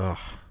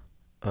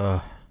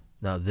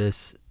 Now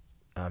this,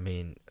 I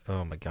mean,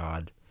 oh my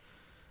God.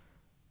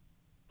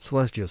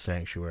 Celestial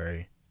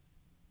Sanctuary.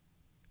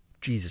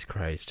 Jesus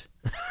Christ.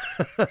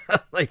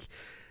 Like,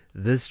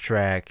 this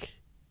track,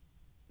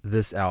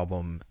 this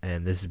album,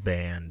 and this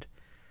band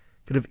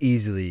could have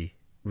easily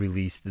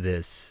released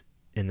this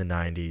in the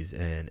 90s,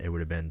 and it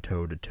would have been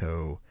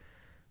toe-to-toe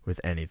with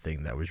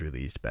anything that was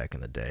released back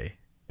in the day.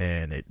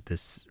 And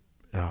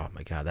oh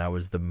my God, that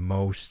was the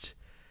most...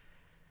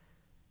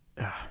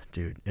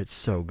 dude, it's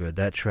so good.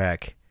 That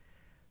track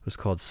was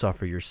called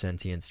Suffer Your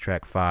Sentience,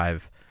 track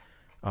 5,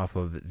 off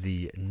of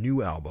the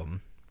new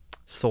album,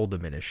 Soul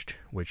Diminished,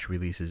 which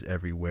releases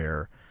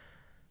everywhere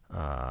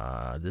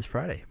this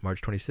Friday,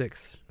 March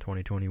 26th,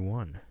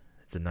 2021.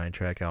 It's a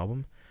 9-track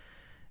album.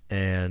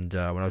 And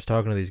when I was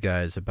talking to these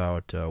guys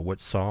about what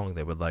song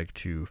they would like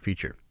to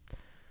feature,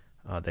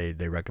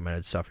 they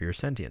recommended Suffer Your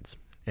Sentience.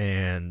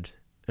 And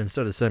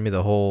instead of sending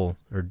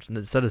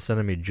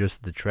me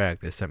just the track,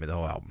 they sent me the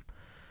whole album.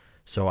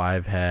 So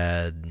I've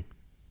had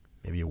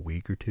maybe a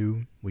week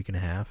and a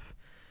half.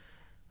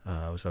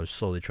 So I was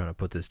slowly trying to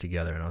put this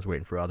together, and I was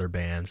waiting for other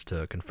bands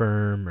to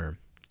confirm or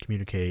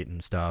communicate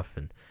and stuff,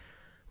 and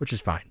which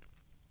is fine.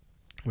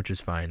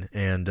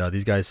 And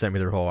these guys sent me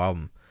their whole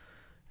album,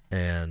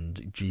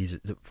 and Jesus,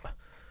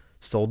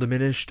 Soul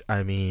Diminished.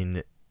 I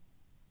mean,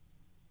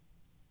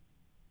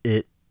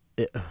 it's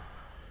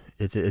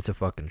a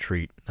fucking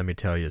treat. Let me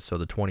tell you. So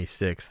the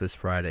 26th, this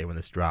Friday when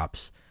this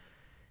drops,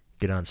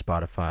 get on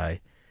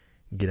Spotify,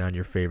 get on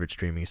your favorite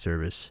streaming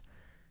service.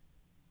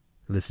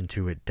 Listen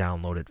to it,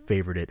 download it,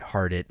 favorite it,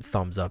 heart it,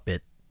 thumbs up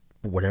it,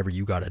 whatever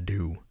you gotta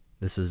do.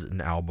 This is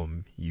an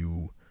album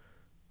you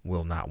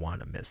will not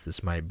want to miss.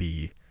 This might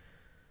be...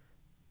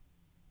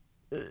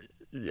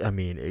 I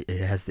mean, it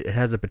has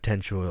the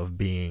potential of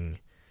being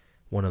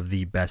one of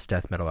the best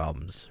death metal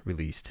albums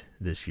released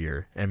this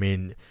year. I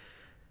mean,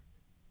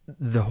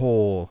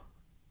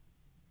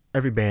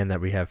 every band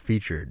that we have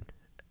featured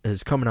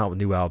is coming out with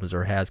new albums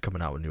or has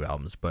coming out with new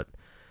albums, but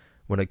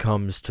when it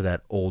comes to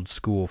that old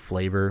school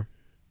flavor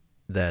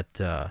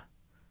that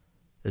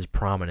is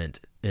prominent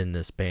in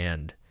this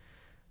band,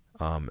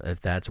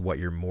 if that's what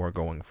you're more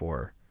going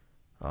for,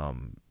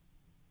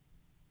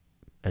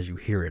 as you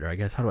hear it, or I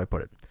guess, how do I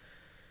put it?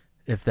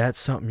 If that's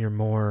something you're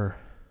more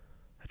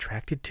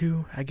attracted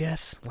to, I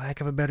guess,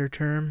 lack of a better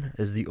term,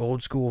 is the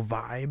old school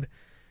vibe,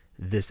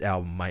 this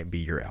album might be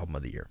your album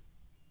of the year.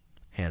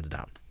 Hands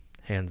down.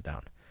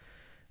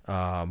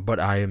 But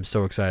I am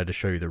so excited to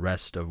show you the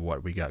rest of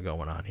what we got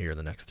going on here in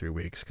the next 3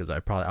 weeks, because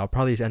I'll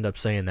probably end up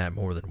saying that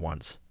more than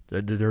once.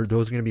 Those are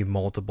going to be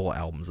multiple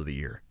albums of the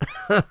year.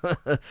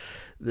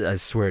 I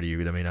swear to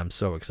you. I mean, I'm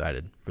so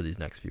excited for these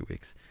next few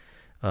weeks.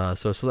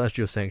 So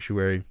Celestial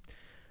Sanctuary,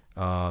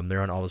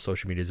 they're on all the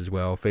social medias as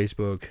well.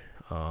 Facebook,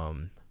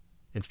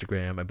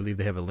 Instagram. I believe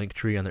they have a link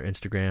tree on their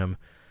Instagram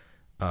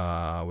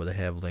where they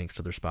have links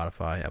to their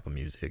Spotify, Apple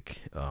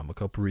Music, a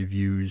couple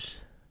review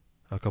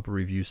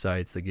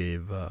sites that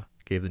gave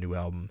the new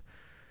album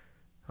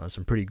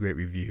some pretty great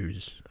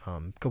reviews.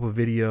 A couple of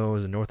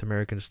videos, a North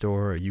American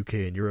store, a UK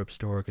and Europe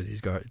store, because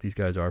these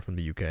guys are from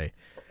the UK.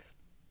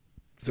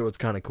 So it's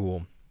kind of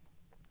cool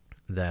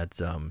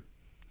that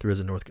there is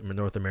a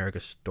North America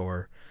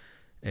store.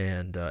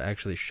 And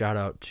actually, shout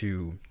out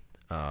to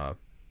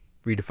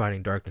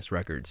Redefining Darkness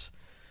Records,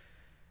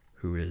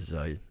 who is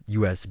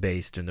U.S.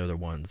 based, and they're the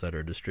ones that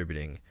are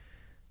distributing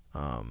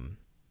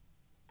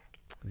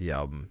the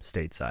album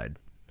stateside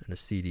and a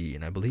CD.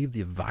 And I believe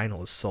the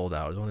vinyl is sold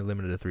out. It's only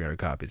limited to 300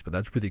 copies, but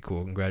that's really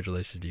cool.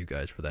 Congratulations to you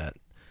guys for that,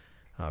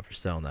 for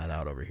selling that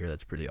out over here.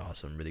 That's pretty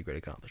awesome. Really great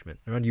accomplishment.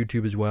 They're on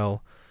YouTube as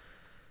well.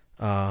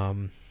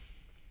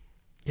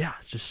 Yeah,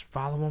 just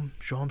follow them,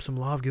 show them some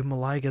love, give them a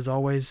like as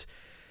always.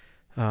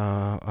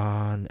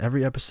 On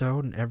every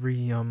episode and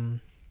every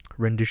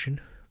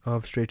rendition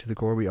of Straight to the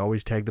Core, we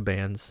always tag the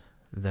bands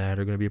that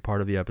are going to be a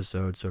part of the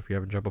episode. So if you're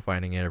having trouble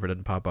finding it, if it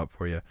doesn't pop up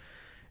for you,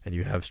 and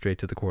you have Straight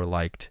to the Core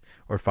liked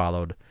or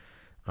followed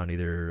on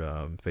either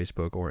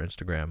Facebook or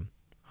Instagram,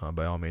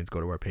 by all means go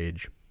to our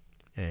page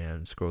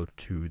and scroll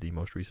to the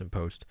most recent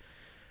post.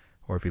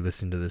 Or if you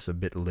listen to this a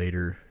bit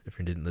later, if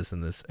you didn't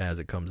listen to this as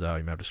it comes out,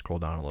 you might have to scroll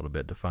down a little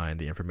bit to find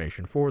the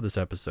information for this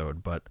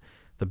episode. But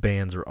the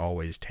bands are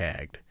always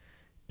tagged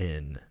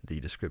in the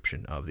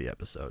description of the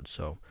episode.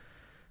 So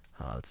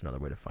that's another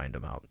way to find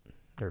them.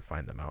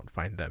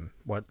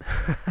 What?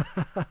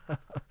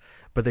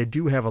 But they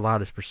do have a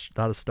lot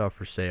of stuff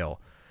for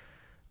sale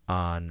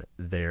on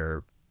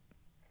their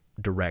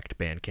direct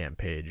Bandcamp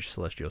page,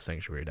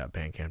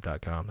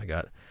 celestialsanctuary.bandcamp.com. They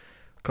got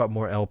a couple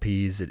more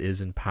LPs. It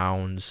is in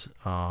pounds.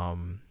 I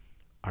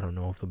don't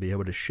know if they'll be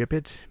able to ship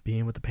it,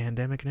 being with the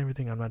pandemic and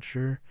everything. I'm not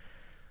sure.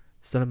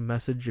 Send them a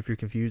message if you're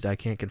confused. I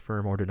can't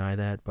confirm or deny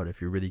that, but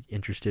if you're really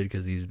interested,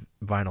 because these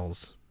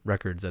vinyls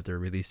records that they're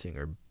releasing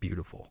are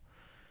beautiful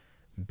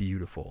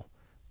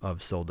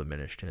of Soul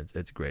Diminished, and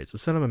it's great. So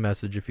send them a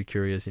message if you're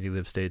curious and you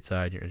live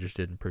stateside and you're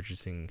interested in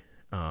purchasing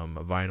a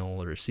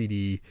vinyl or a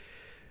CD.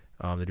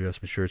 They do have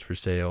some shirts for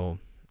sale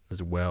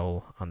as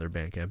well on their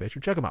Bandcamp page. So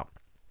check them out.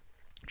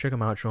 Check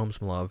them out. Show them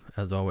some love.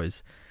 As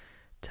always,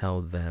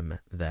 tell them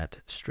that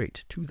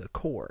Straight to the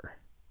Core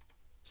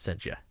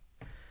sent you.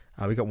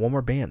 We got one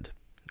more band.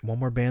 One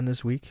more band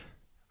this week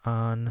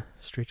on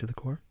Straight to the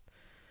Core.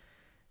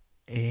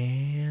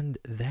 And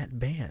that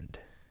band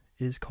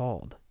is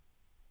called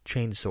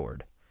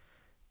Chainsword.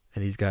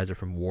 And these guys are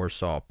from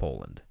Warsaw,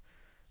 Poland,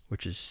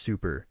 which is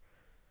super,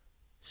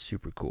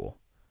 super cool.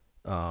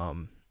 Yeah.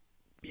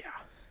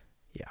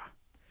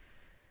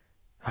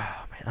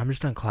 Oh, man, I'm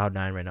just on cloud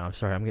nine right now. I'm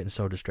sorry, I'm getting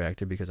so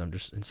distracted because I'm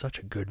just in such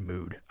a good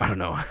mood. I don't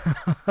know.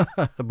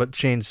 But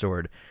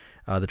Chainsword,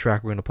 the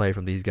track we're going to play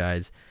from these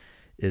guys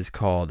is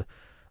called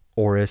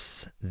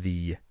Oris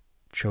the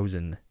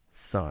Chosen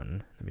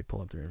Son. Let me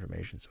pull up their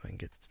information so I can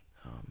get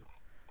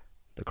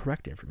the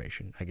correct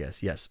information, I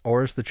guess. Yes,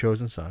 Oris the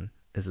Chosen Son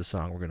is the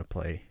song we're going to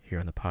play here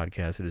on the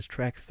podcast. It is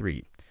track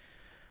 3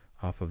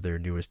 off of their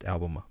newest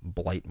album,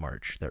 Blight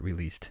March, that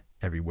released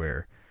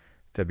everywhere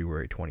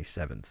February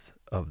 27th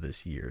of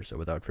this year. So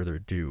without further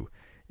ado,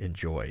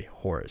 enjoy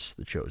Horus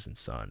the Chosen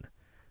Son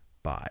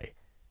by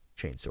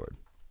Chainsword.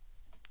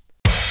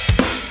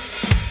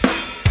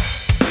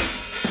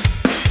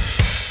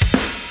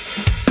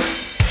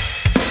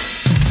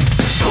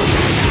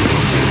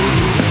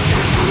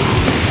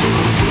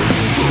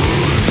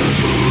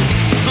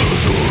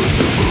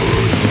 Chosen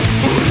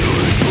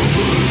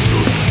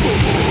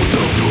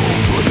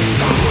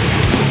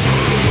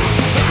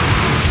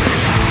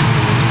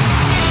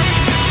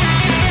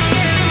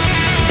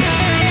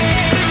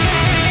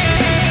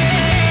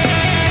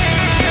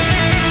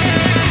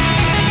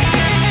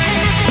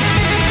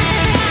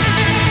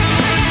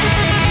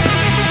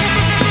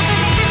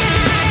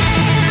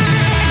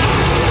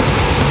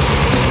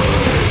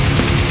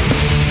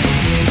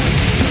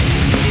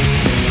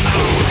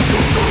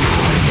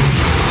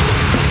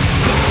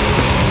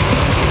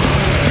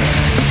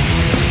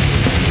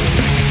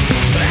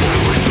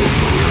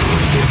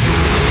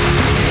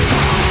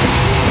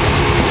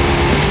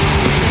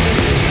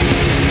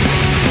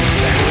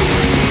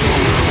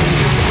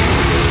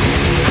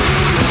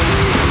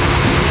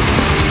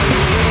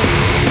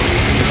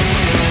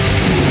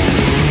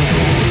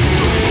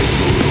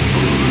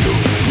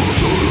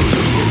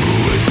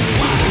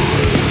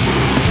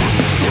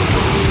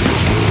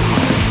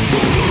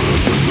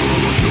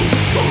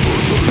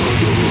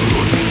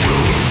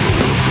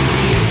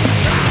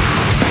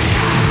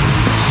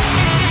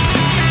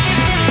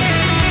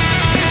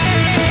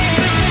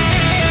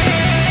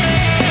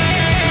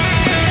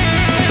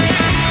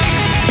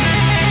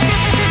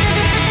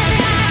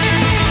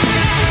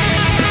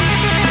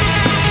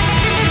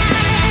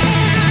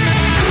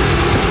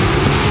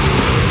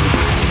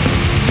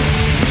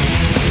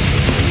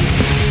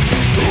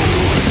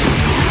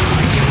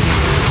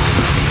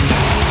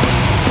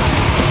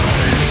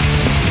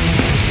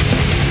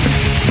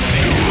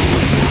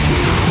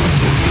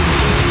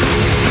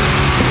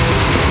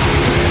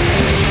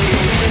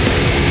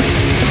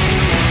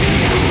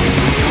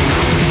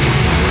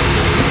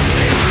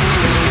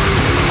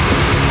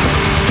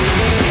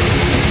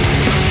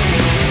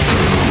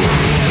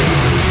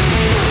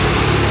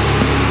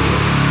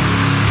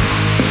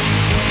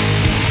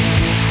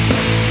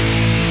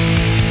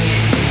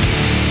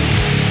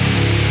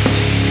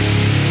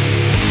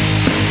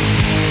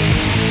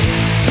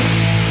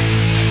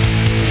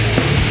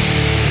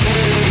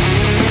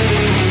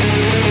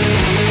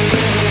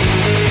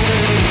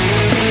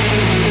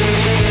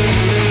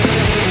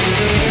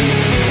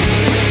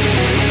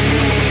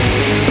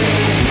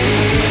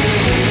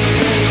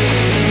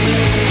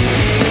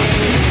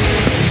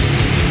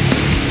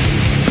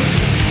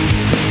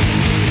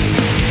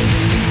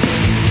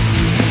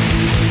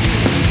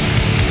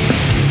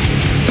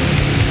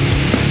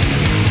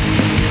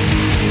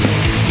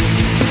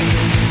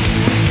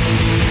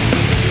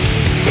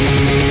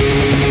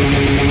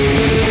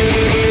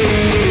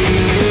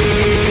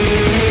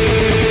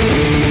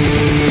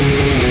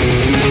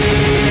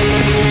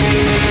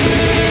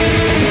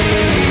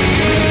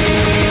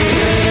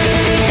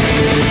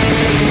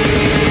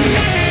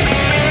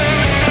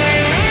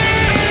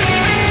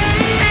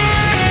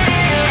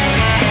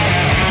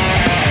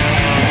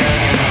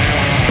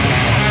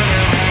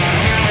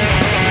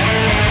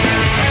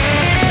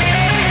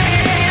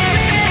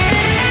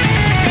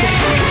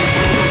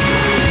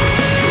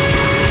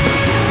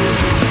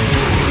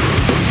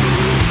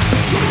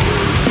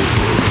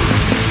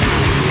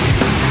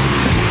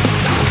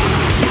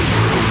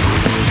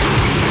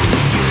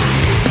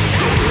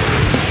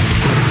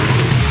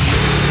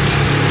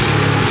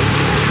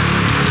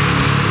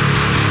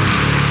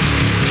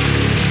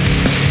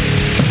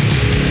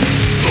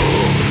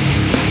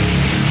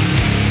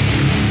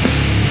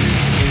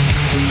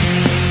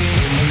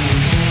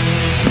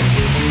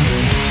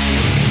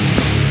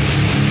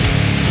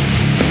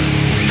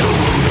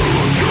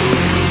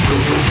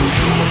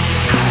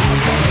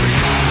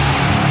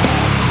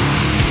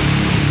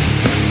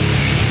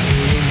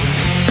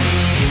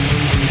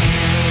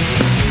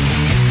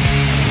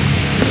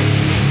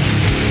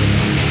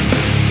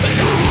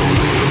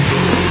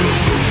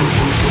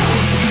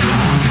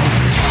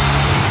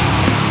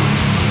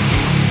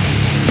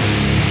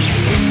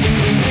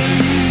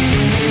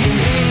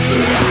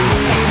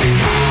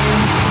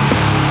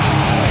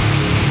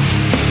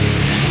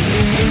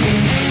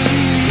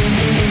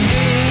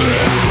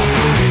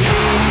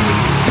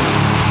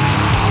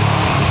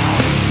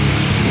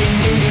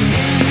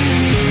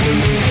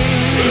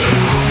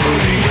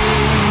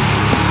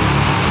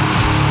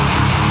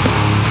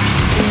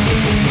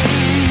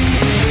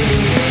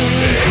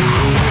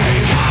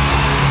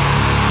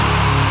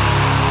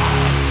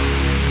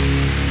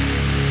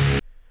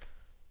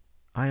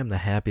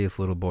happiest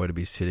little boy to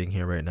be sitting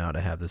here right now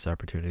to have this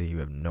opportunity. You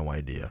have no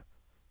idea.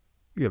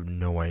 You have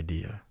no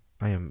idea.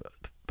 I am,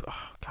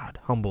 oh God,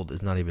 humbled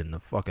is not even the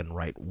fucking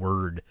right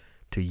word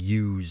to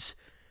use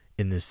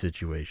in this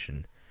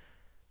situation.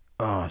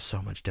 Oh,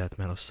 so much death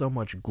metal, so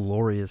much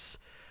glorious,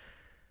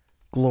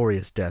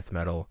 glorious death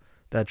metal.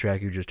 That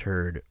track you just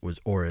heard was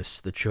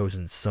Horus, The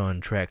Chosen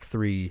Son, track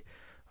 3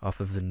 off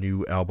of the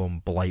new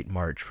album Blight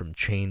March from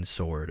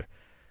Chainsword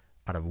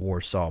out of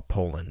Warsaw,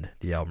 Poland.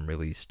 The album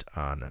released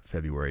on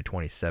February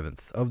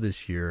 27th of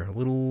this year, a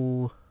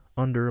little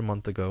under a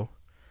month ago.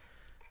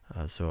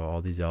 So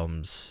all these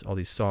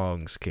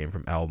songs came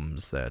from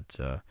albums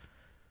that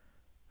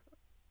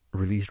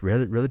released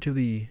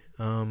relatively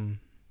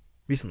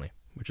recently,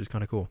 which is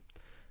kind of cool.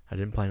 I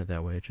didn't plan it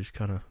that way. It just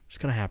kind of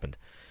happened.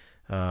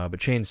 But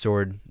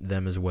Chainsword,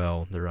 them as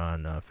well. They're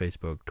on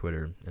Facebook,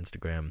 Twitter,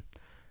 Instagram,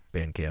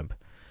 Bandcamp.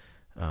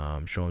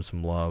 Show them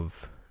some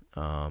love.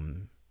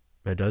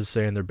 It does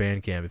say in their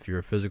Bandcamp, if you're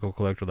a physical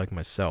collector like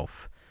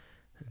myself,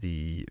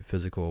 the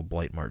physical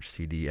Blight March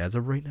CD, as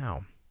of right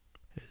now,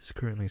 is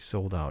currently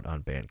sold out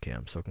on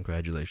Bandcamp. So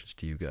congratulations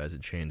to you guys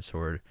at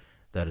Chainsword.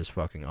 That is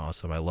fucking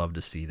awesome. I love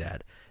to see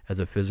that. As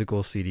a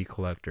physical CD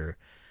collector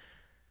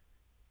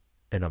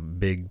and I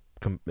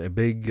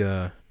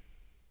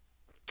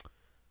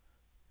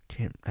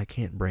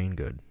can't brain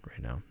good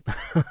right now.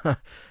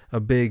 A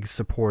big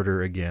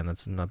supporter, again,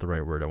 that's not the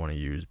right word I want to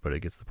use, but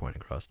it gets the point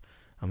across.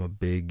 I'm a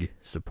big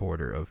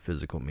supporter of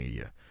physical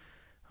media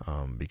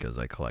because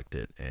I collect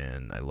it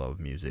and I love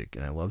music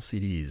and I love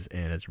CDs,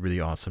 and it's really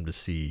awesome to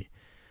see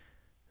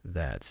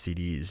that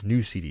new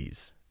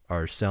CDs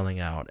are selling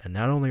out, and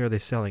not only are they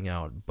selling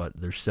out, but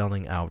they're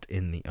selling out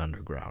in the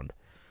underground,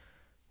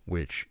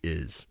 which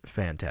is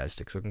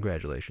fantastic. So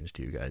congratulations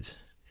to you guys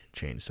in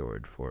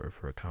Chainsword for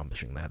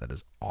accomplishing that. That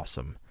is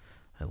awesome.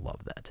 I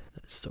love that.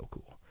 That is so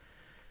cool.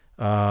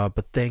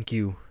 But thank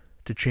you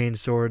to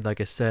Chainsword.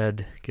 Like I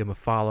said, give them a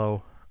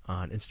follow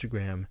on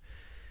Instagram,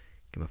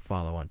 give them a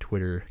follow on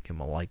Twitter, give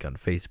them a like on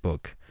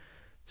Facebook,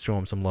 show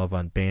them some love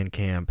on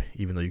Bandcamp.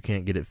 Even though you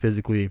can't get it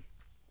physically,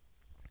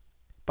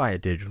 buy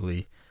it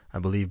digitally. I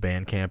believe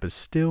Bandcamp is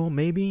still,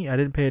 maybe, I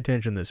didn't pay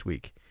attention this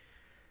week,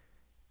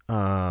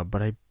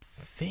 but I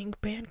think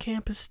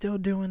Bandcamp is still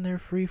doing their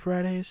free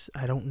Fridays.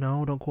 I don't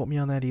know, don't quote me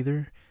on that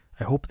either.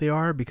 I hope they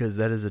are, because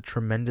that is a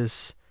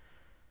tremendous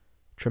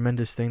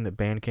thing that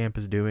Bandcamp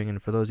is doing.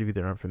 And for those of you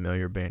that aren't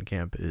familiar,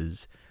 Bandcamp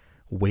is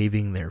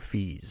waiving their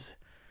fees,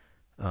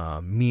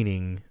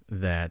 meaning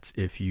that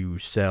if you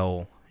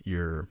sell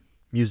your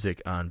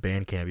music on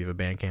Bandcamp, you have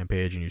a Bandcamp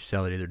page and you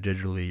sell it either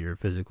digitally or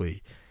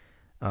physically,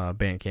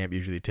 Bandcamp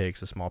usually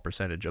takes a small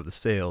percentage of the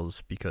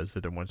sales because they're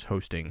the ones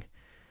hosting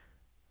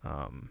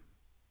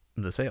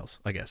the sales,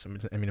 I guess. I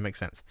mean, it makes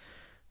sense.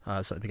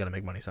 So they got to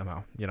make money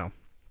somehow, you know.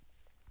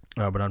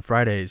 But on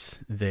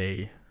Fridays,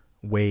 they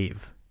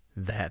waive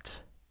that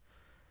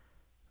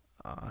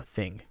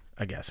thing,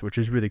 I guess, which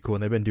is really cool.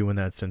 And they've been doing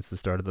that since the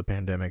start of the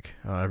pandemic,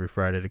 every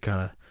Friday, to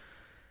kind of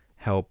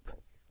help,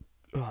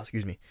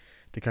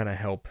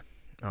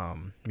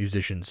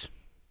 musicians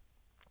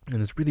in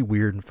this really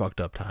weird and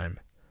fucked up time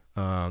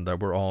that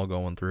we're all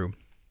going through.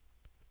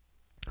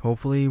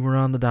 Hopefully we're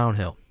on the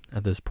downhill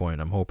at this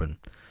point. I'm hoping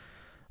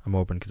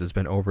because it's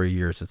been over a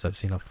year since I've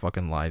seen a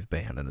fucking live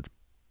band, and it's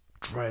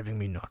driving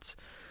me nuts.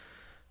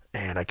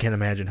 And I can't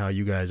imagine how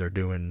you guys are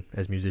doing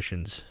as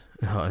musicians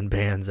in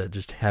bands that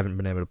just haven't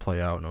been able to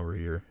play out in over a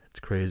year. It's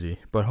crazy.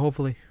 But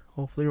hopefully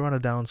we're on a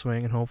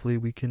downswing, and hopefully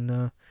we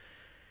can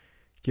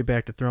get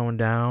back to throwing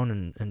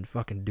down and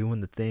fucking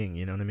doing the thing,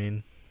 you know what I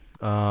mean?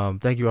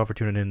 Thank you all for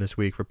tuning in this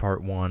week for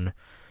part 1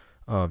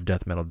 of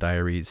Death Metal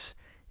Diaries,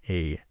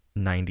 a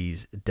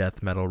 90s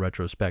death metal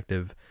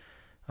retrospective.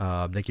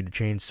 Thank you to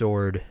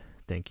Chainsword,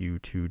 thank you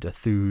to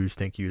Dathuz,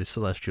 thank you to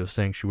Celestial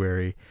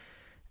Sanctuary,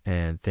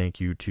 and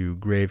thank you to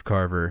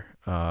Gravecarver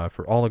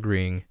for all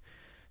agreeing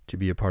to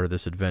be a part of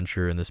this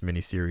adventure in this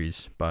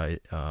mini-series by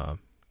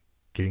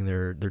getting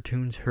their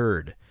tunes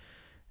heard.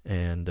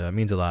 And it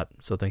means a lot.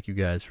 So thank you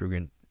guys for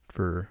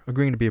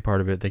agreeing to be a part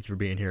of it. Thank you for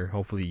being here.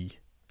 Hopefully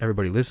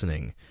everybody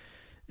listening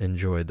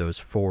enjoyed those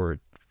four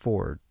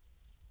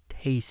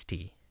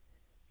tasty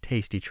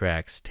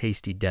tracks,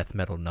 tasty death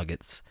metal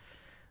nuggets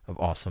of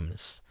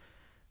awesomeness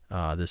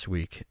this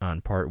week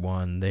on part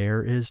 1.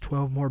 There is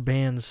 12 more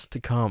bands to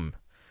come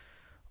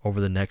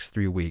over the next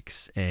 3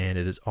 weeks, and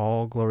it is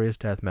all glorious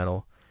death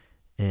metal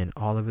in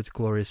all of its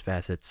glorious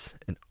facets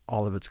and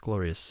all of its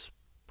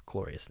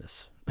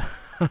gloriousness.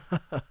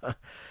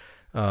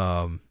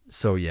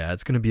 So yeah,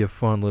 it's going to be a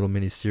fun little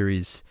mini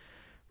series.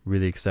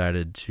 Really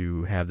excited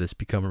to have this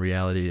become a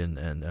reality,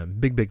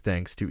 and big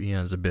thanks to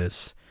Eon's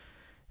Abyss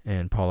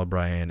and Paul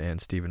O'Brien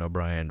and Stephen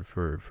O'Brien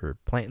for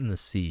planting the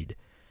seed,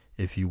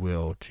 if you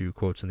will, to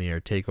Quotes in the Air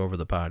take over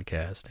the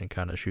podcast and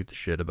kind of shoot the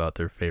shit about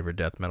their favorite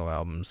death metal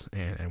albums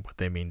and what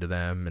they mean to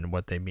them and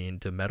what they mean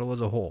to metal as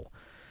a whole.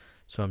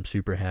 So I'm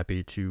super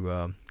happy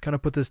to kind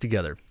of put this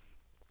together.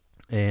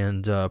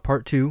 And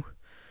part 2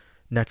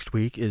 next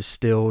week is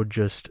still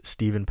just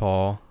Steve and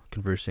Paul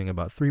conversing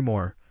about 3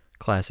 more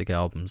classic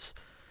albums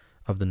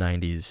of the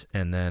 90s.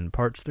 And then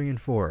parts 3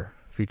 and 4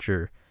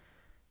 feature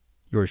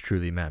yours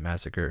truly, Matt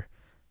Massacre,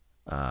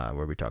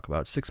 where we talk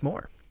about 6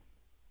 more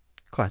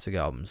classic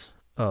albums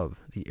of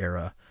the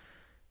era.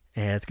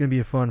 And it's going to be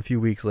a fun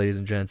few weeks, ladies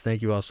and gents.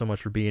 Thank you all so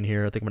much for being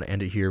here. I think I'm going to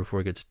end it here before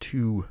it gets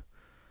too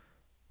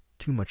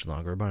much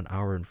longer. About an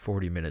hour and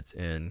 40 minutes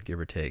in, give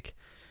or take.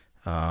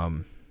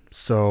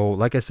 So,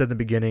 like I said in the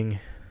beginning,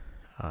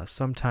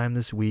 sometime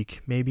this week,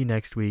 maybe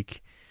next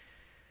week,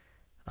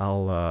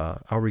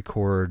 I'll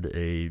record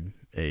a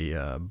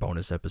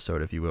bonus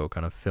episode, if you will,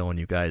 kind of filling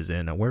you guys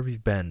in on where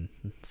we've been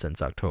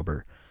since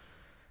October.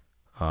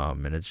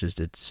 And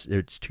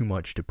it's too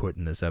much to put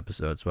in this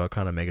episode, so I'll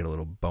kind of make it a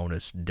little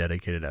bonus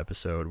dedicated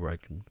episode where I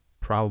can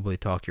probably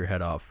talk your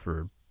head off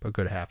for a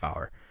good half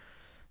hour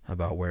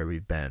about where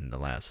we've been the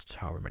last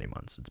however many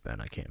months it's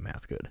been. I can't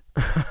math good.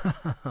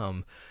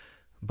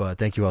 But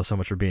thank you all so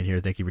much for being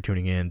here. Thank you for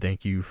tuning in.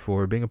 Thank you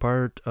for being a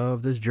part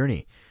of this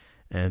journey.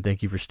 And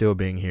thank you for still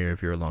being here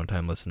if you're a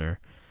long-time listener.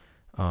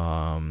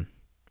 But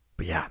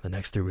yeah, the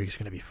next 3 weeks are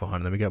going to be fun.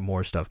 And then we got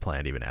more stuff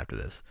planned even after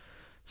this.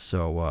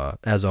 So,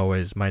 as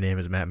always, my name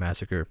is Matt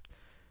Massacre.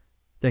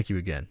 Thank you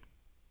again.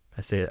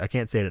 I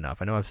can't say it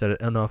enough. I know I've said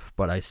it enough,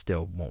 but I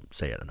still won't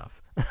say it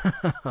enough.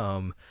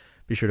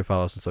 Be sure to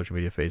follow us on social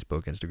media,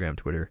 Facebook, Instagram,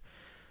 Twitter,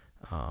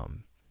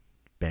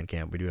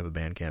 Bandcamp. We do have a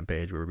Bandcamp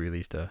page where we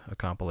released a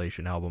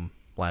compilation album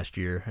last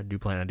year. I do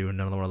plan on doing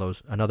another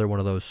one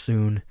of those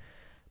soon,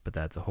 but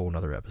that's a whole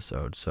nother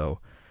episode. So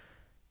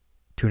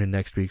tune in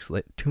next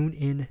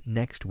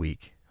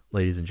week,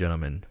 ladies and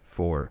gentlemen,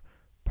 for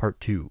part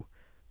 2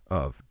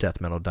 of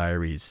Death Metal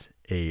Diaries,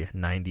 a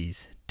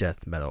 90s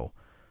death metal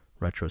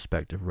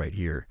retrospective right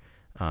here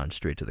on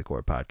Straight to the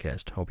Core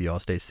podcast. Hope you all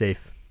stay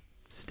safe,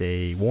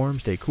 stay warm,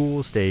 stay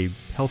cool, stay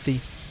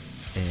healthy,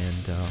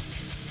 and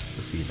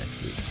we'll see you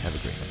next week. Have a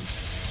great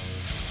night.